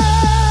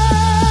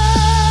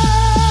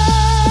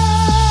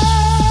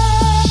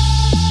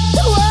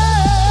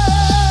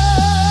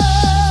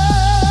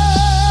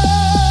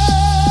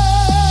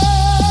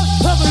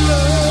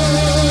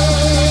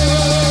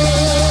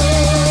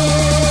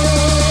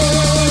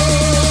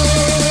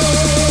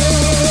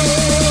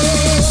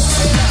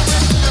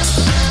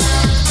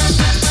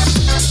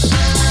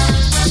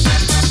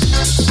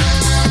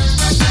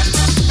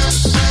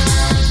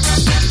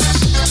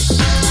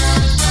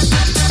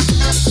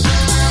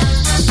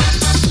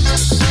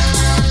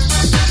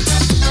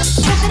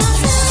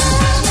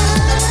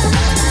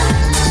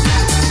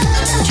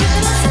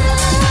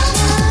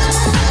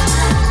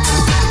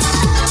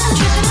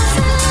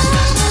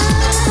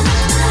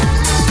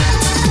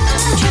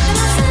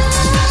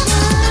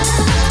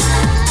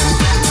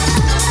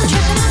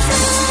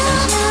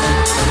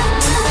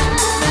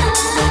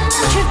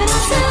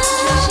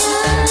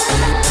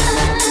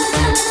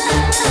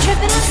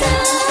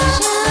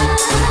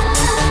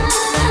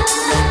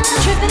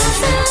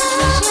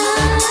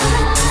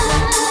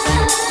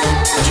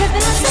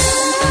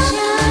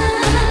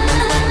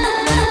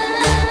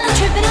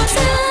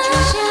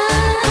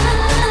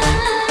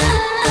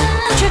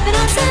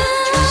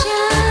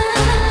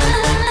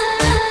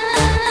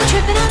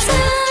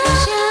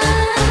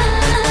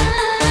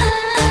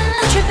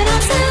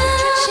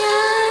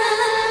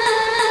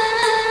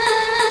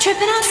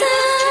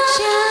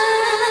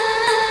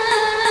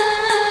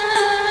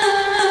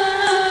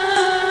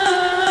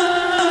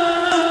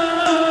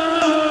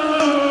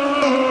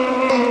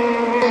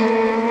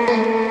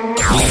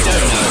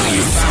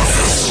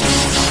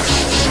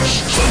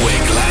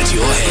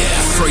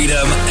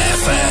 Freedom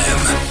FM.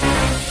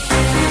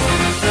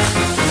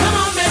 Come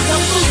on.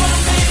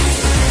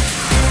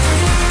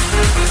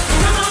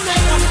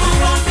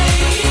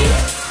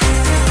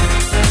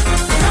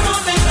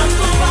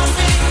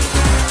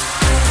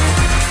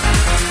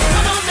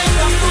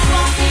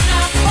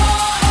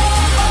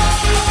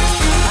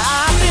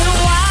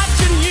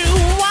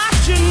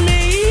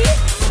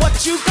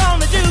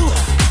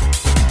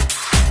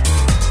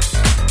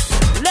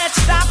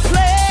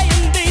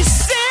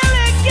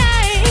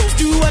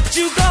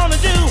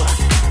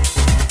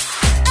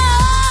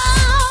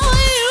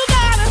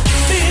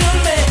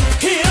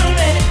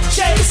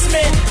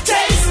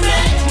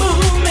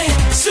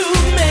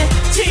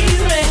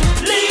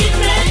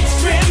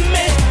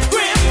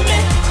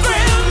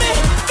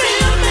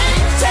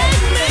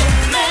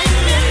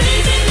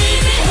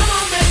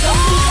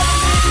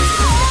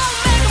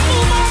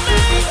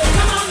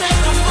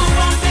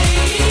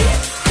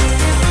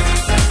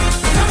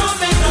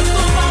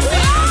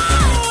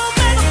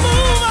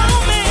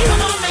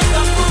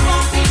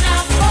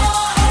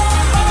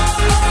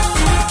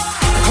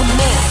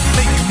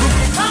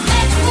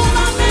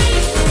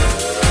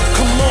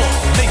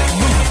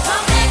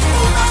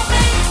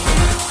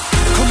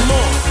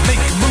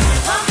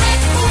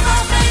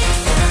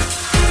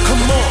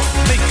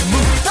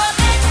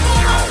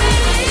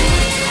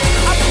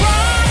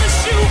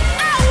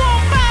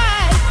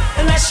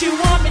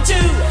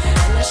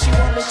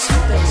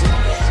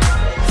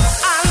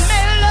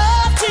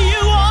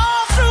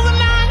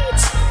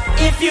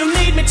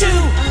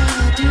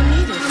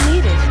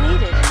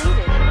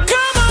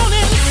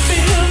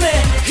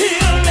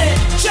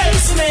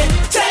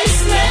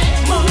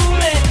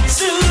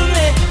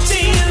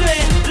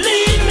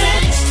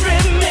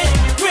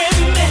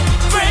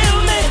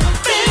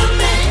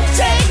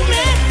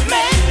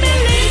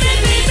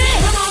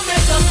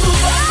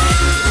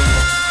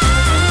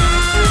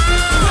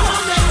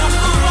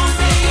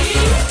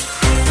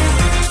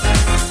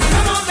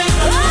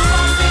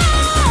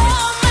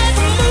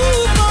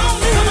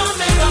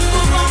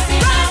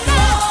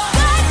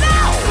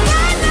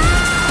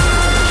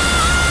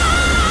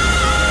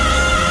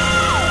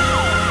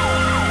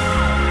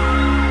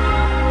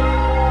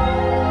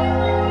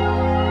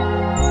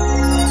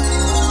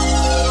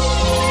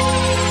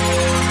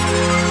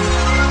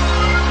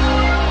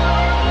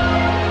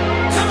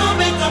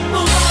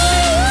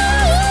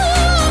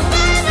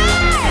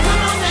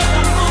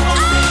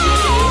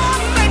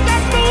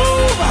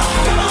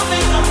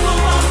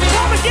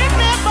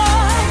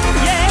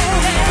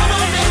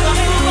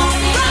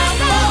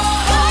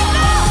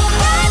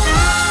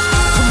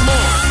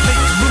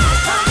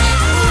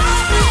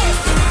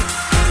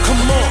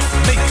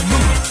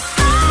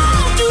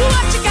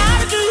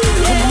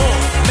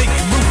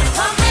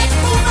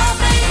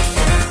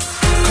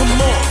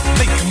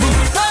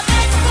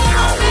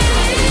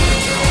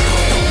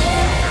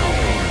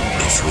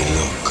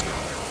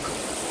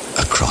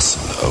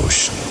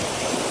 ocean,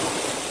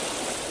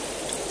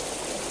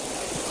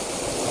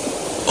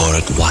 or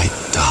at white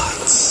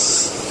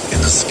dots in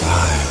the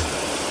sky.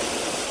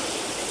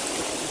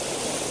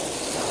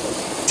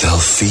 They'll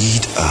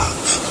feed up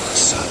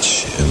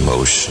such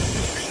emotion.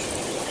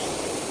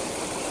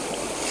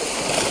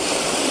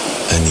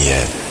 And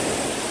yet,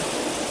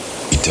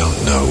 we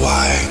don't know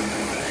why.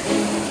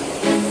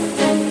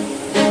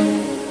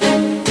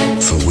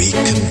 For we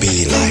can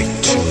be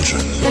like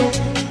children,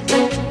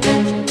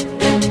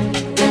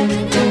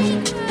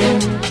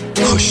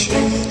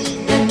 pushing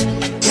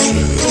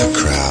through the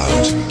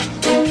crowd.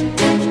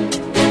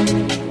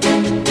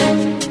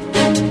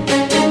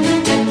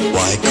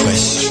 Why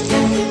question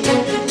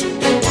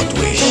what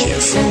we're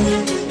here for?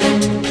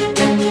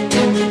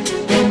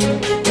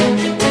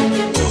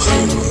 Or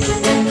who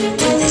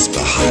is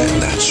behind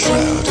that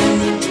shroud?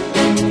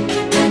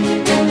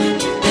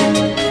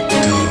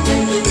 Go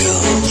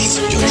build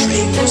your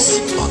dreams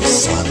on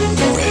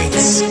sun-red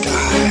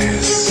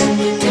skies.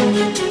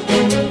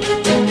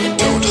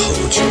 Don't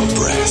hold your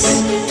breath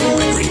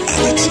when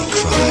reality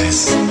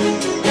cries.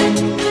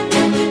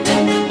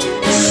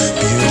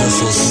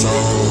 Beautiful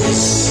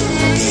souls,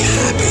 be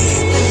happy,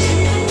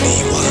 be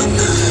one.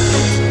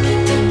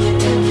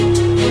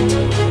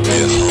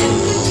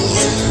 Behold,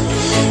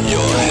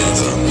 your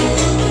heaven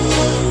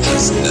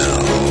has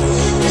now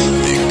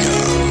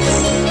begun.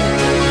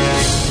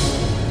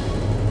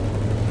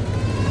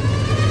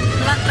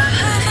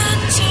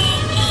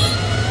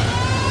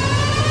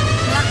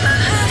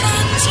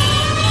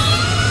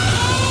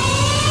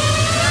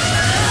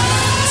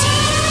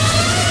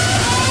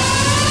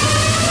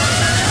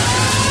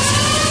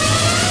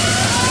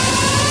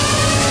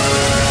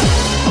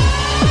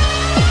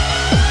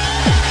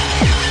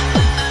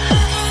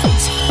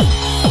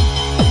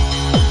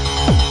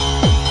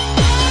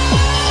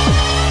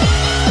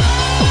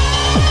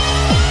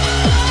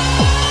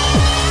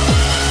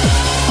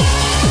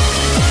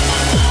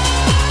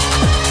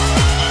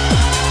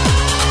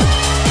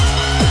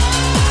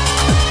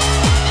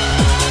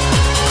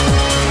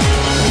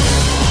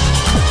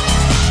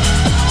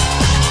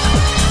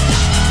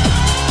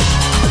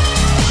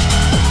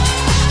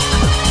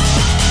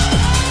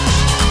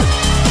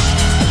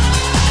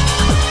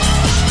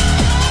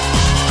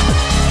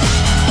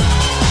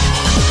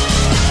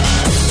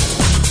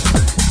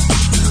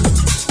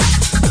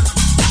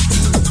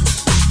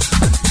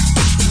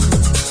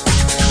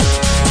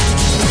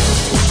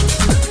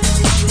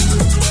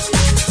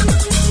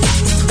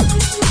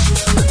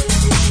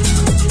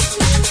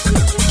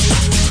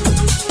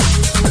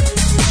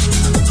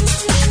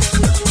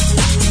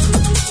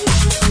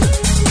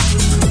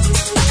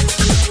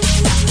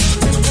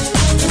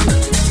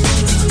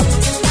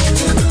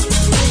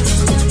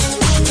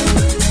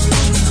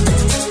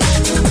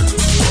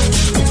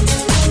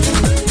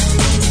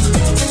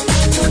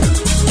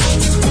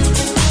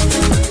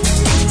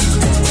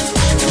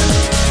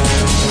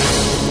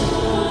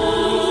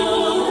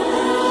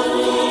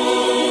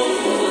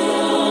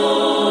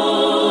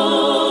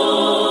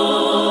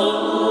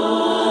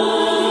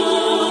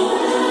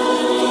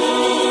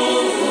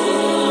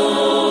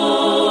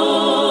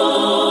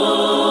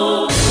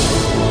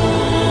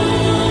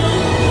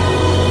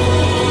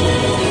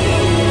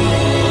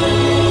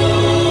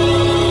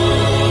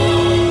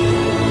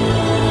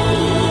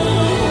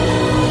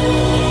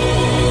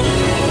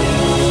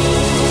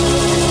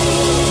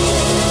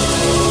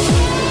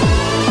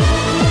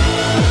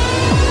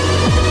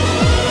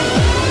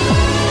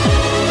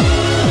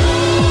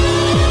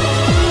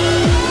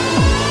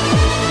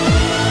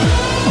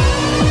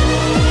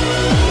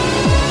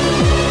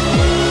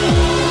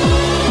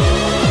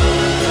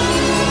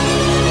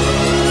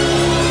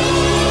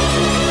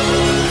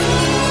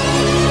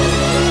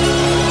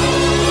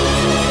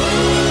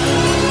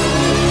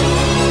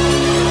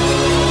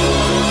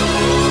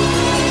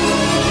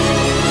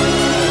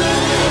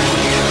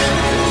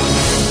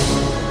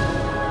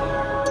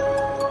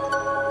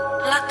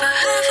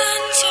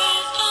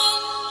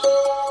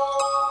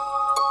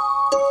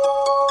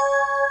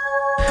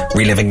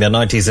 Reliving the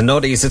 90s and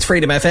noughties, it's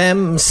Freedom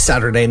FM,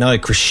 Saturday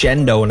night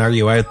crescendo, and are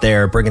you out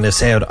there bringing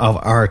us out of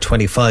our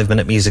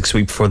 25-minute music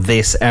sweep for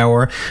this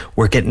hour?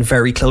 We're getting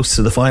very close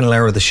to the final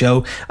hour of the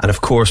show, and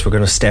of course we're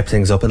going to step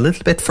things up a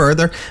little bit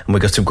further, and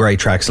we've got some great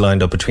tracks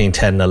lined up between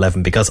 10 and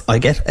 11, because I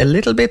get a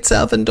little bit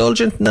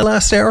self-indulgent in the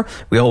last hour.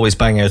 We always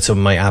bang out some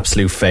of my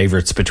absolute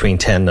favourites between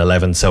 10 and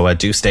 11, so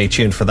do stay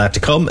tuned for that to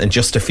come in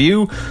just a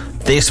few.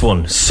 This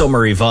one,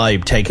 summery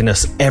vibe, taking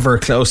us ever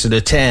closer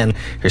to 10.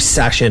 Here's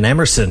Sasha and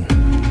Emerson.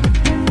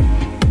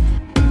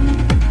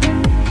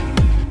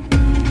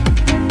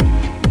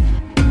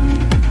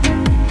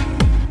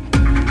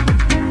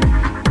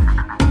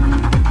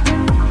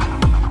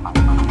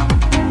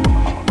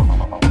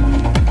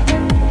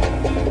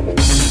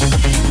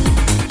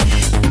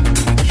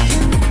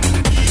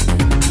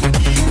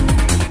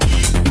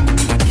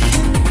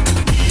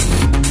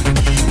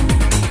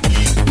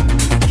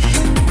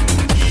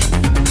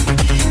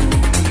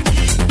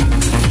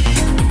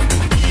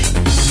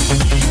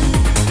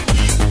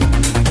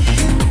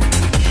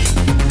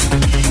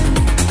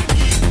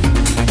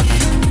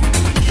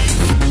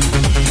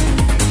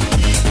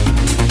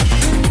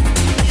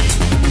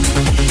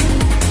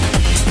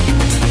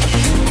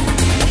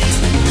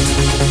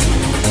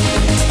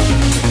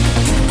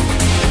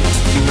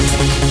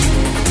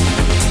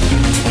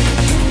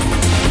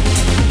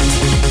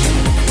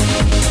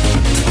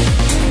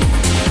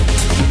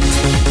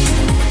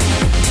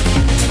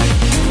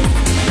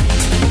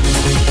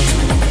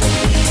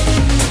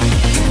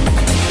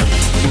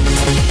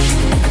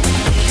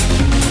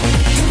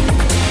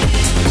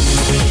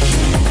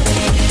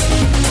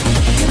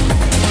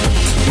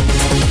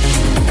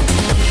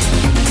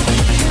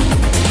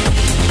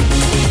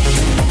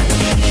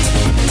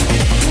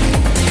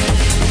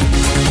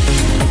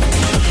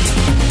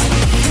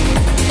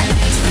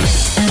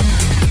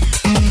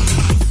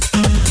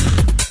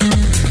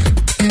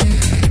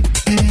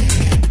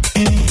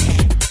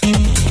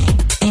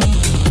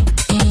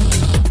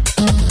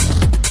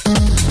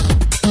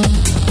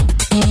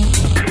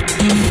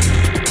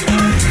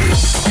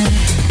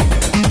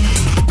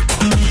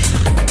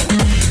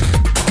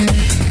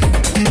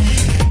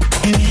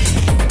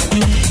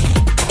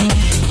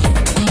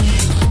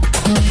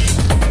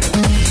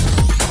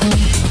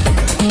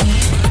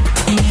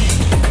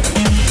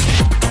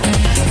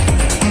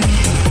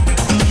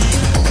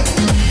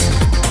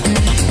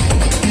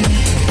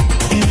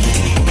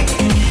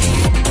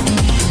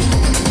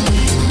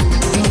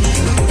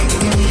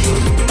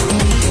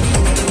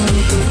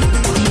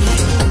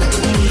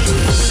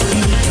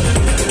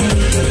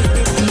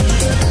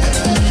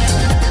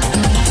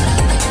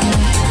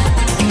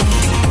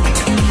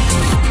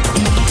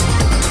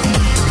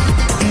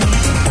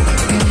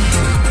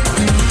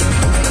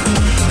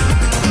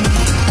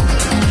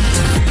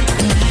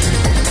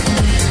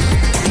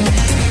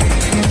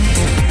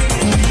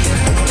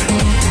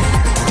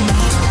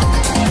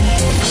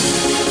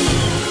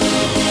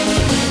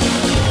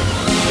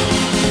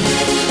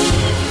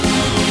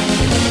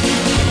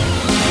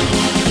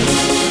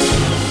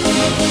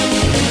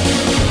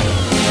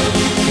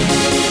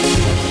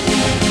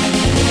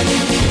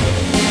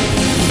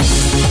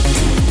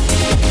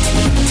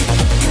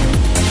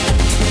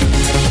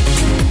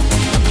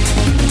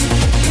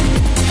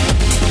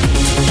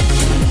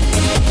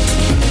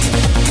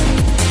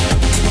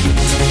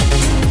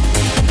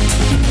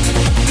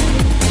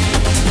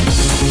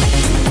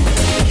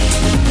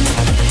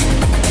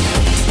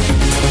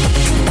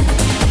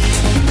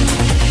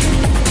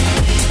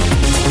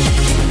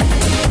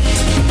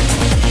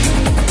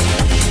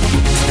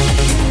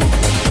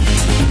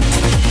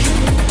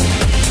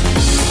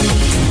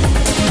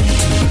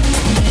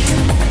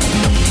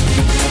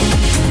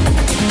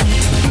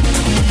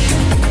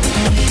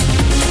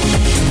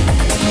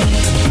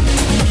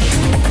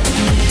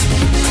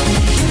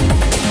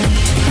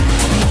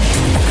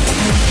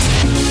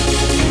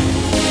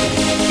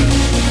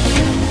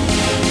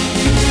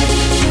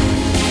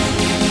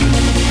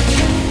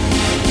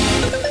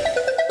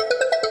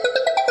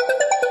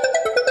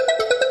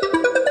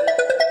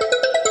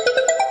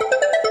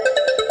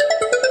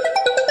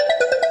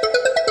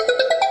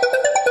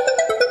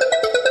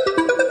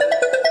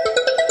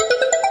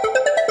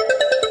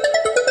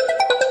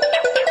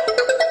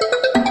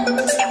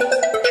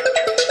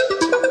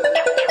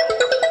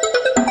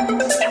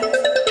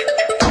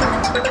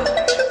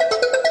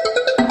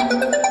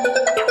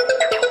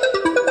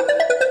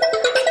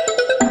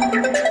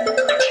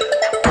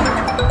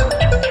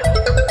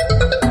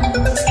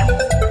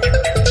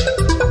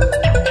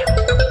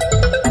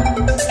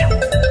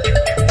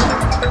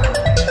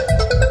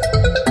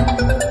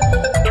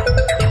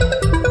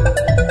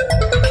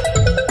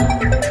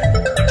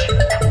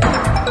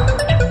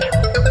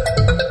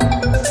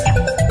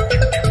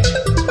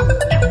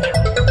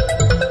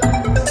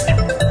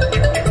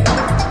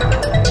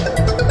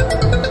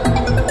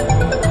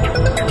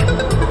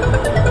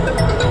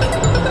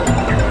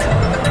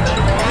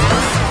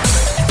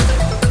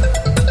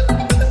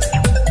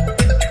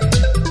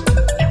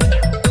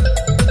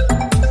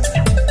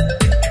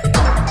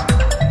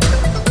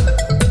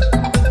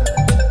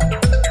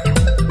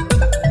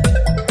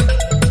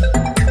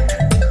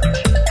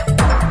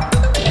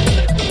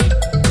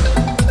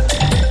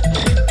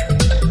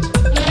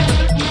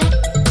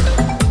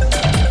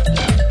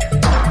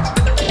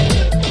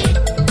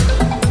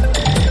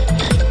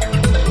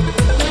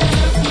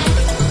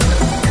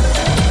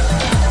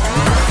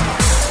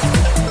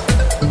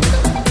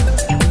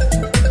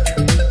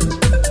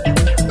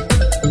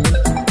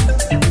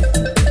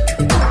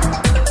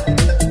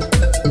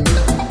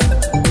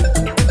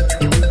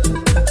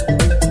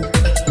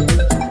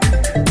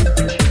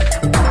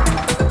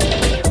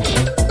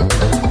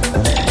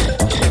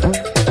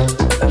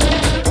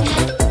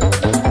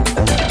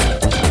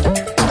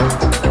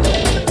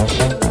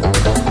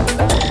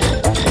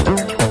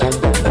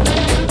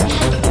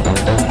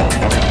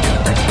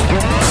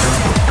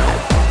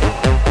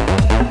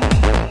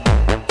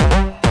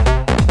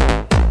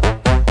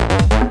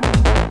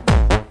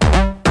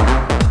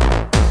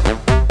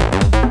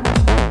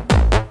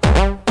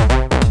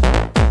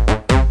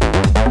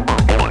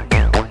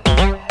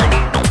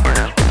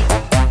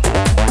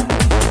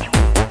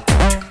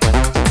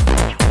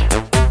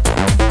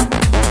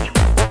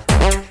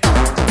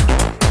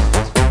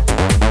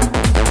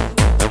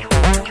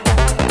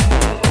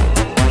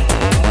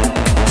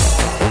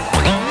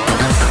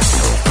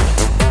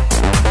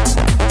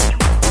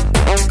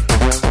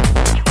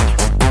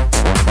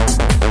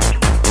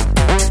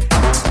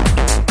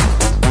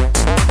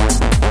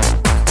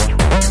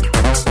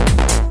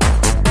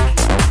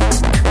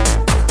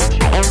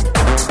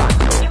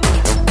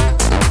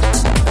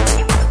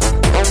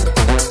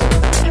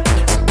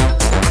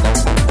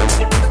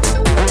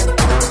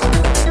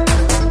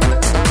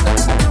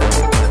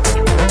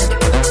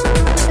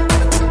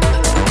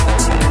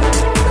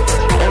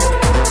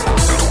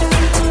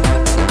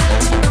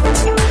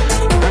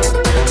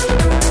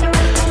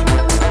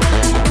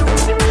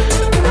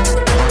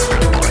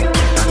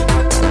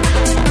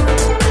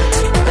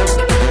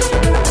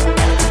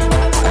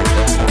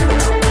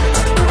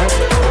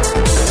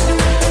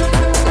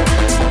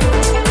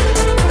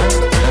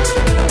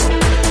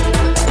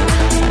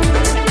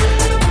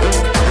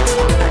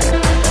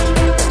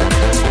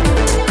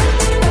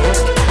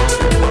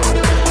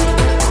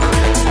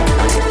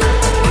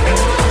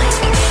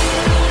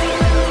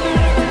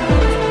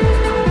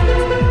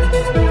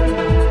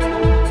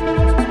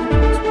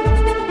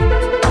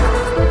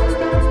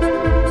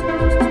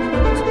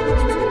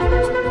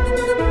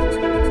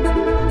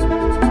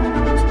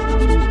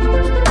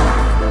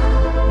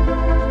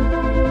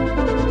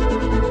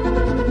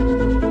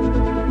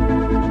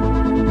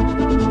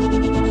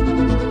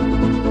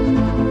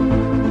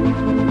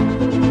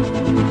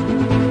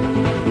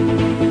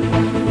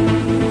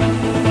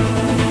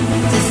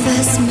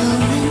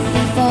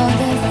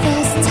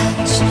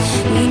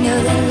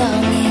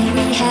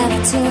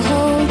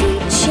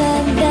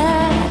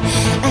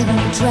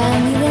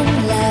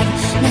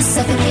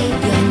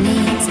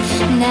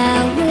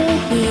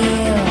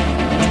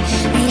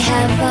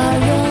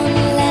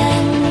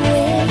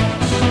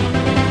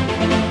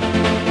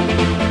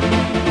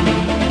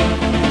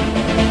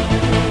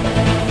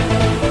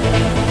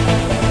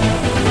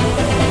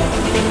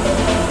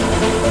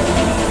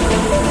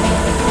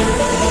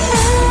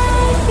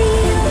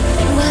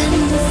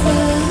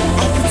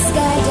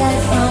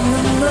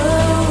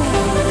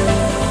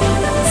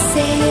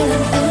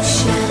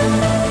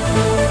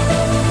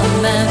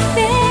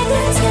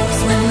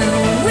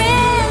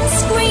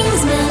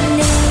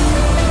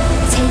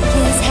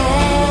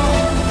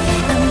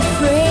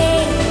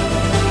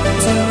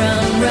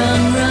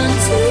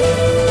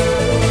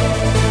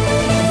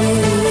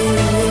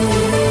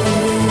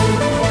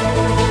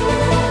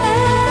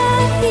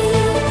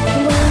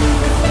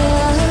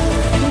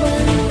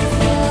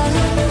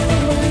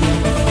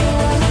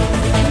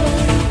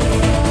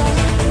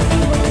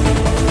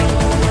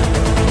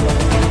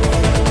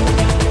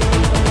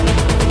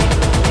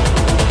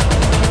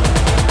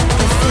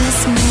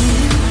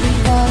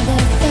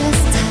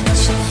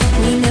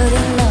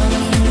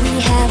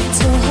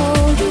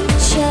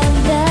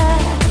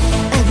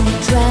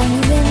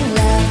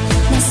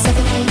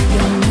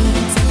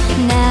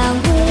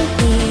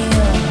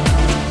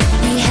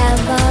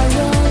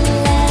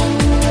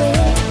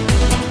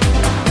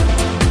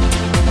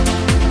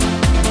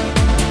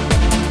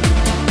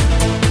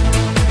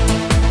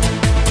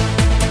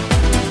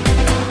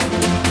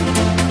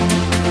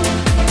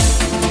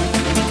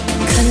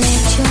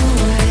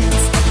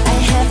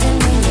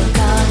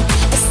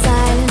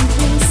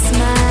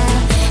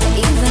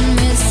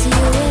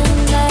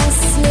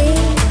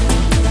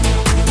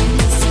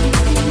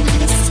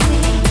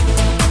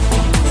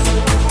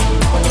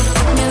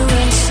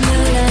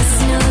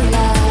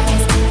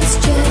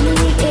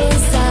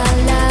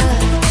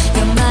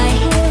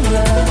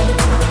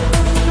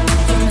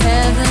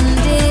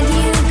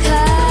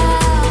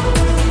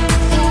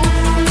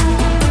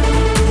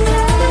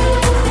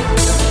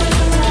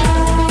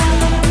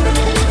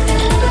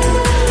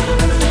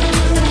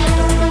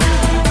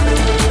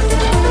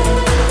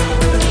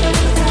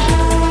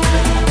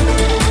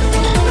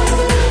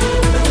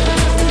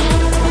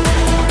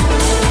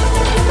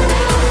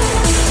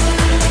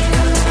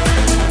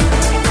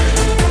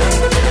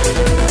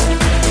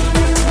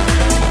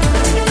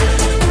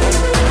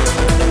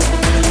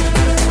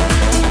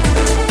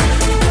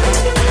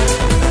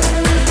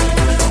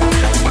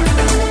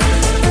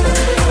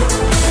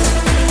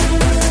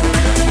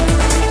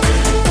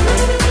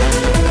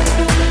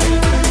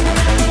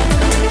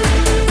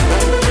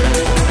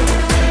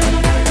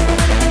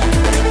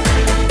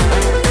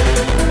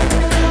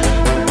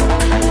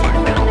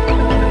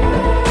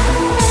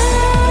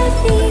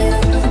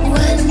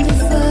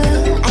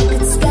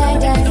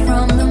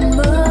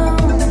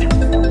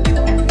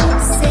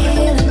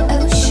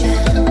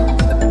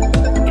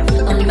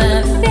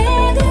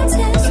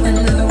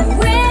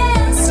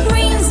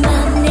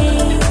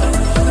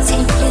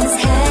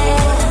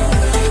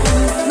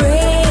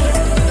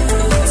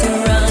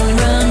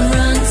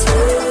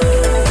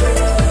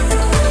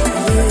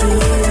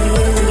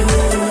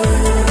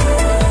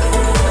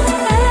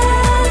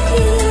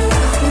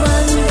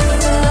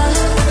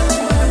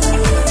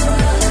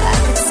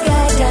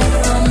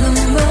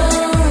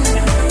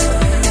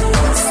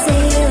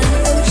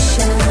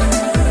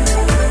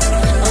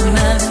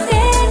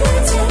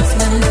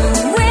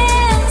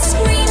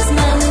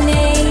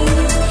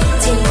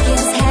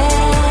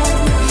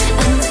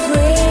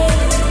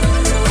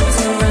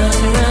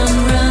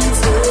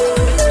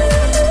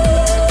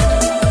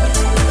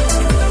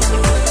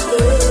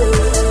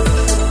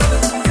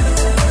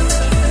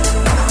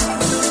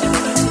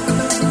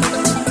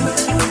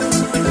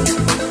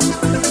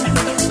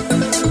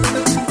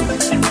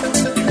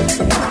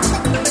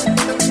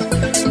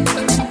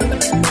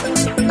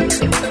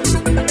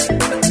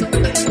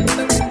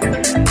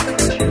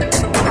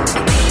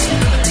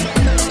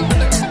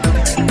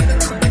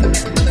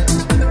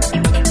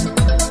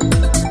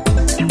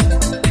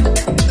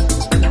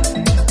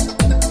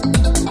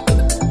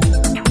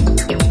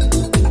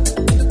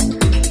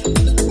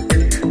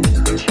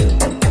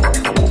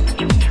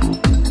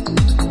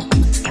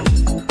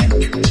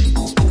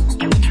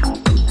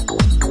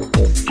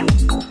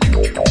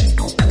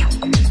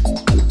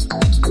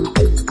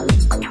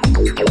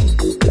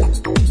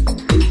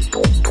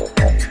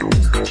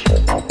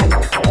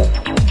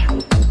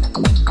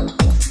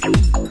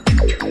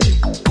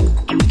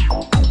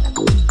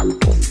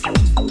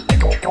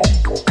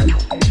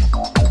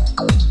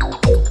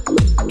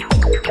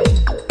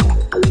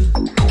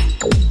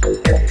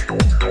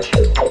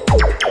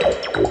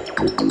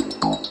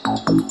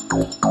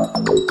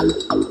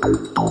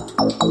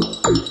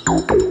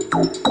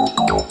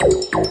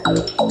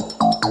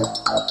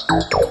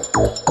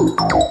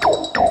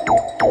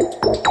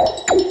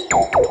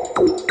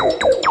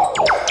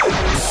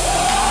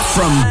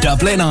 From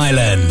Dublin,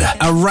 Ireland,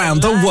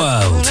 around the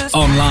world,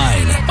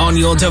 online, on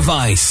your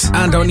device,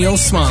 and on your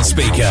smart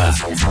speaker.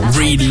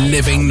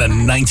 Reliving the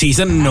 90s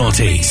and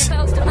noughties.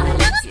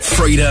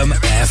 Freedom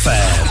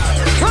FM.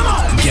 Come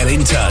on! Get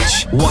in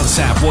touch.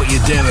 WhatsApp what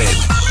you're doing.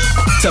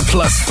 To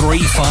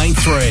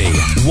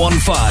 +353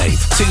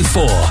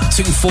 1524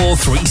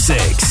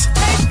 2436.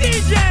 Hey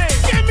DJ,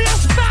 give me a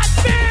spot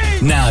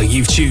thing! Now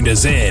you've tuned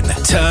us in.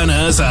 Turn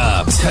us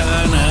up.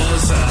 Turn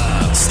us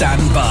up.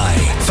 Stand by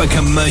for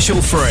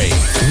commercial free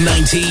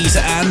 90s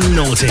and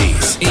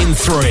noughties in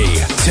 3,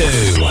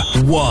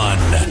 2,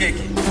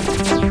 1.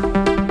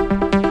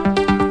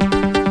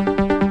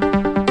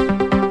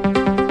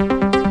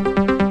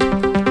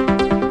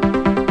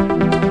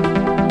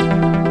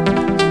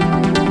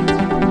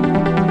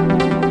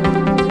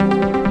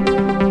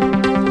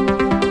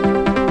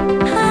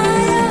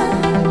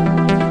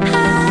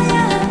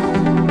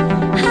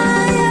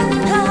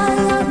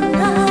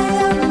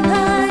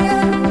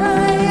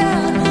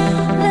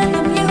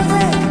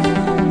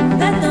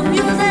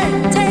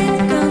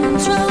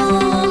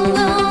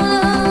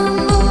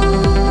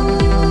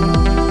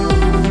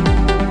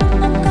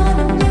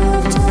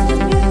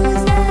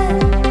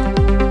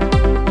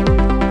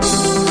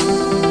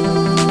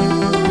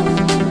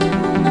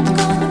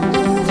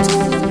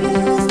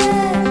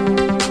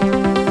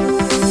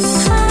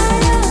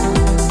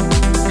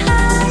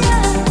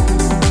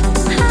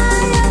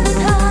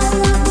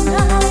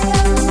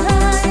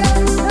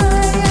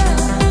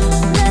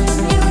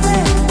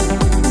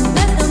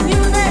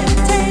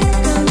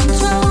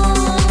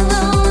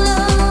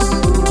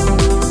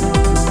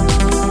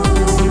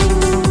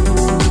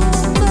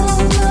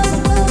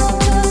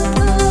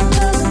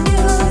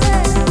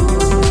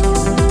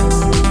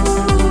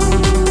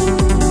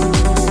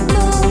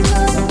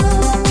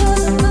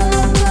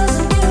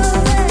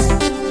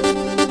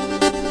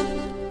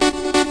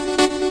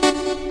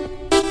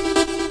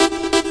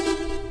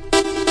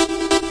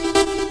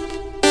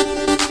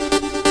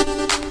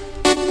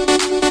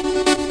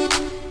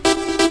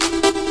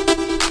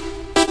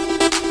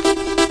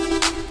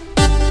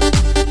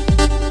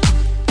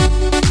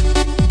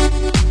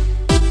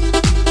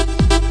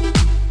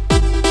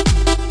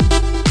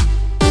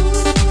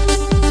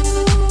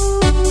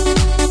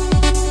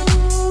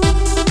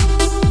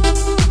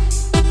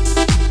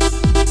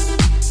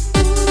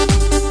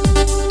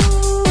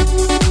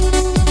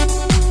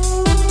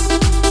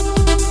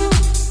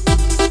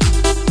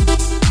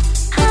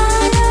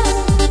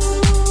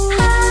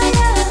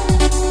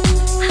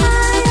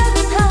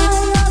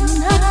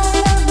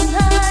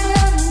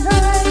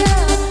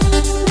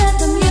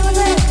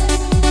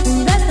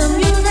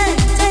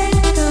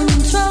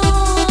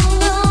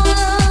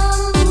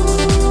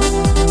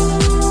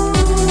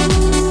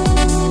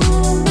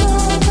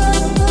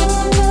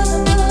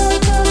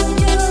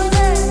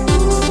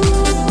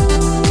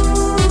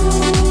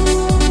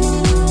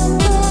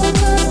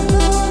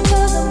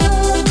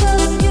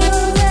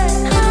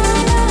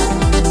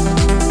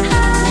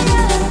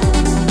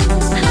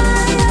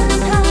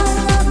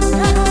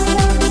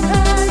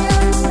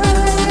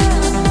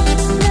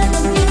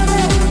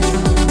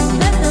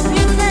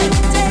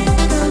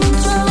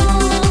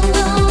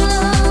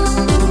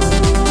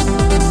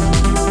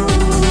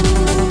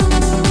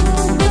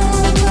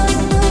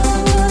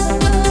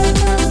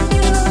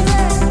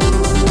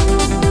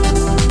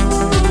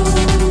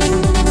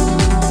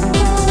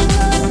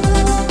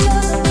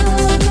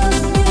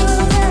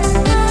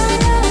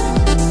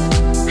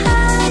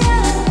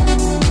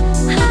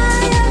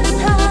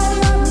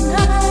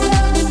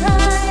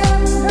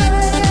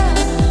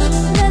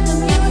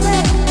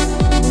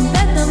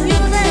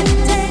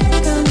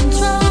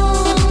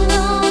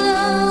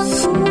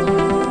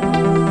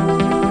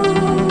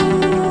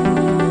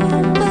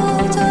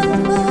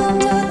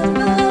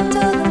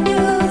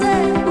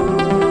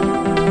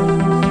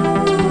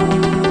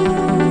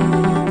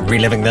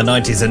 Reliving the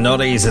 90s and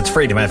noughties, it's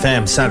Freedom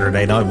FM,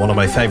 Saturday night, one of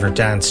my favourite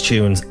dance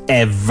tunes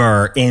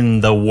ever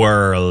in the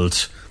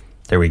world.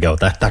 There we go.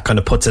 That kind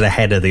of puts it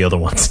ahead of the other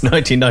ones.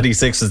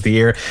 1996 is the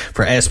year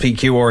for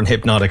SPQR and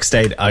Hypnotic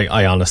State.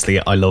 I honestly,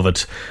 I love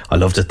it. I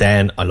loved it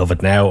then. I love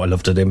it now. I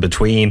loved it in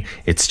between.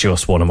 It's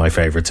just one of my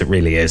favourites. It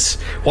really is.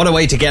 What a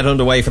way to get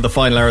underway for the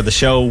final hour of the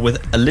show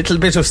with a little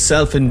bit of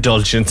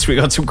self-indulgence. We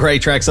got some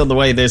great tracks on the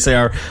way this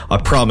hour. I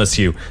promise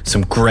you,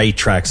 some great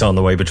tracks on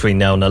the way between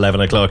now and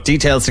 11 o'clock.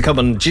 Details to come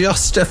in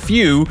just a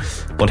few.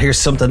 But here's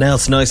something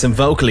else nice and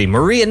vocally.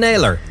 Maria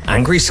Naylor,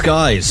 Angry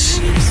Skies.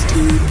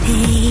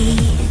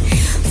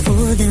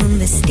 For the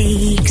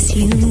mistakes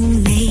you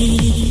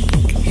make,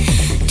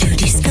 to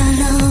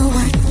discover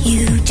what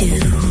you do,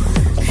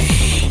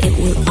 it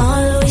will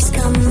always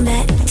come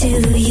back to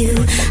you.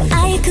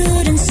 I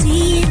couldn't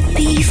see it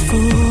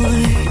before,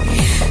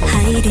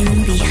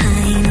 hiding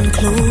behind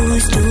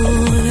closed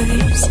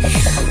doors.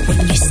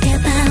 When you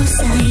step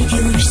outside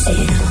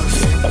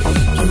yourself,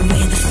 you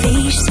wear the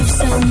face of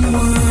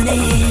someone else.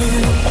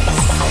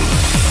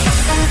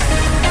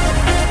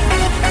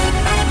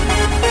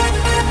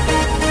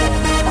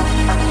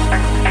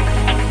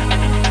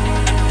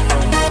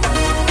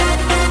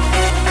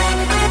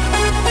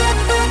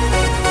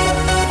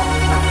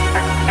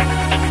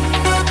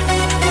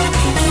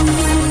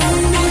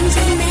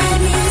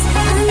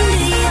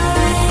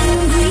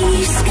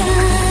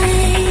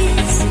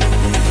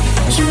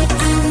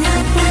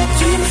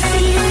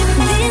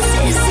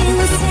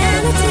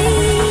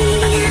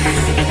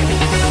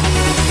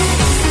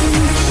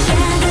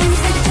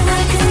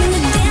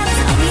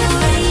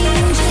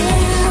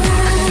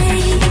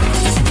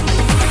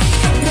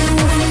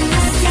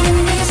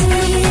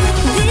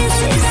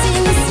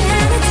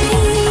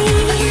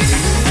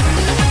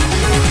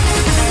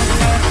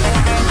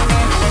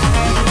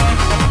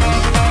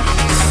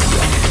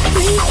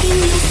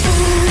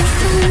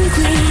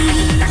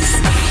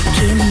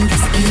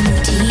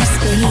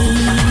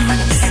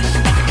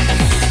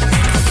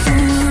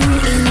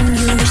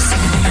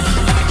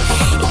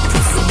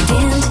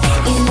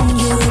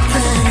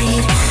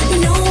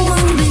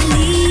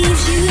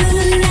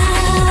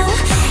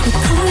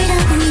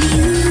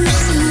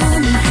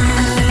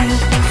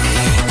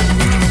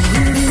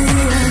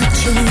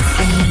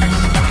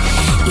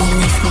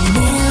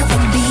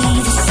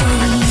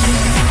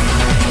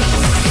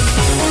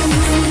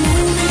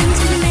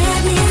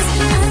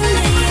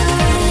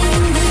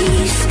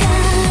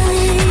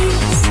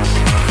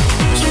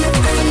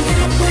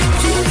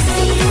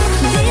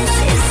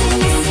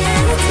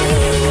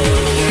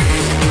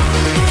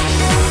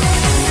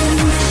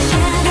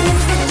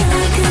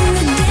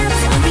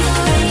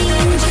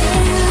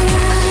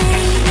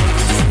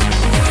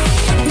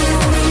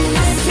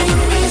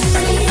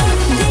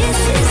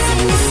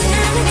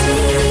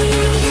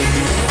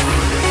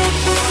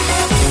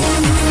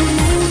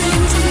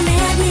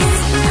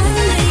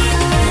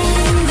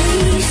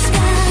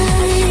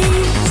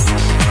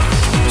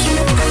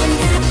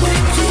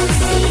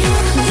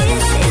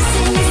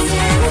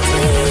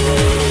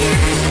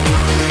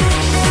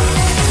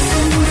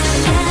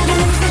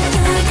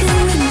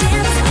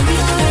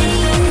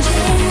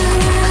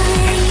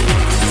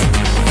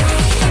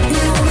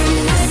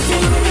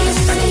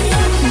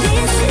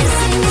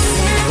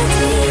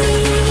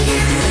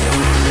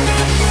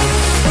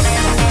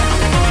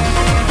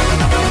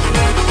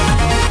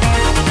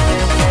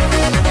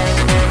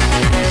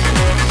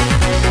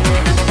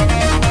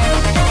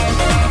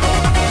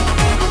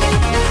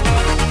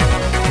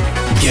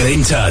 Get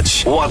in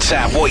touch.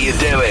 WhatsApp what you're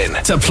doing.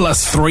 To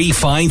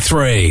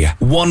 +353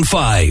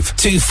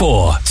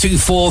 1524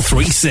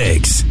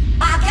 2436.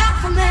 I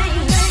got from me.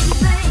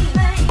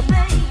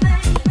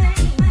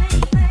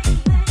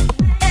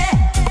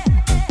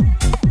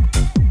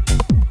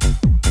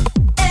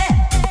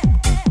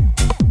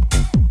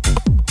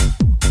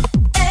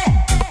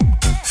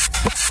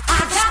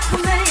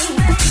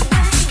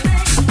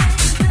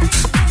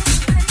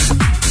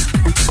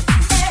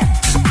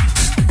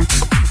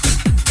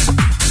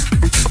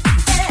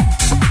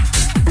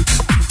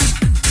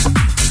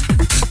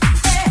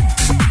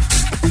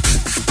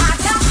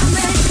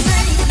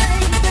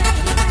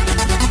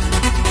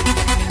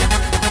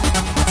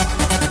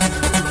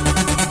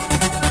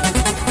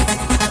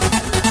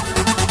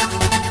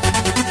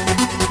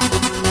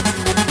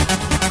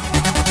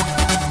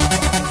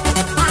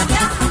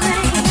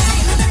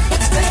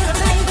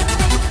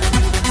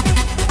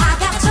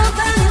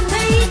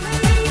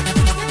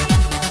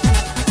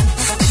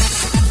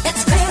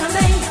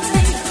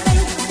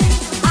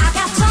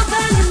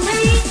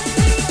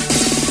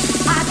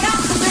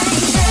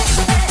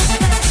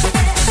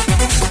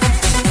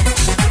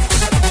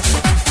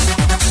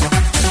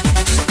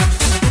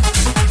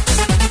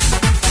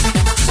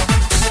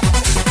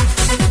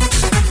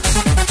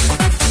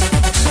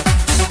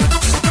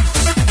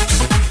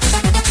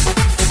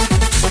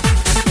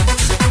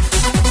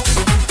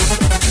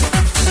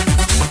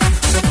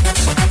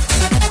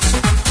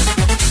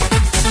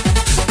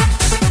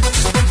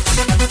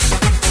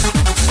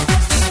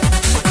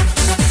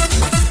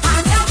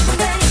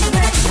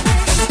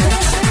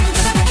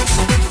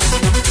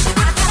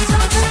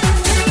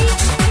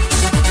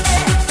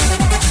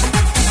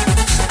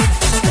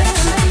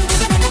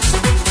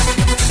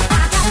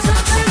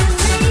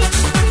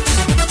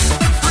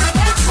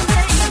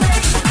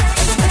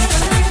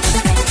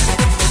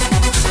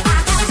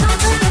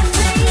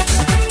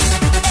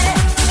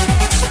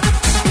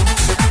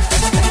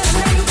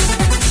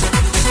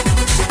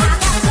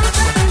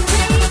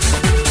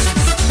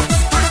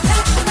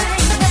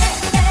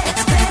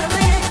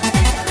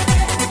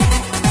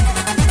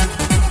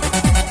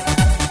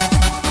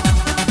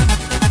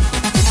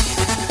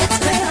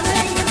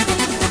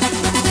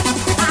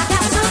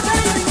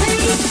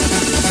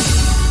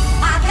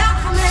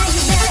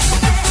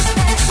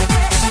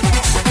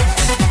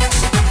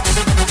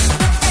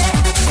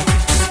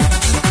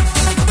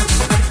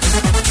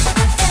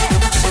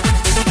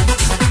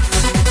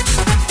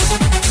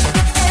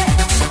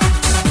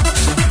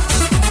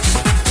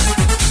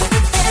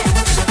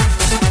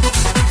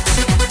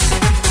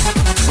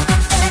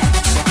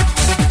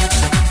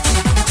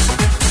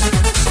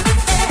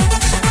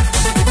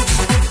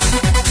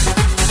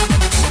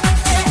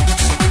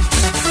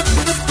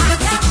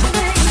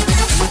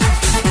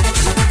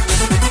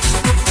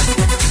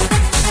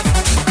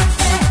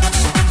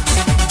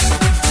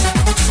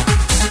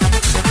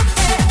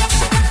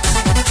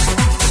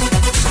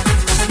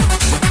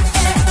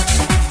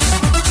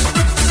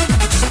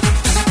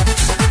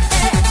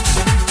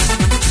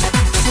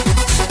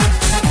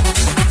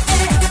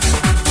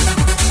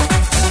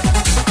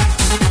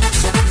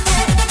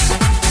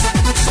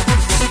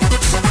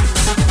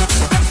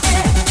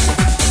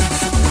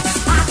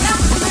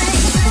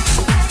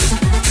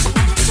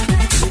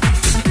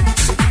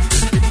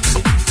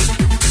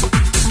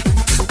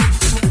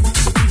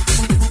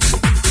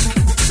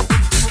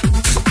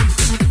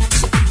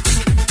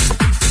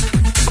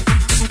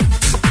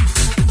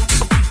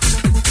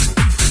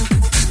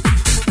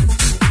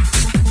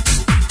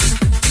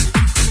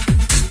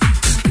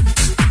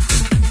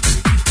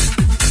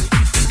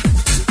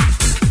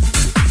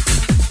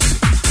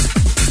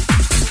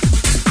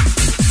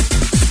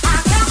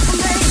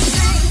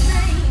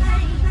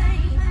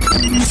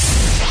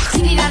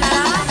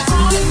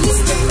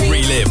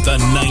 the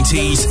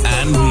 90s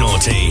and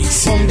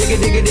noughties. Boom, diggy,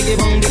 diggy, diggy,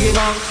 boom, diggy,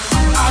 bong.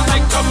 I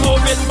like to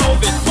move it,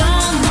 move it.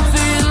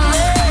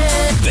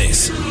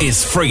 This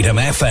is Freedom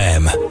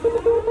FM.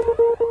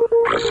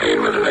 Proceed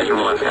with the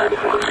visual attack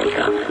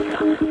formation.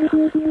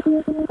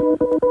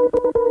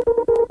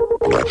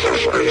 Watch your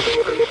space.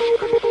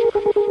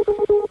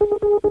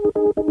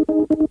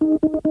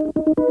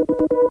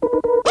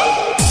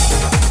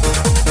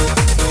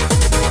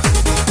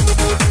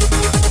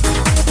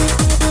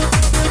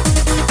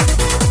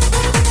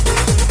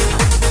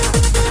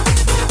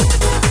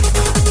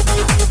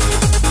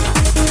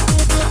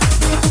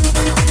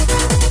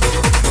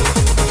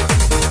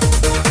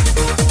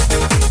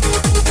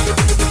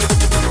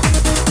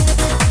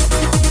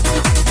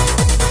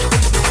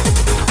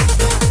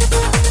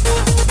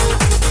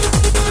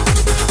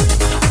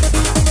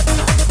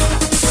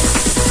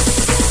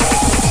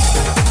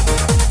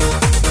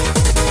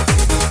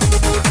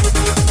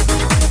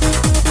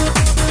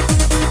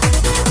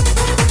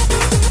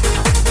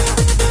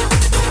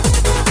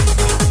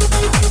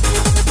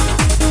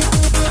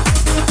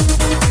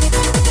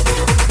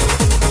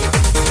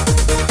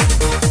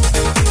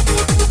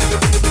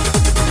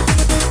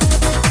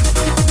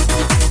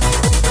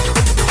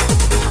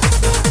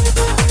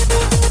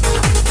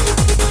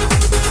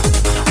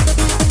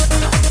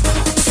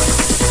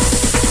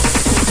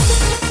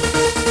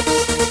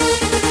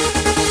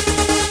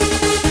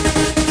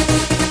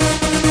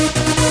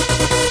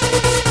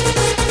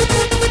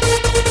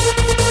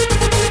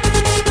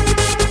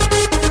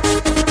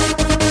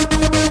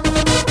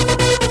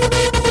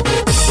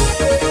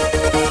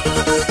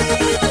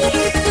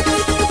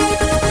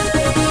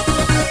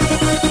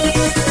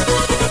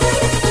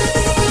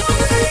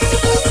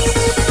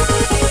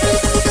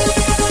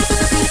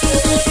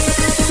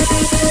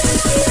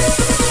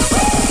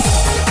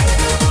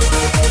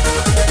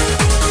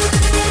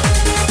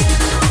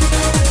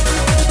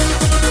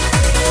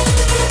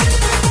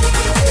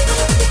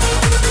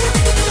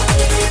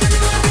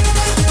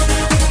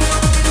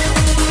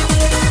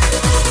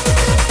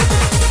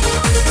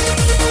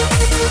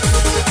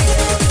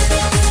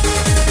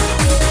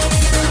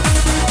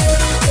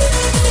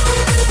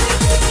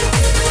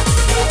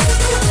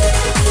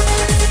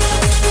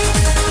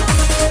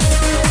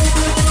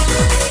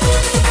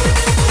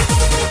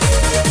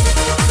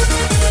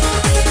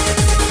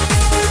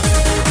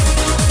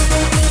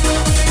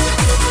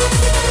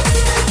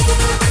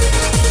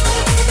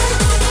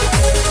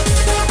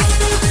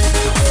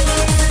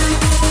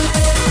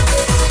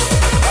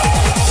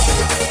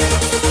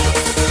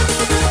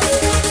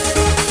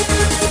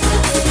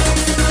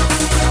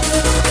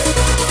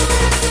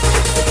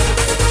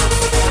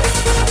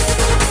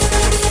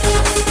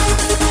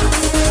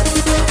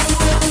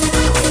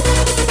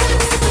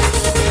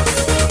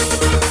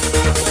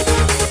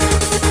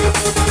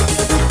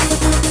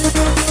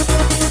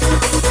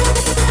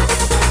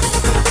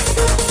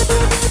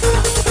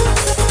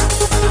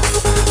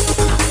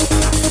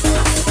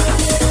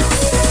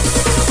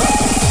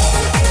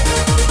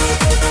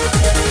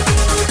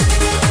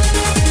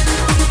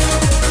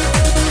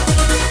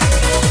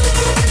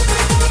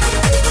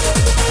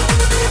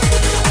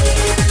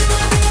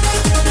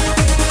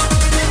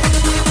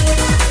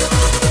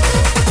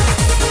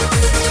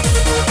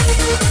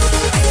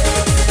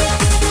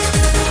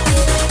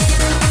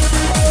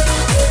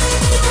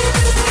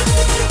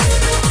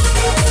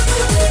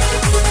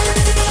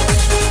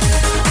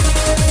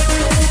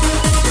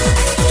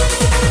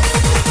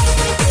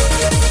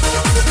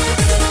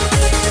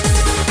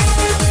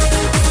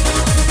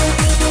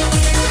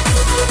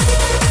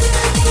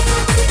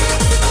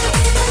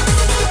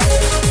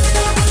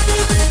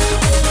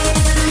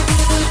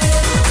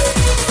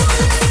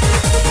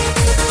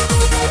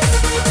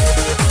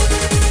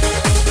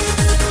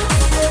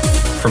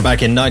 From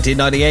back in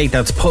 1998,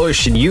 that's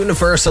Push and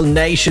Universal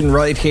Nation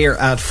right here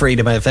at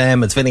Freedom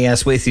FM. It's Vinny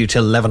S with you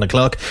till 11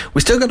 o'clock.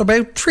 We still got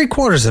about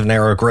 3/4 of an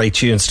hour of great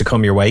tunes to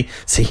come your way.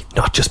 See,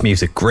 not just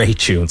music, great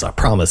tunes, I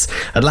promise.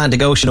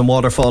 Atlantic Ocean and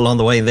Waterfall on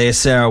the way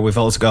this hour. We've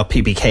also got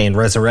PPK and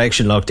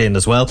Resurrection locked in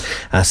as well.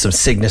 Some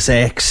Cygnus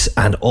X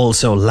and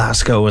also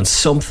Lasco and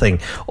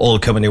Something all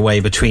coming your way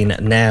between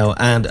now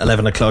and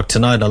 11 o'clock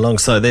tonight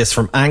alongside this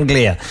from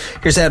Anglia.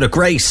 Here's Out of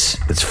Grace.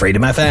 It's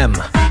Freedom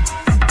FM.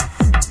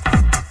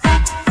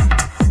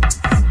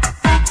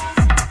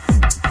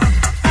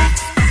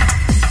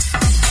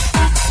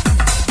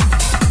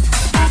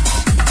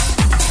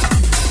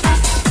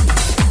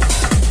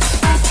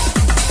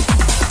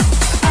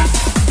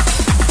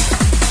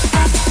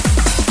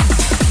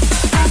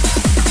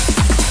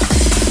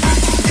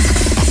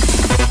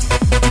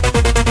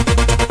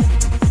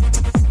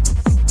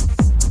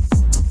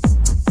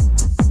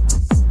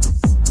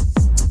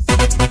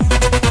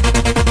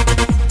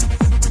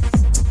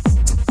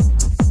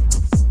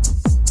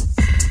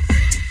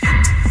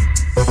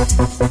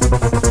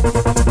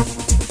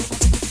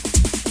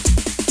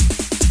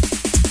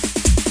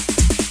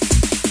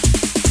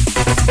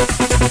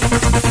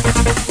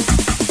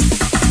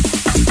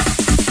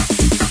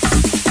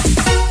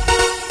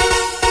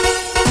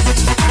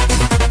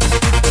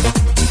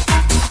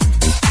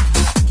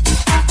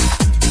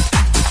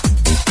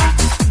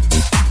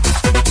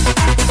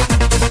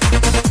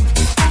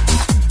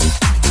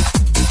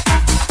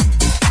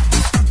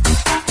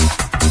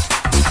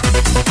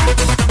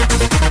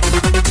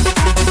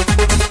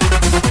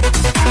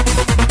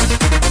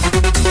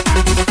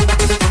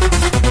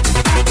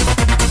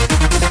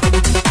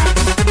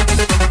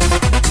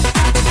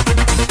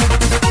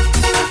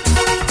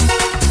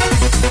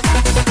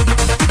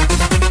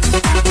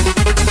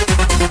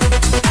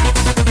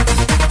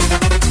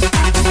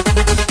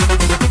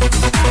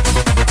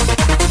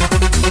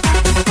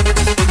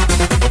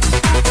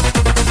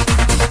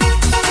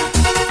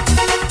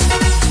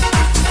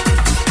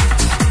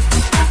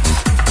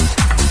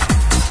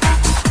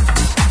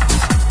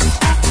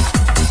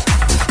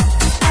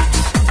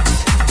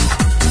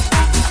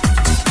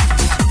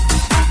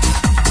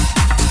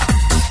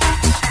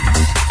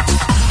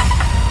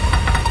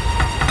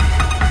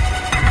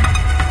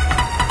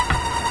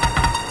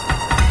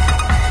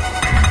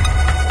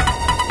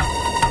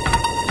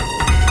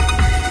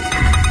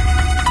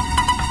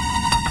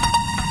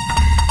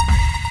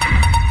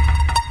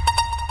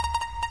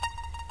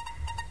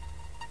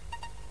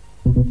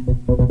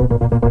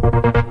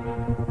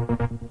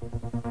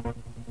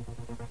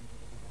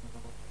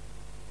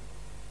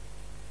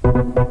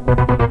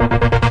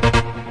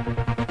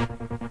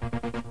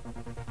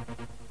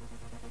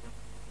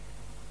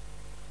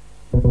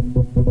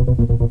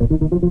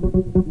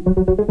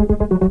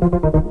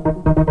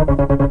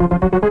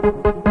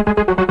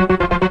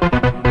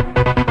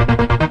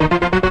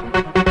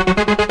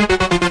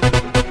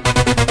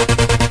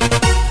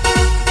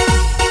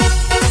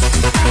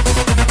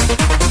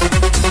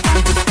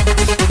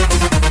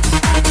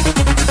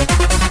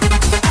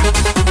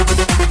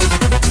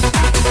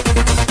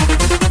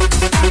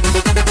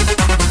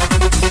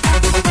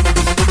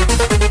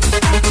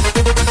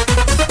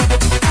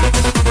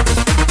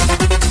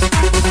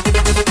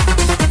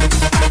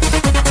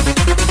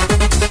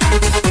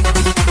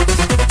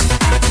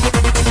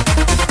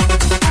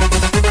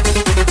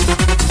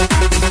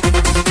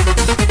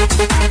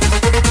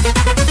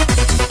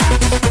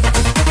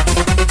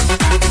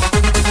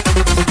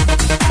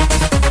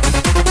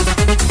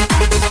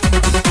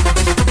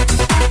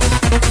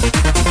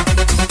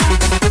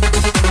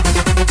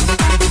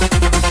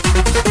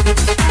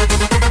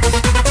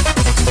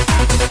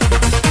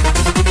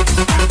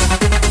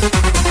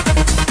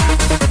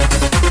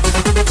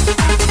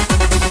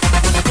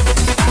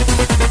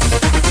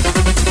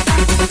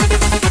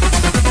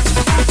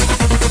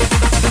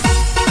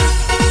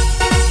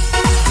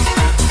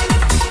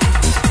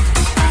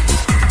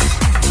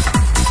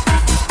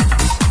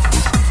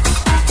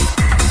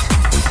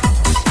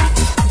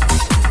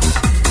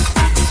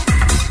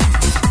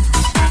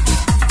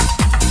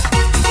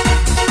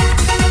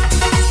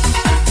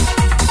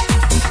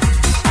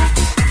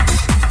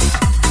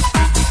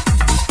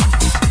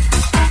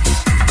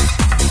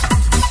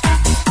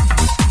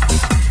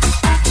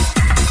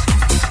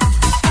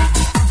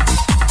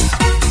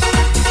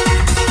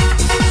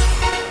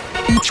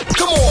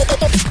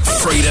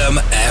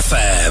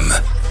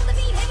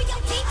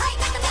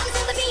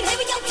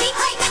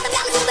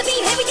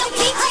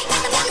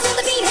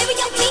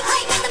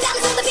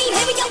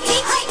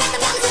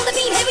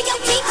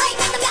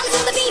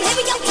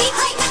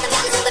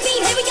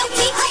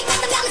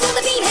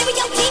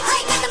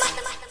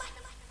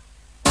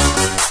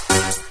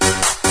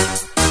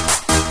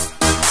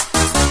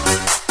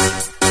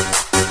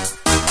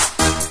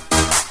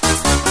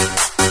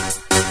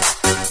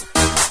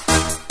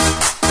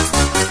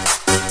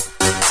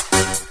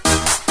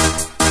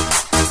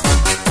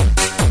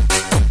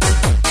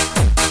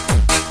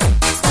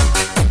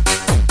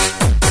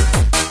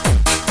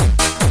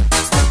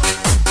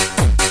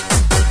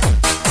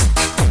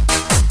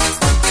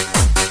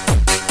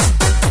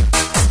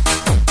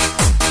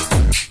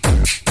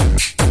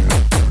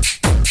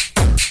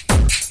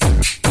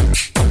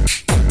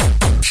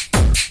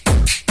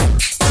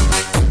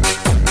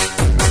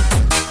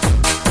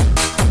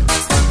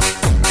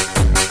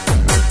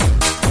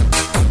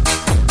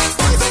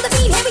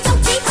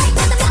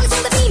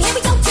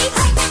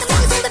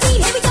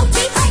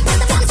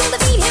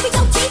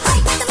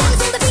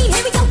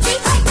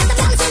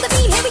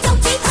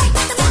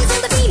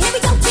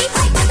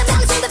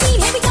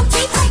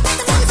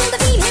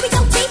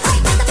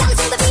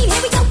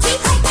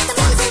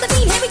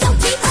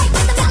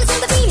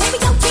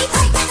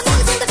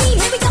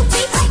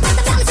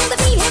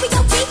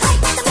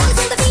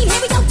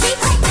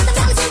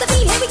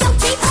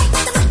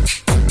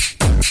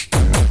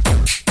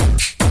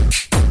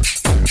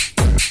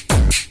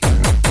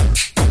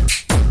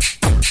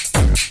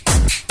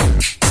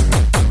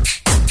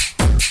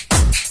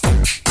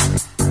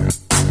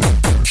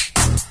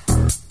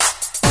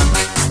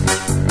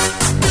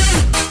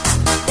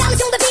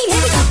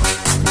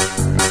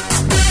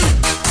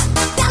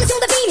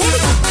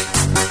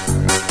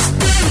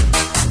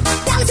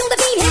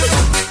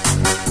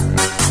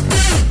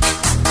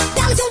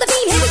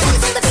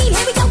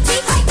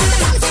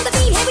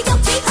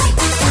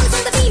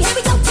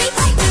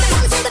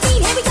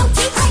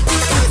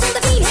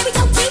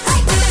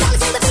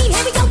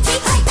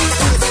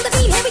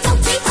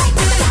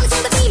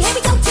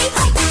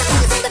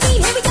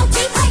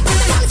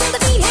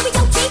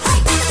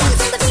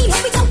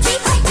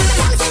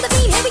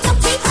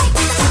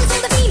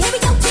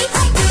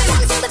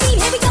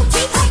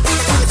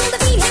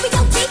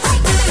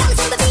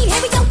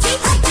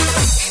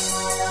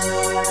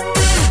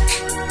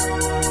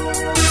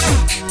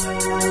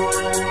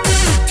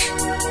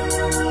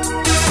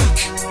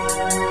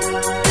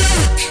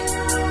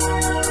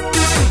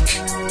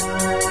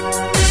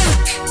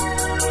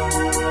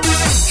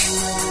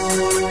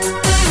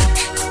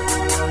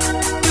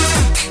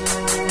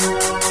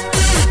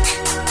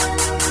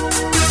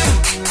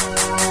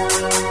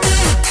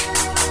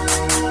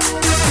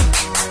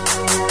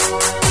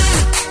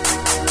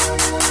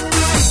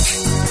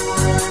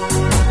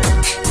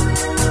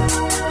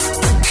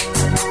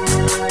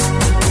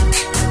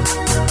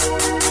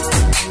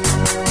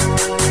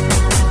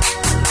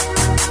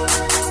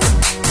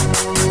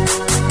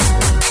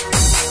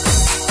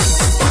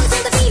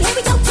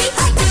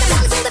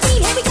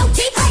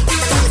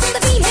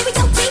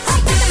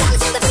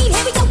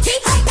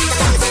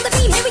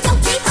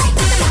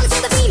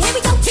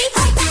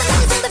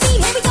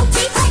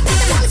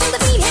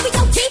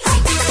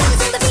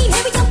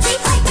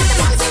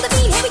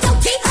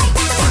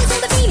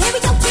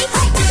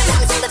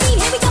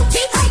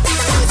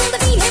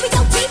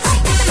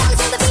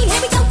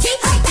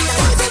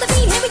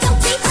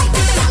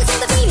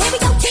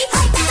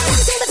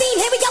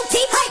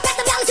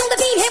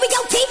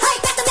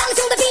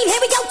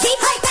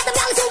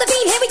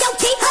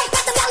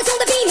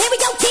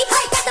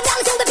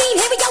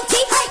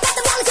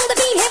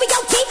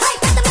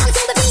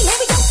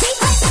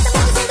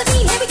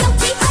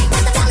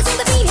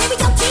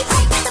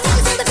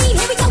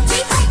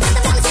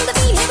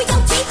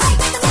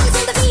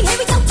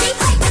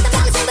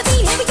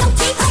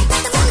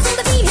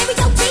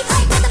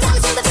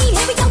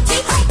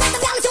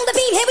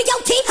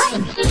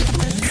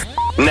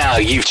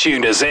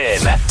 Tune us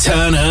in.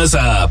 Turn us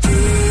up.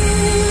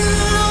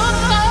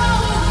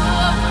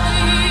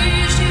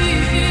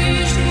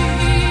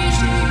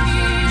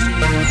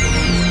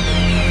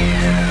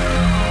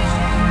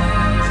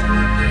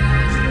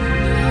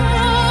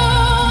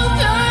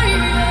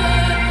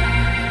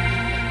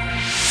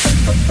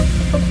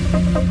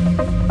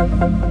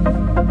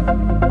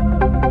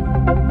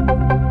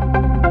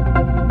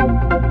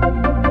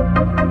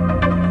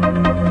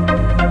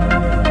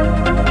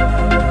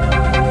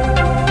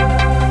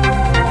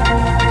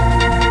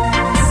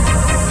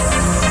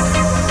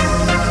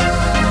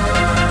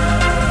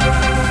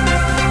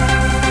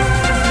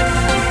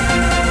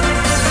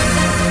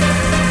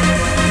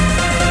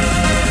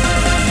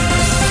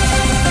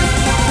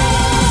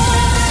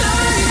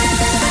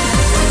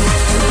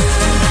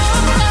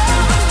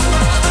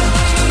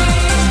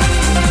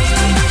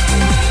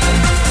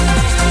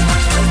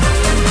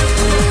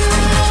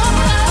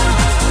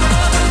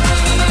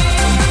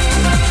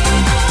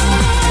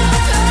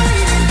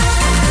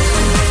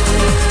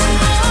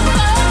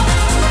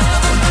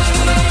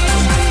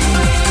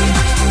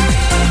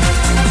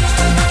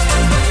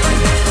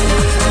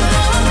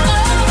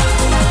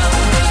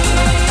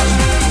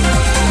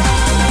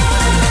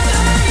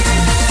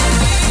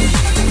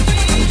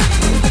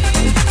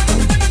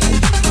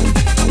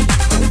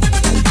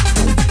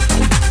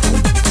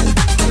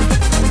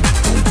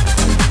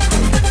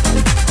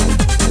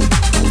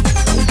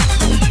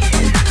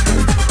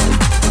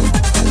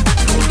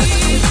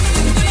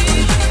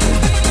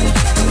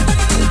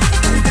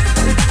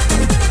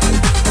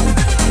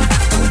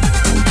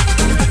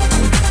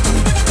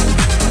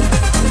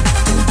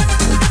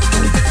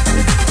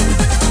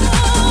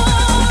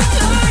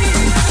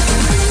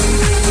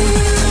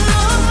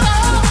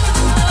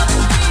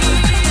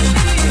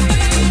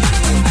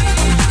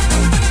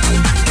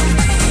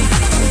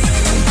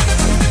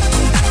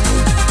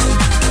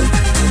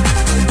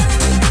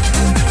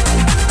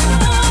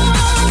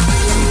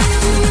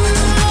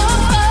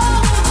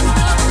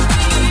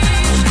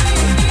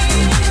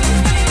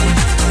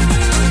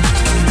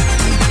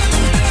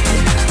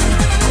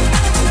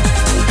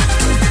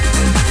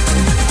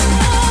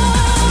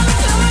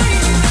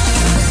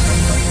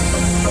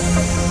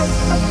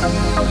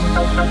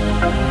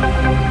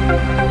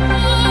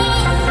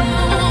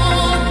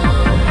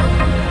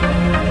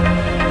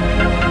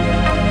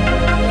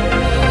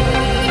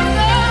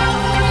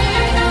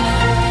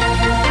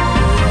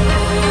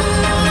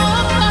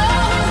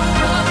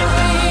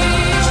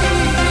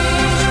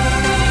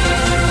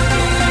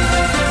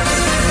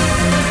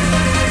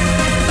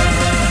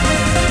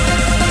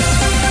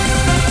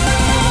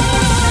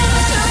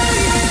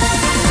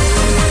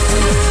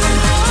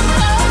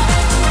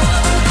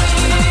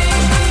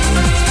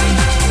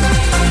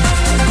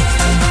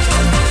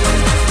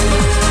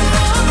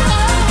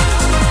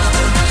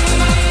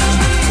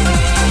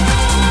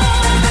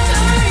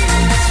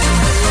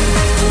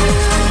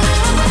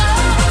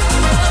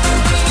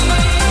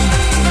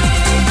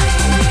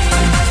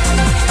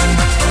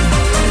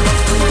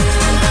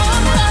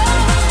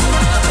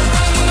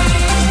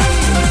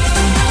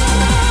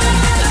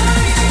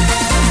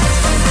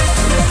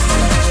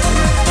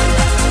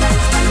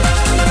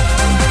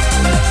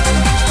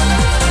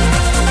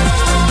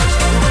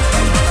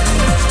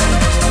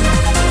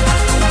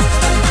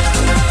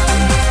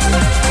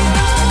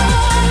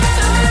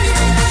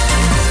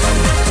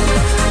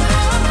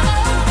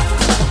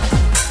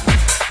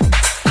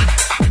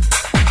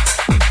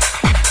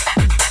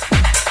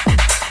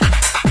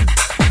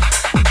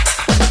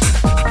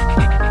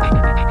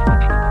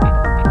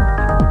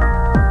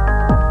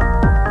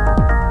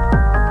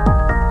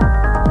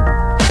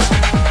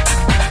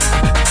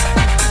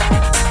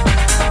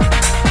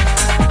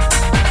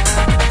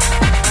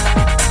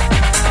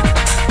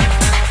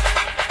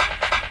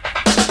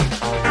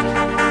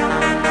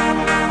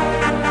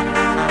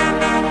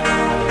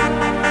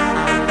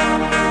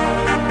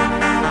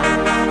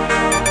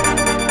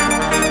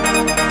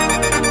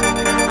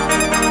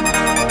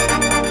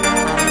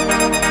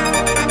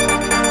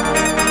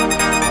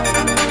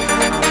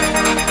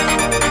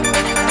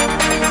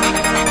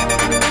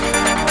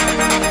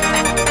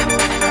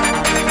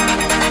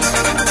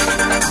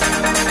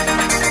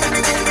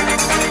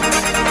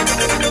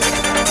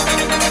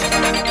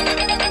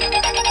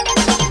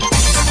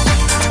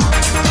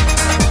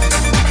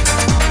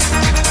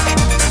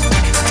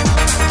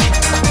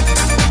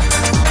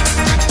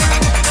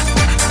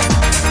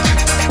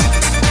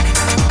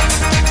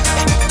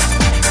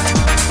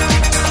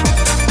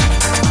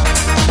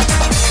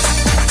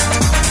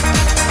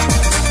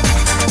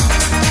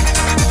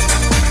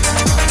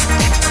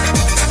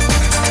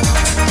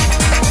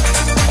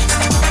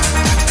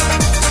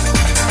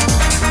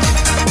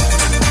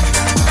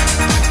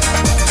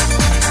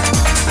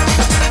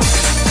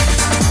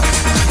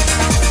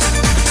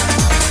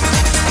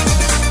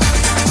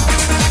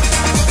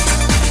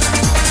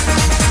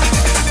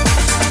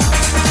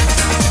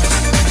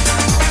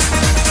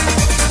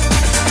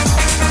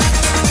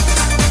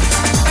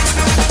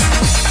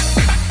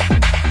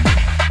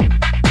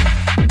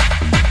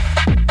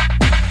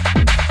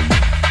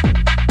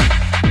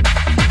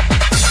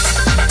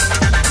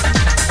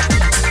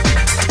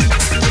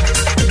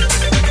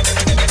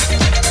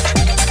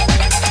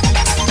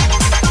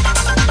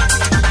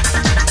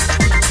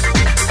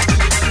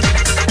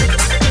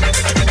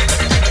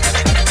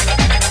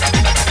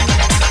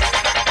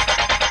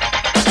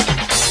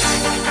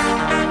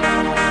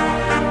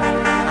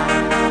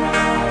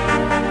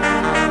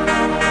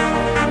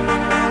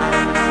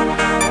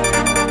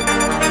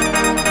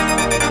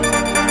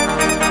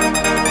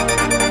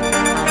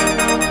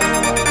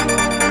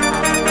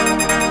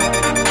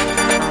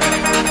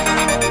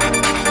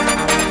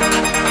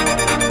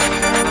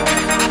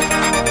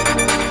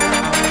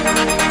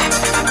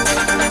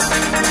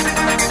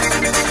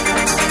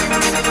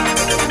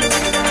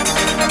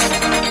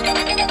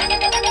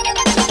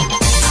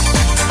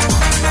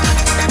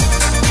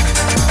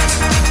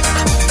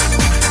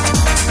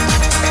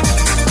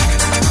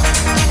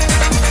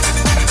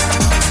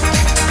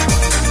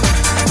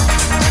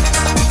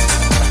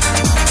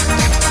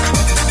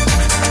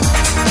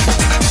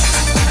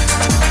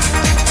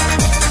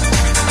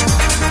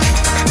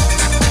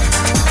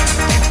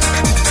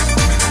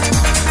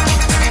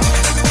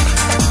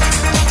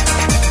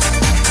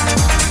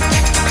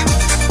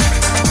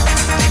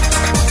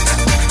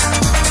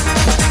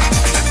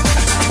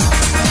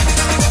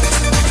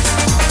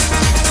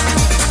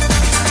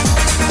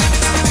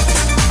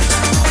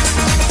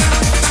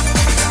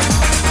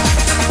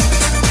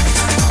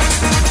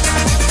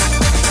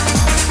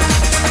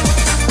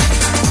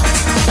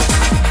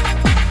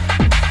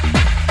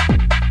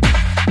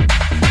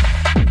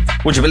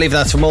 Would you believe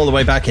that's from all the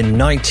way back in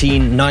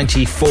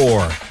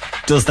 1994?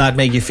 Does that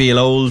make you feel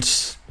old?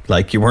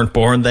 Like you weren't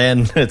born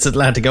then? It's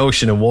Atlantic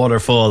Ocean and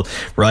Waterfall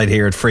right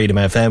here at Freedom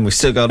FM. We've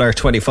still got our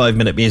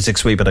 25-minute music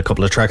sweep and a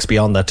couple of tracks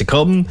beyond that to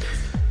come.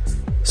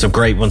 Some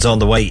great ones on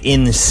the way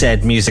in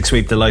said music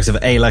sweep. The likes of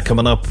Ayla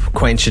coming up,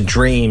 Quenching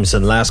Dreams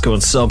and Last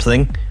Going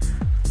Something.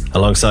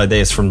 Alongside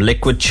this from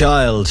Liquid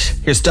Child,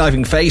 here's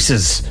Diving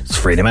Faces. It's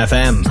Freedom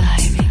FM.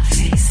 Diving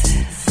Faces.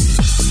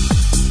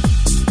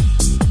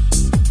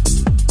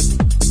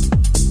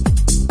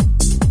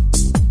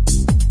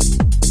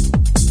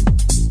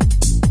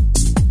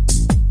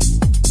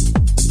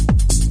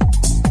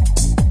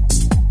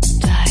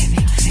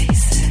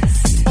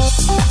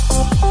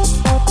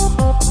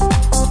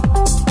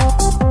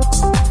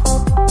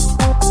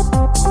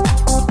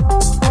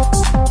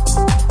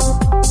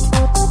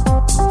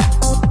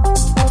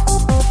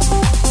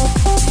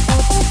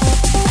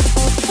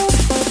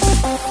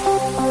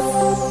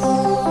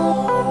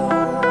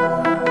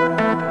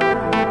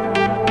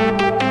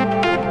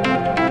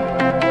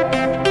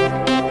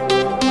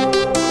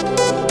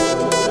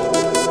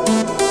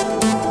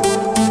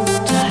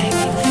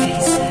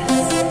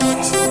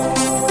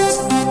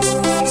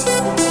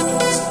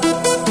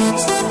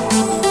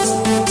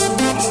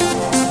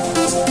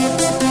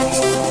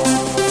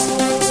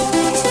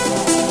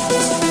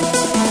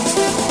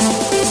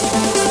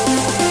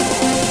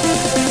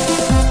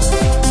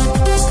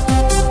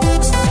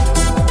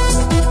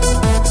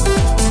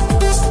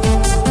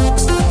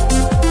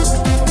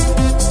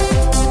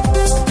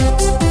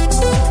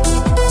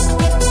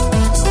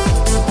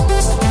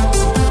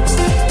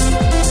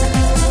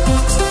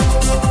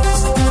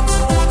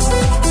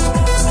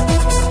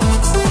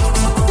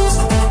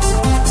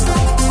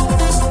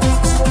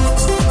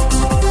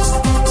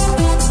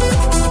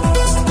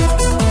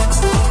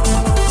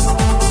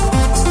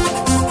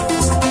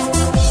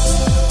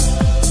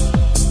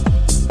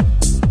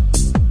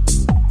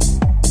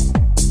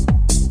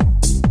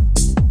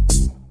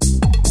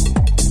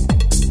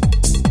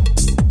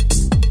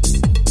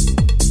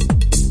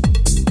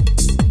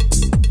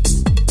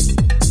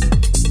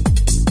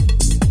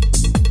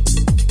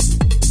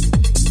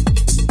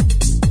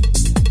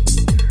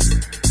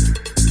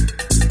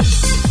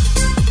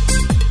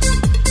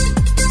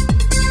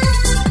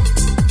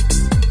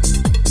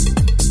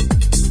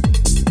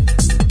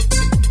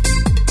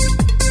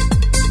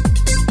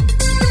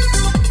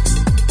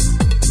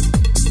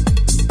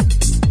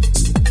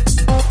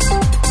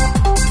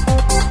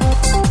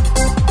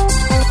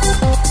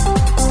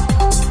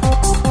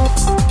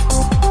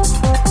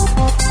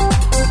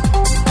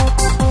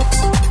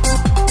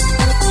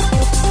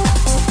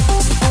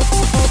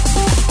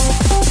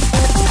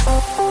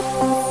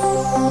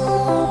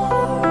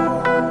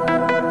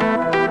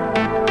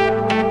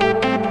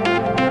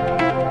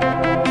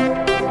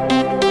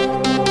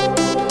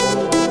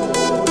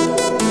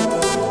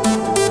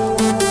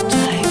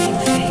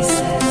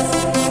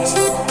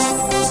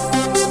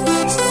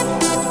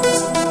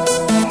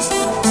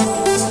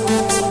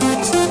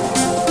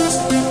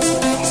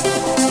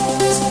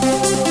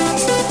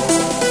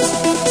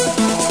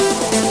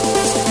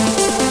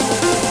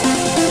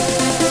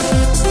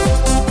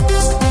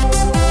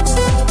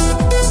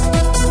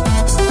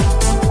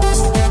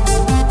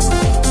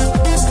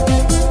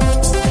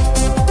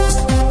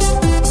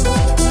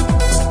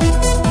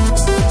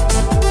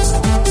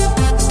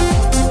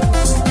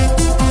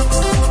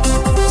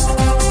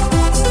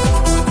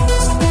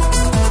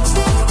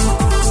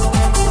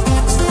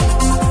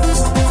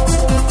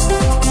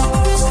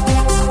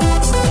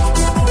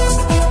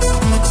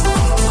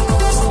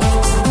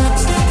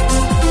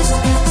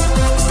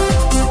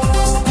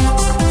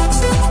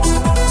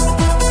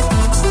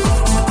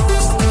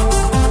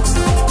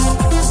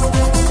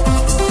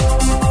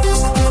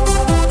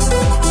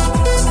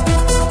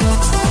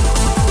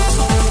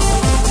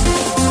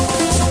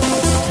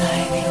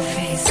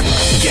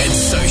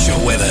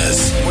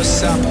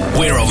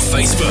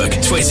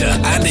 Facebook, Twitter,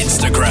 and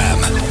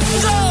Instagram.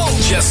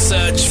 Just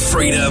search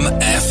Freedom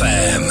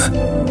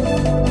FM.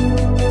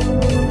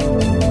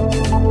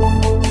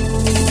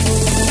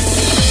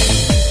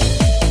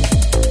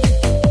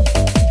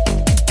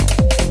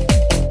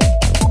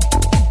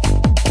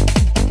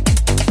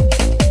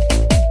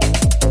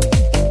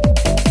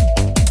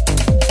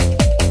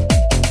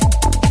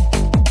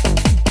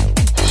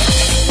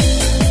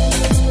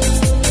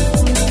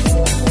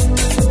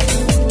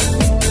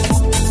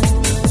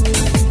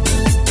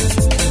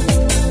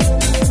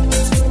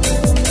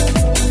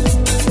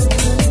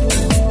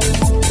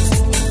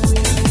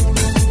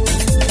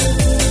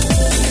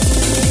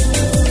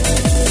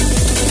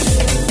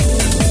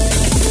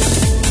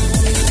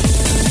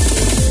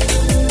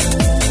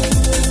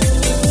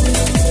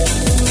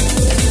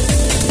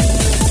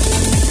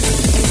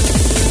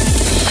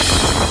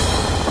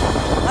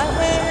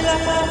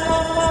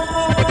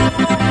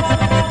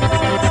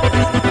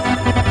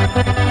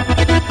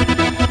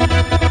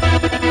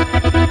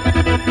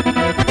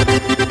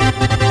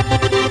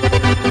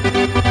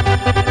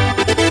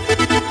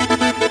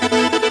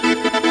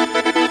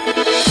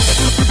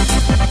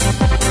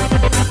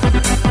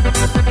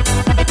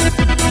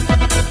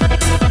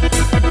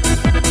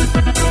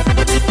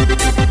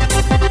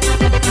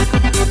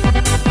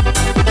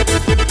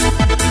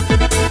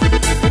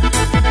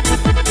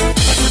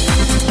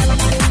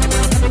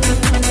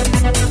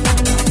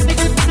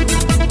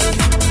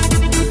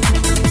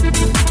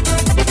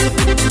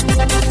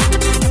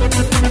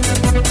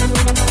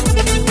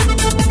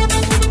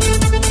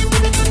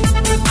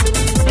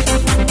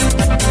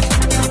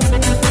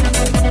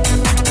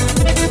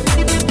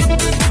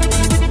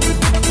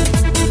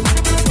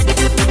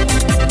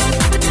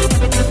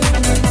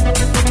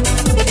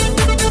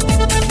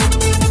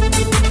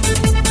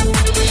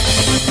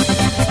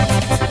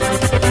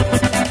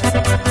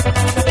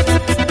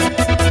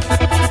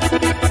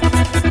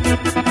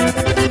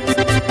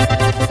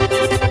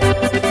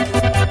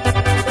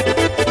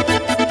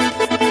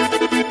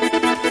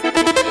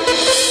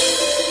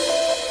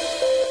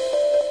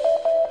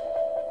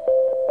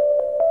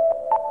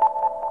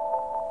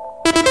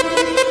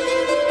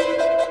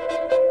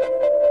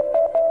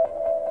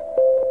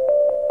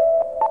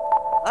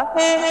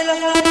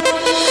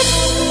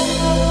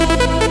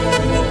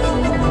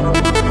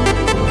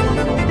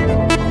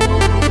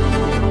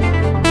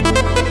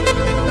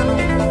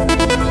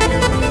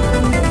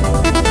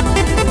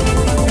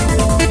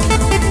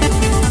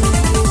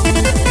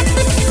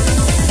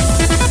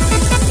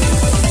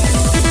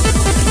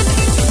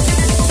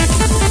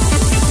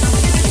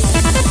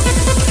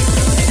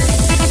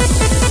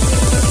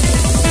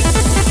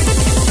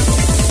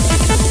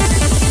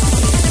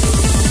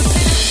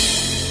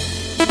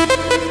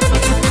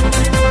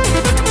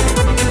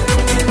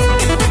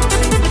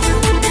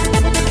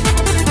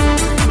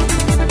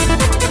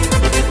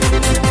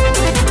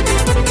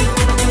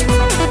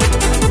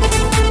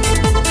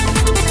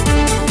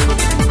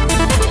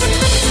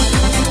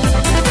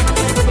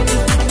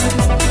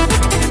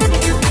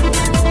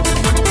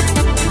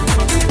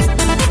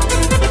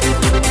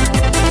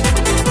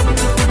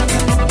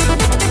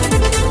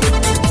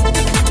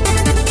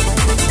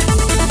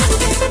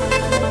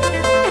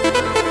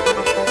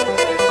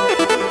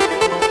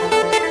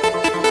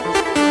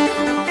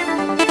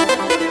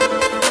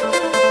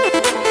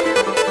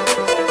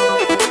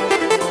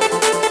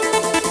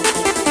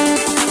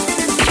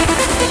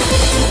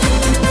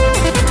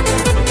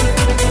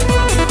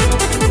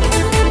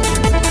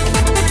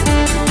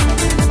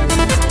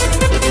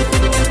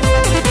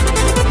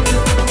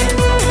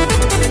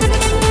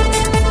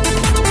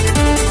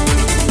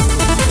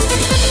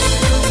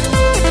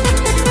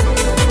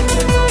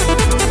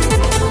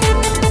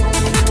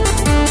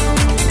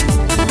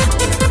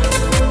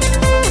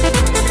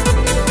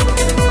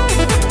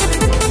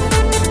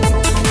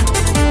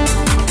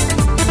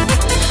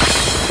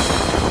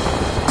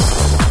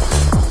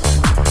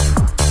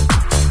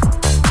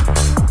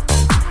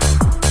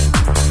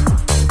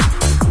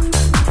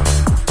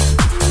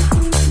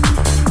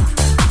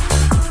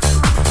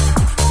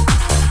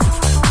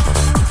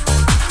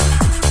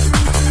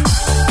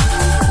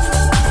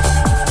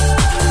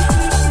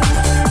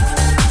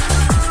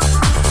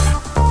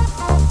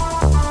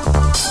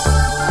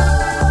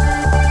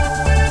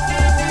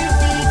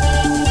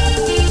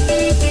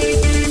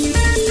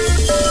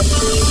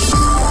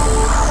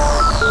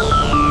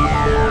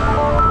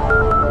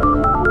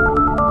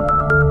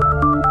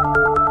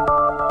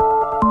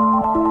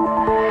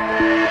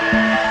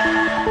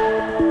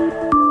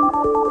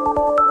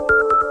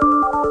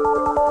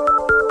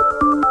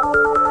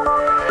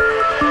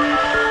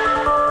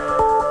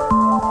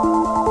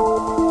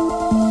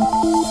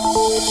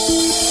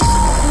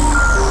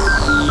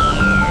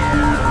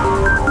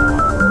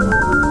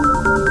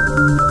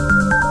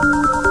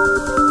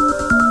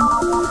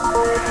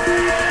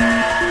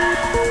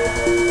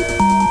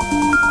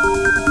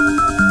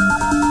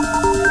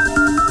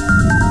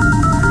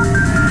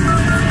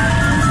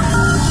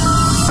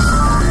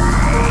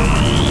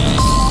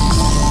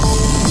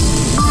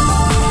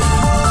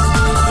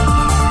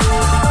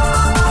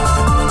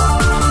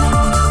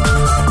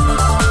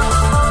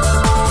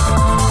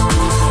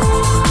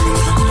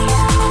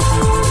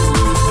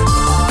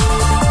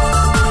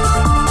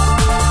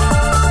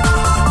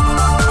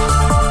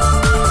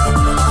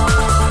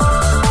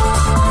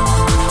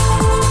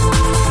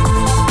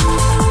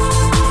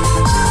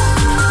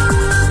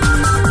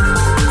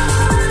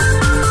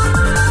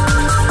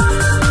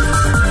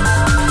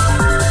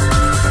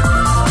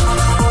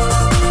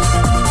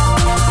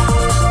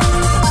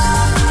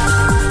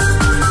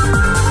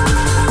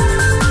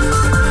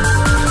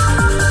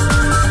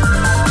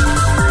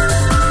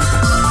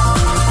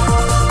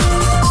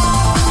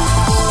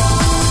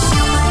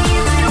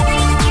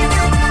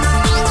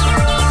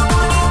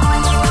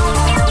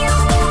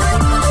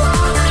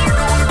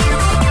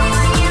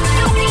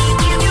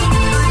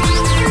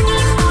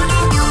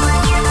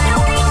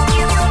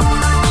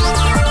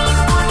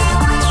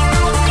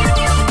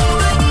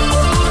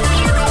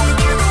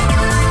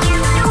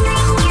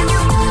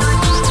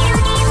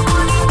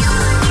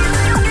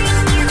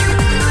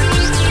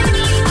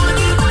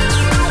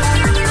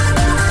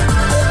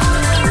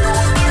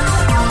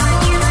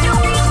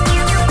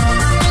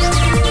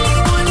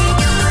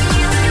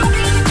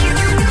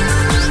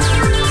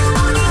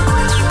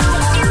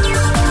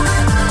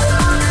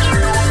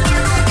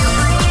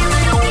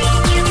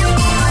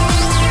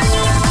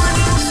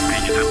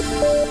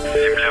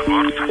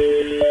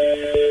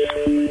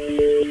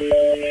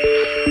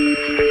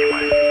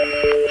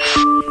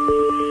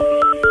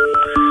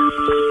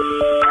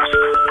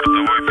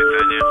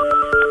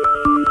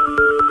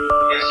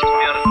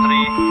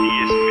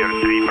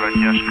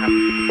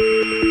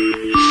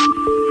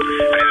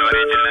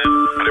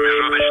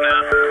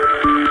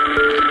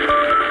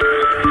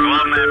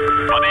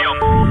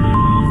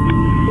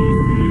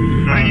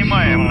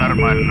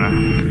 нормально.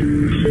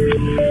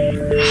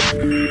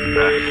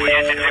 Да.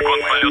 10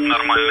 секунд, полет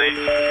нормальный.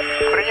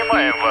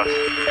 Принимаем вас.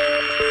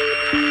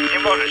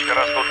 Немножечко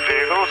растут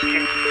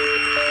перегрузки.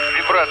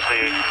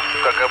 Вибрации,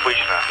 как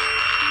обычно.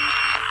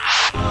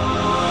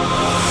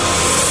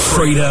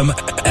 Freedom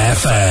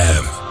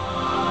FM.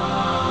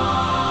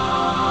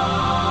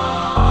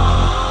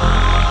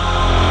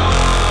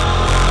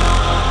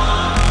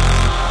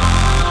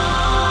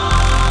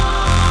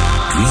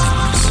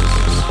 Dreams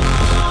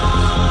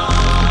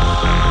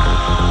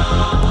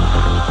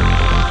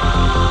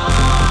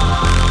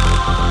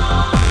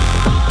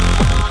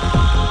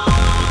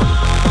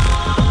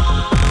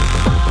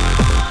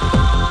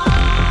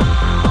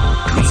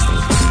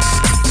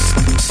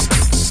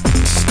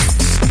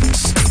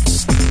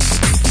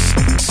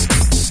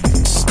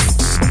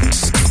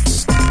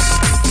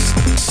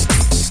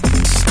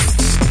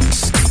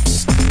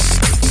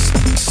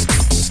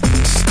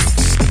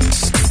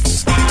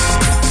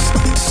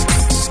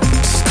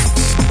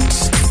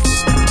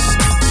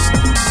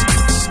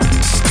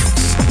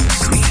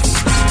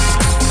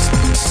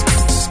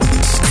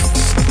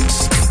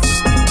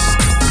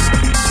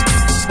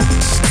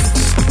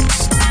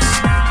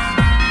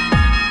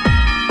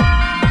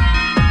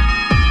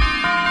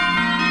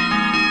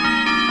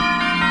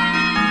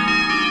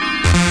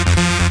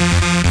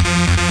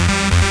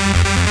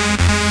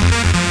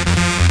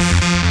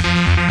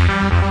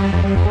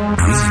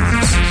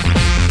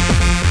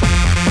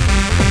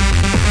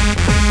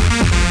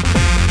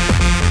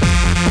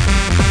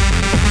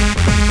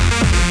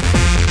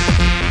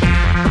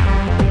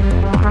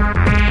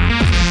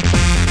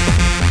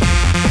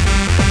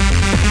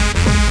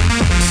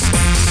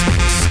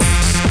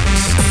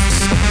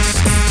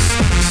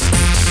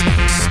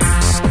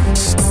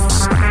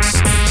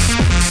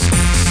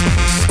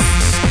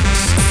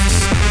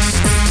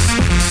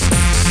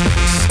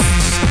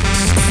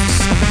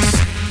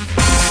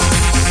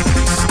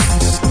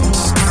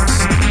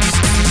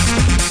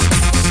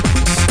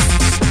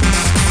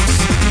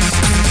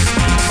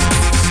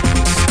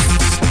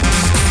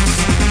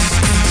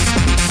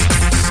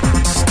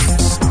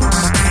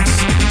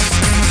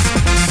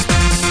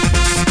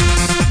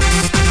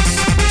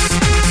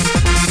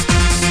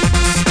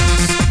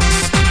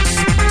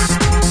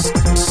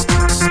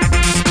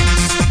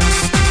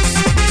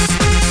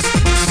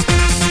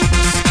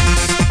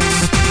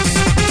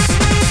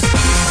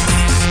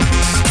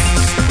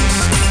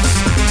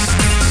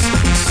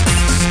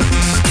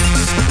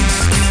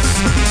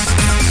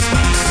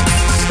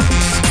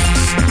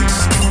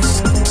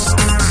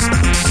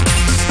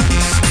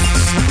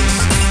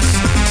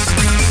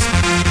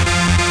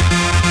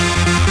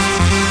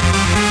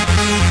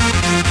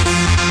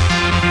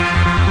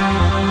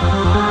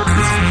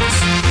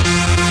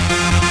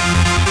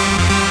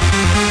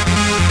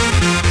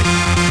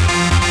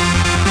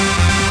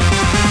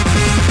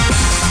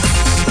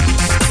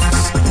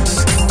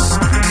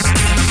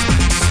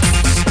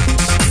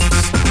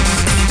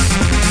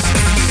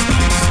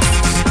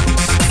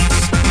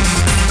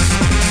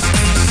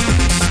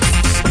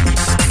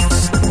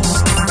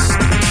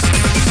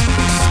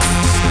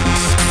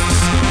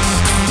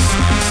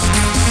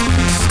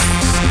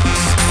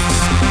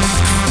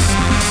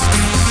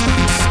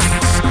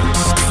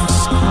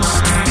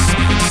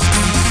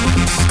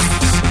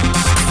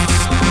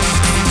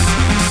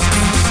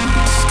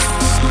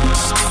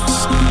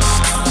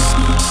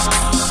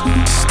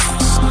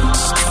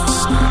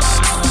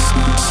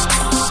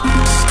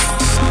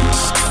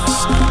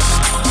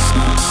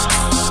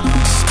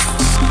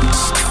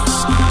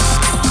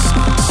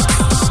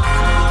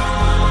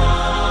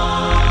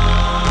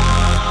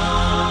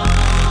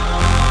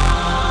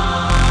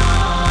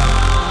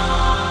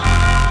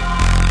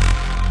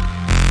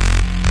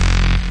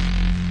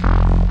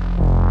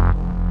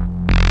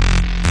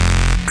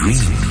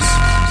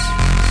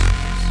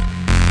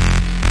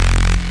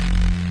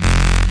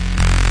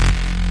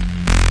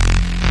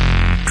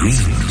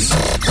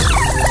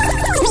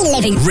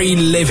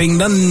Reliving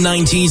the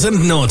 90s and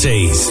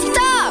noughties.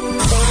 Stop!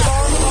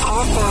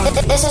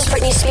 This is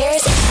Britney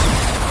Spears.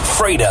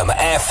 Freedom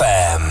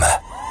FM.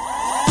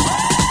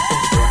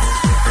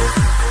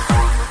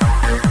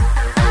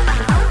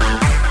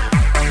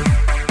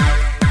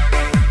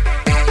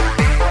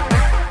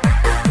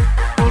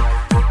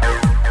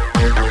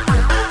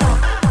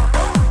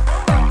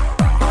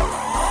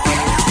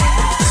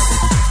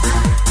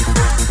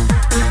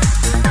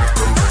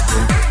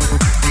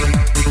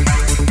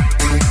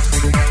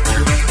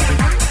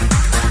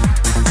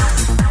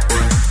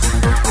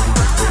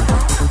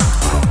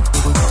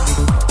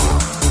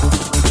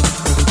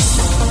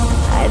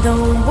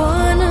 Don't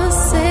wanna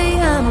say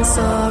I'm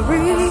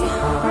sorry,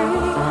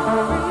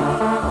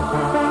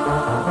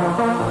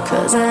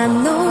 'cause I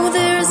know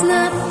there's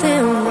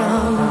nothing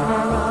wrong.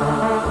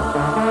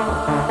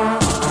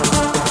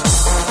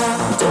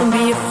 Don't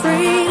be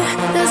afraid,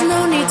 there's no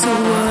need to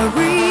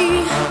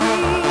worry,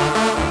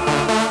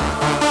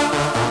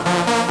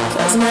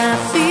 'cause my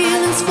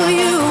feelings for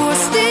you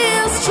are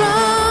still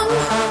strong.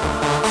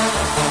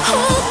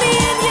 Hold me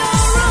in your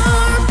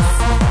arms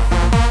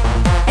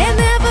and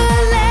never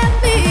let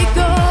me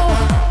go.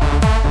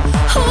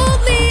 Hold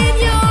me in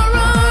your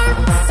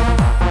arms,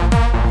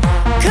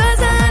 'cause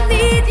I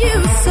need you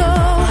so.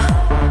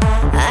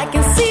 I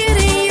can see it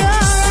in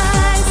your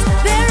eyes.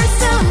 There is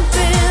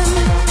something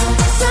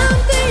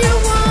you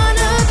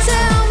wanna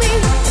tell me.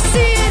 I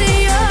see it in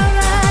your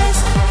eyes.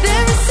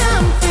 There is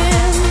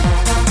something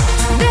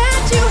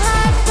that you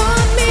hide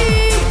from me.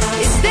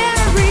 Is there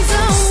a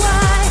reason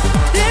why?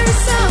 There is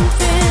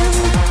something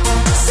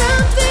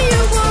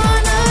you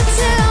wanna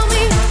tell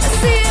me. I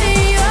see it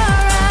in your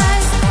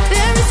eyes.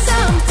 There is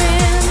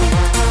something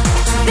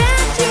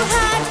that you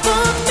hide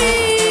from me.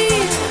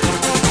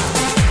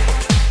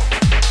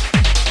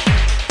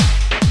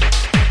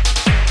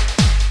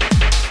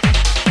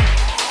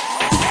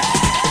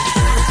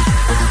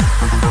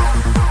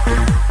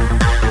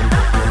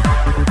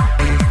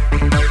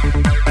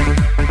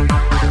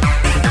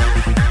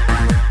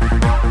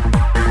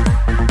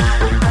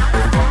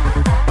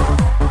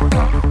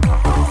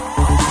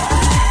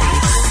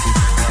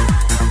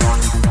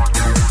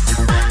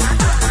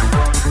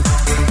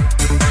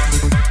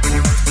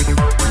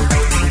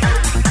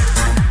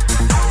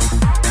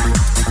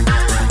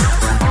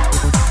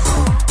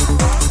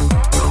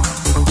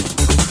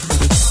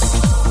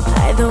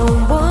 I don't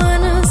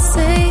wanna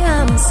say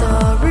I'm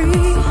sorry,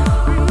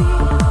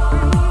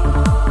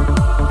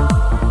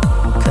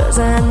 'cause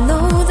I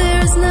know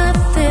there's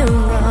nothing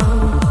wrong.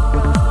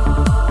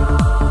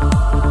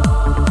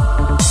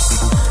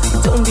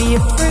 Don't be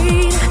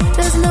afraid,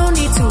 there's no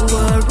need to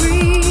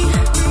worry,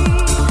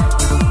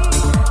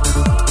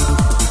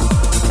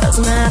 'cause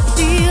my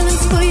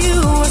feelings for you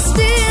are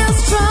still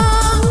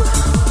strong.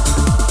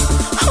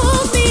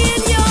 Hold me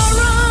in your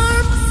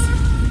arms.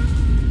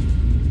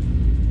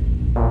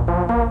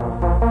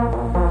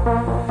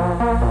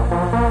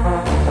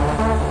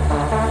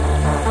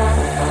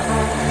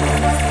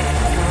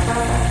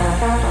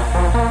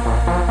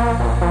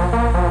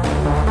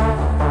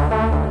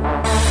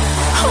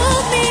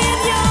 Hold me in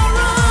your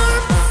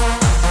arms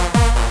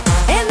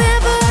and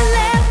never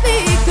let me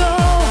go.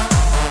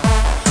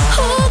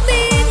 Hold me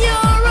in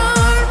your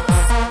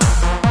arms,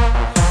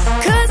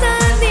 'cause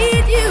I need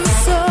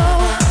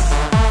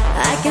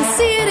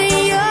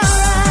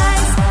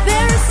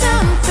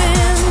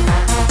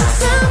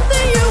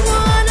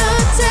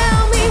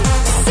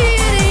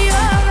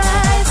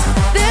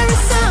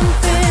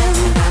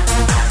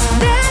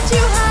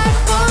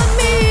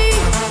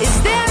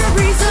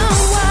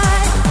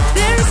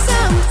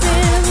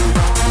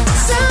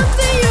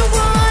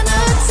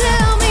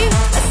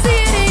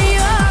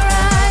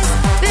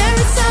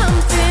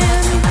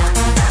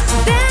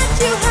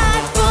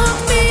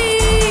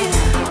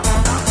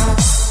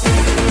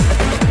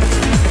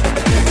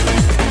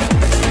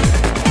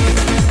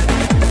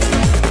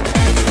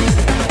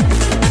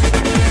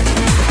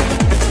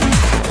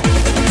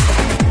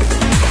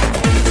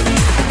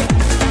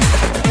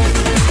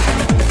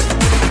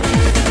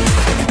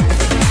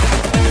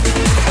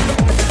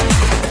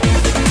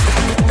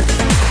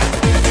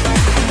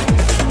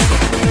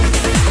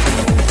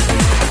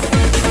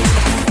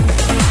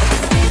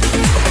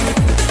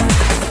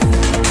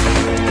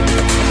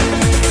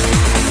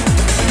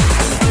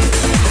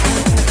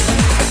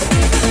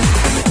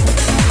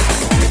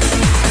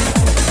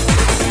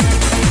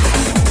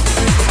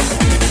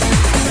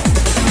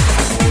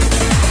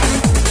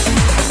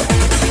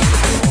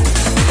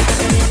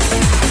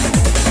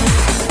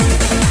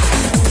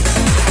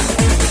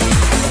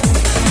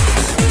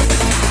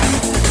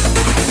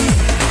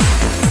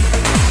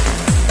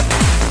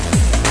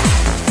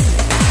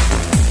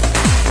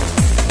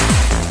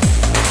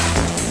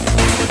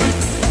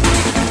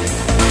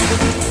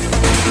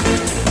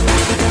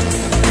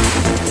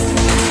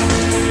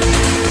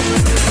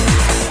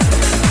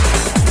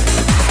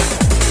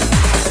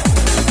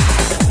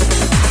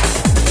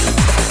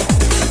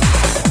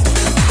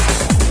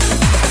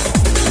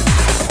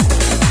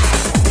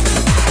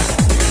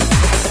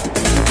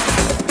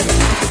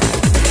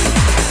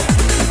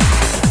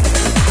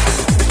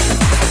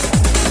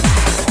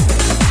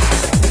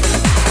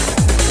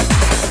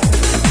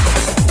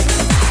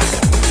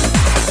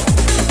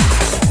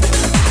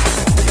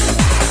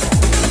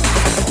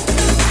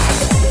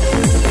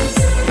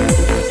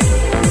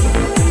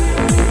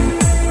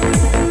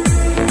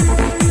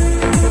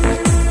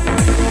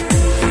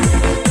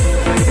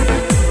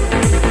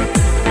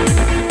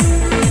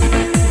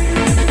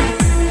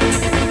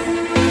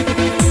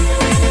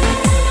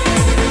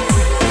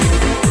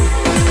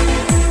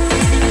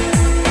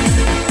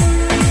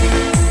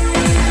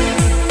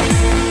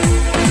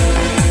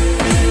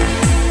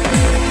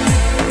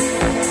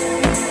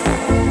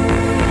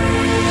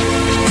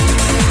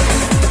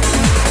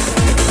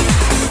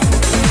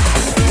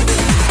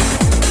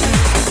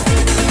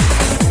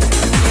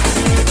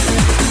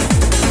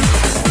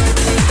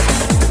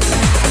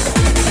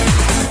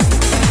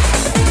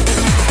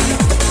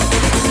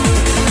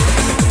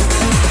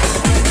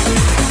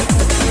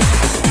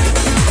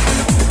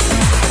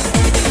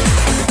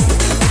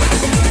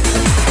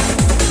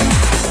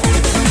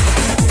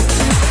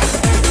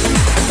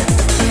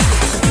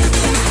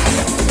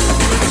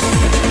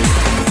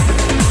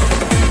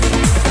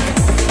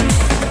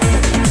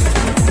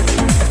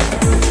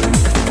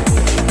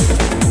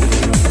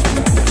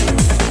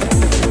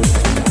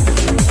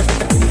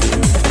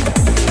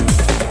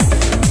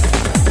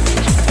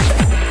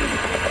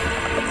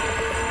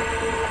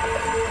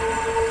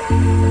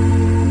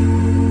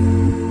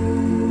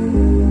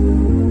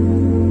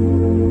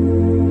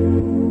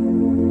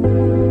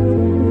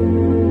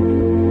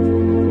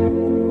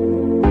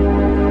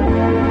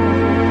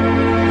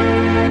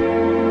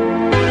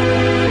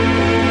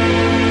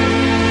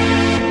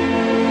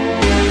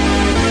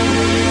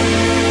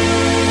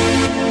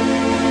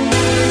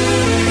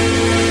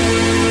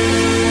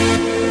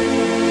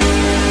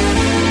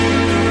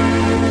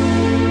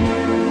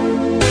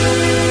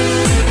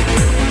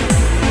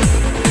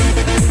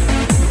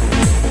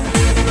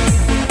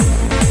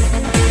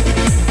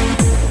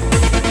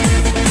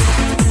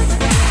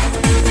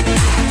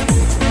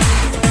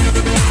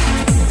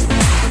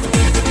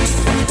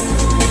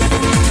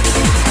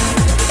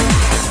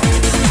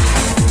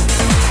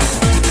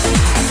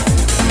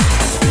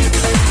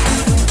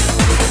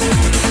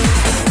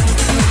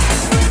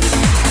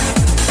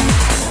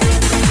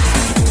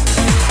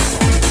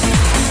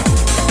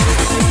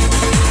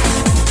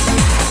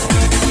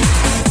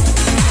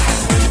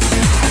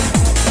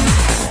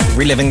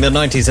Reliving the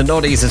 90s and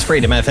noughties is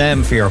Freedom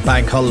FM for your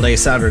bank holiday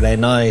Saturday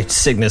night.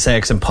 Cygnus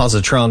X and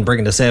Positron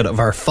bringing us out of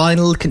our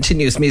final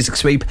continuous music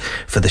sweep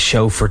for the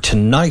show for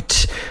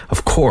tonight.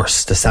 Of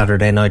course, the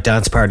Saturday night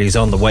dance party is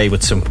on the way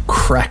with some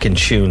cracking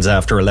tunes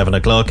after 11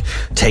 o'clock,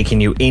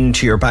 taking you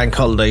into your bank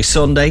holiday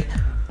Sunday.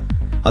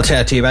 I'll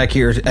chat to you back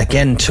here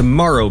again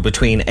tomorrow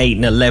between 8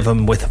 and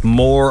 11 with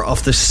more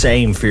of the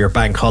same for your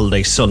bank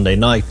holiday Sunday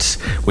night.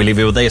 We leave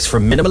you with this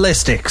from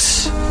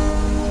Minimalistics.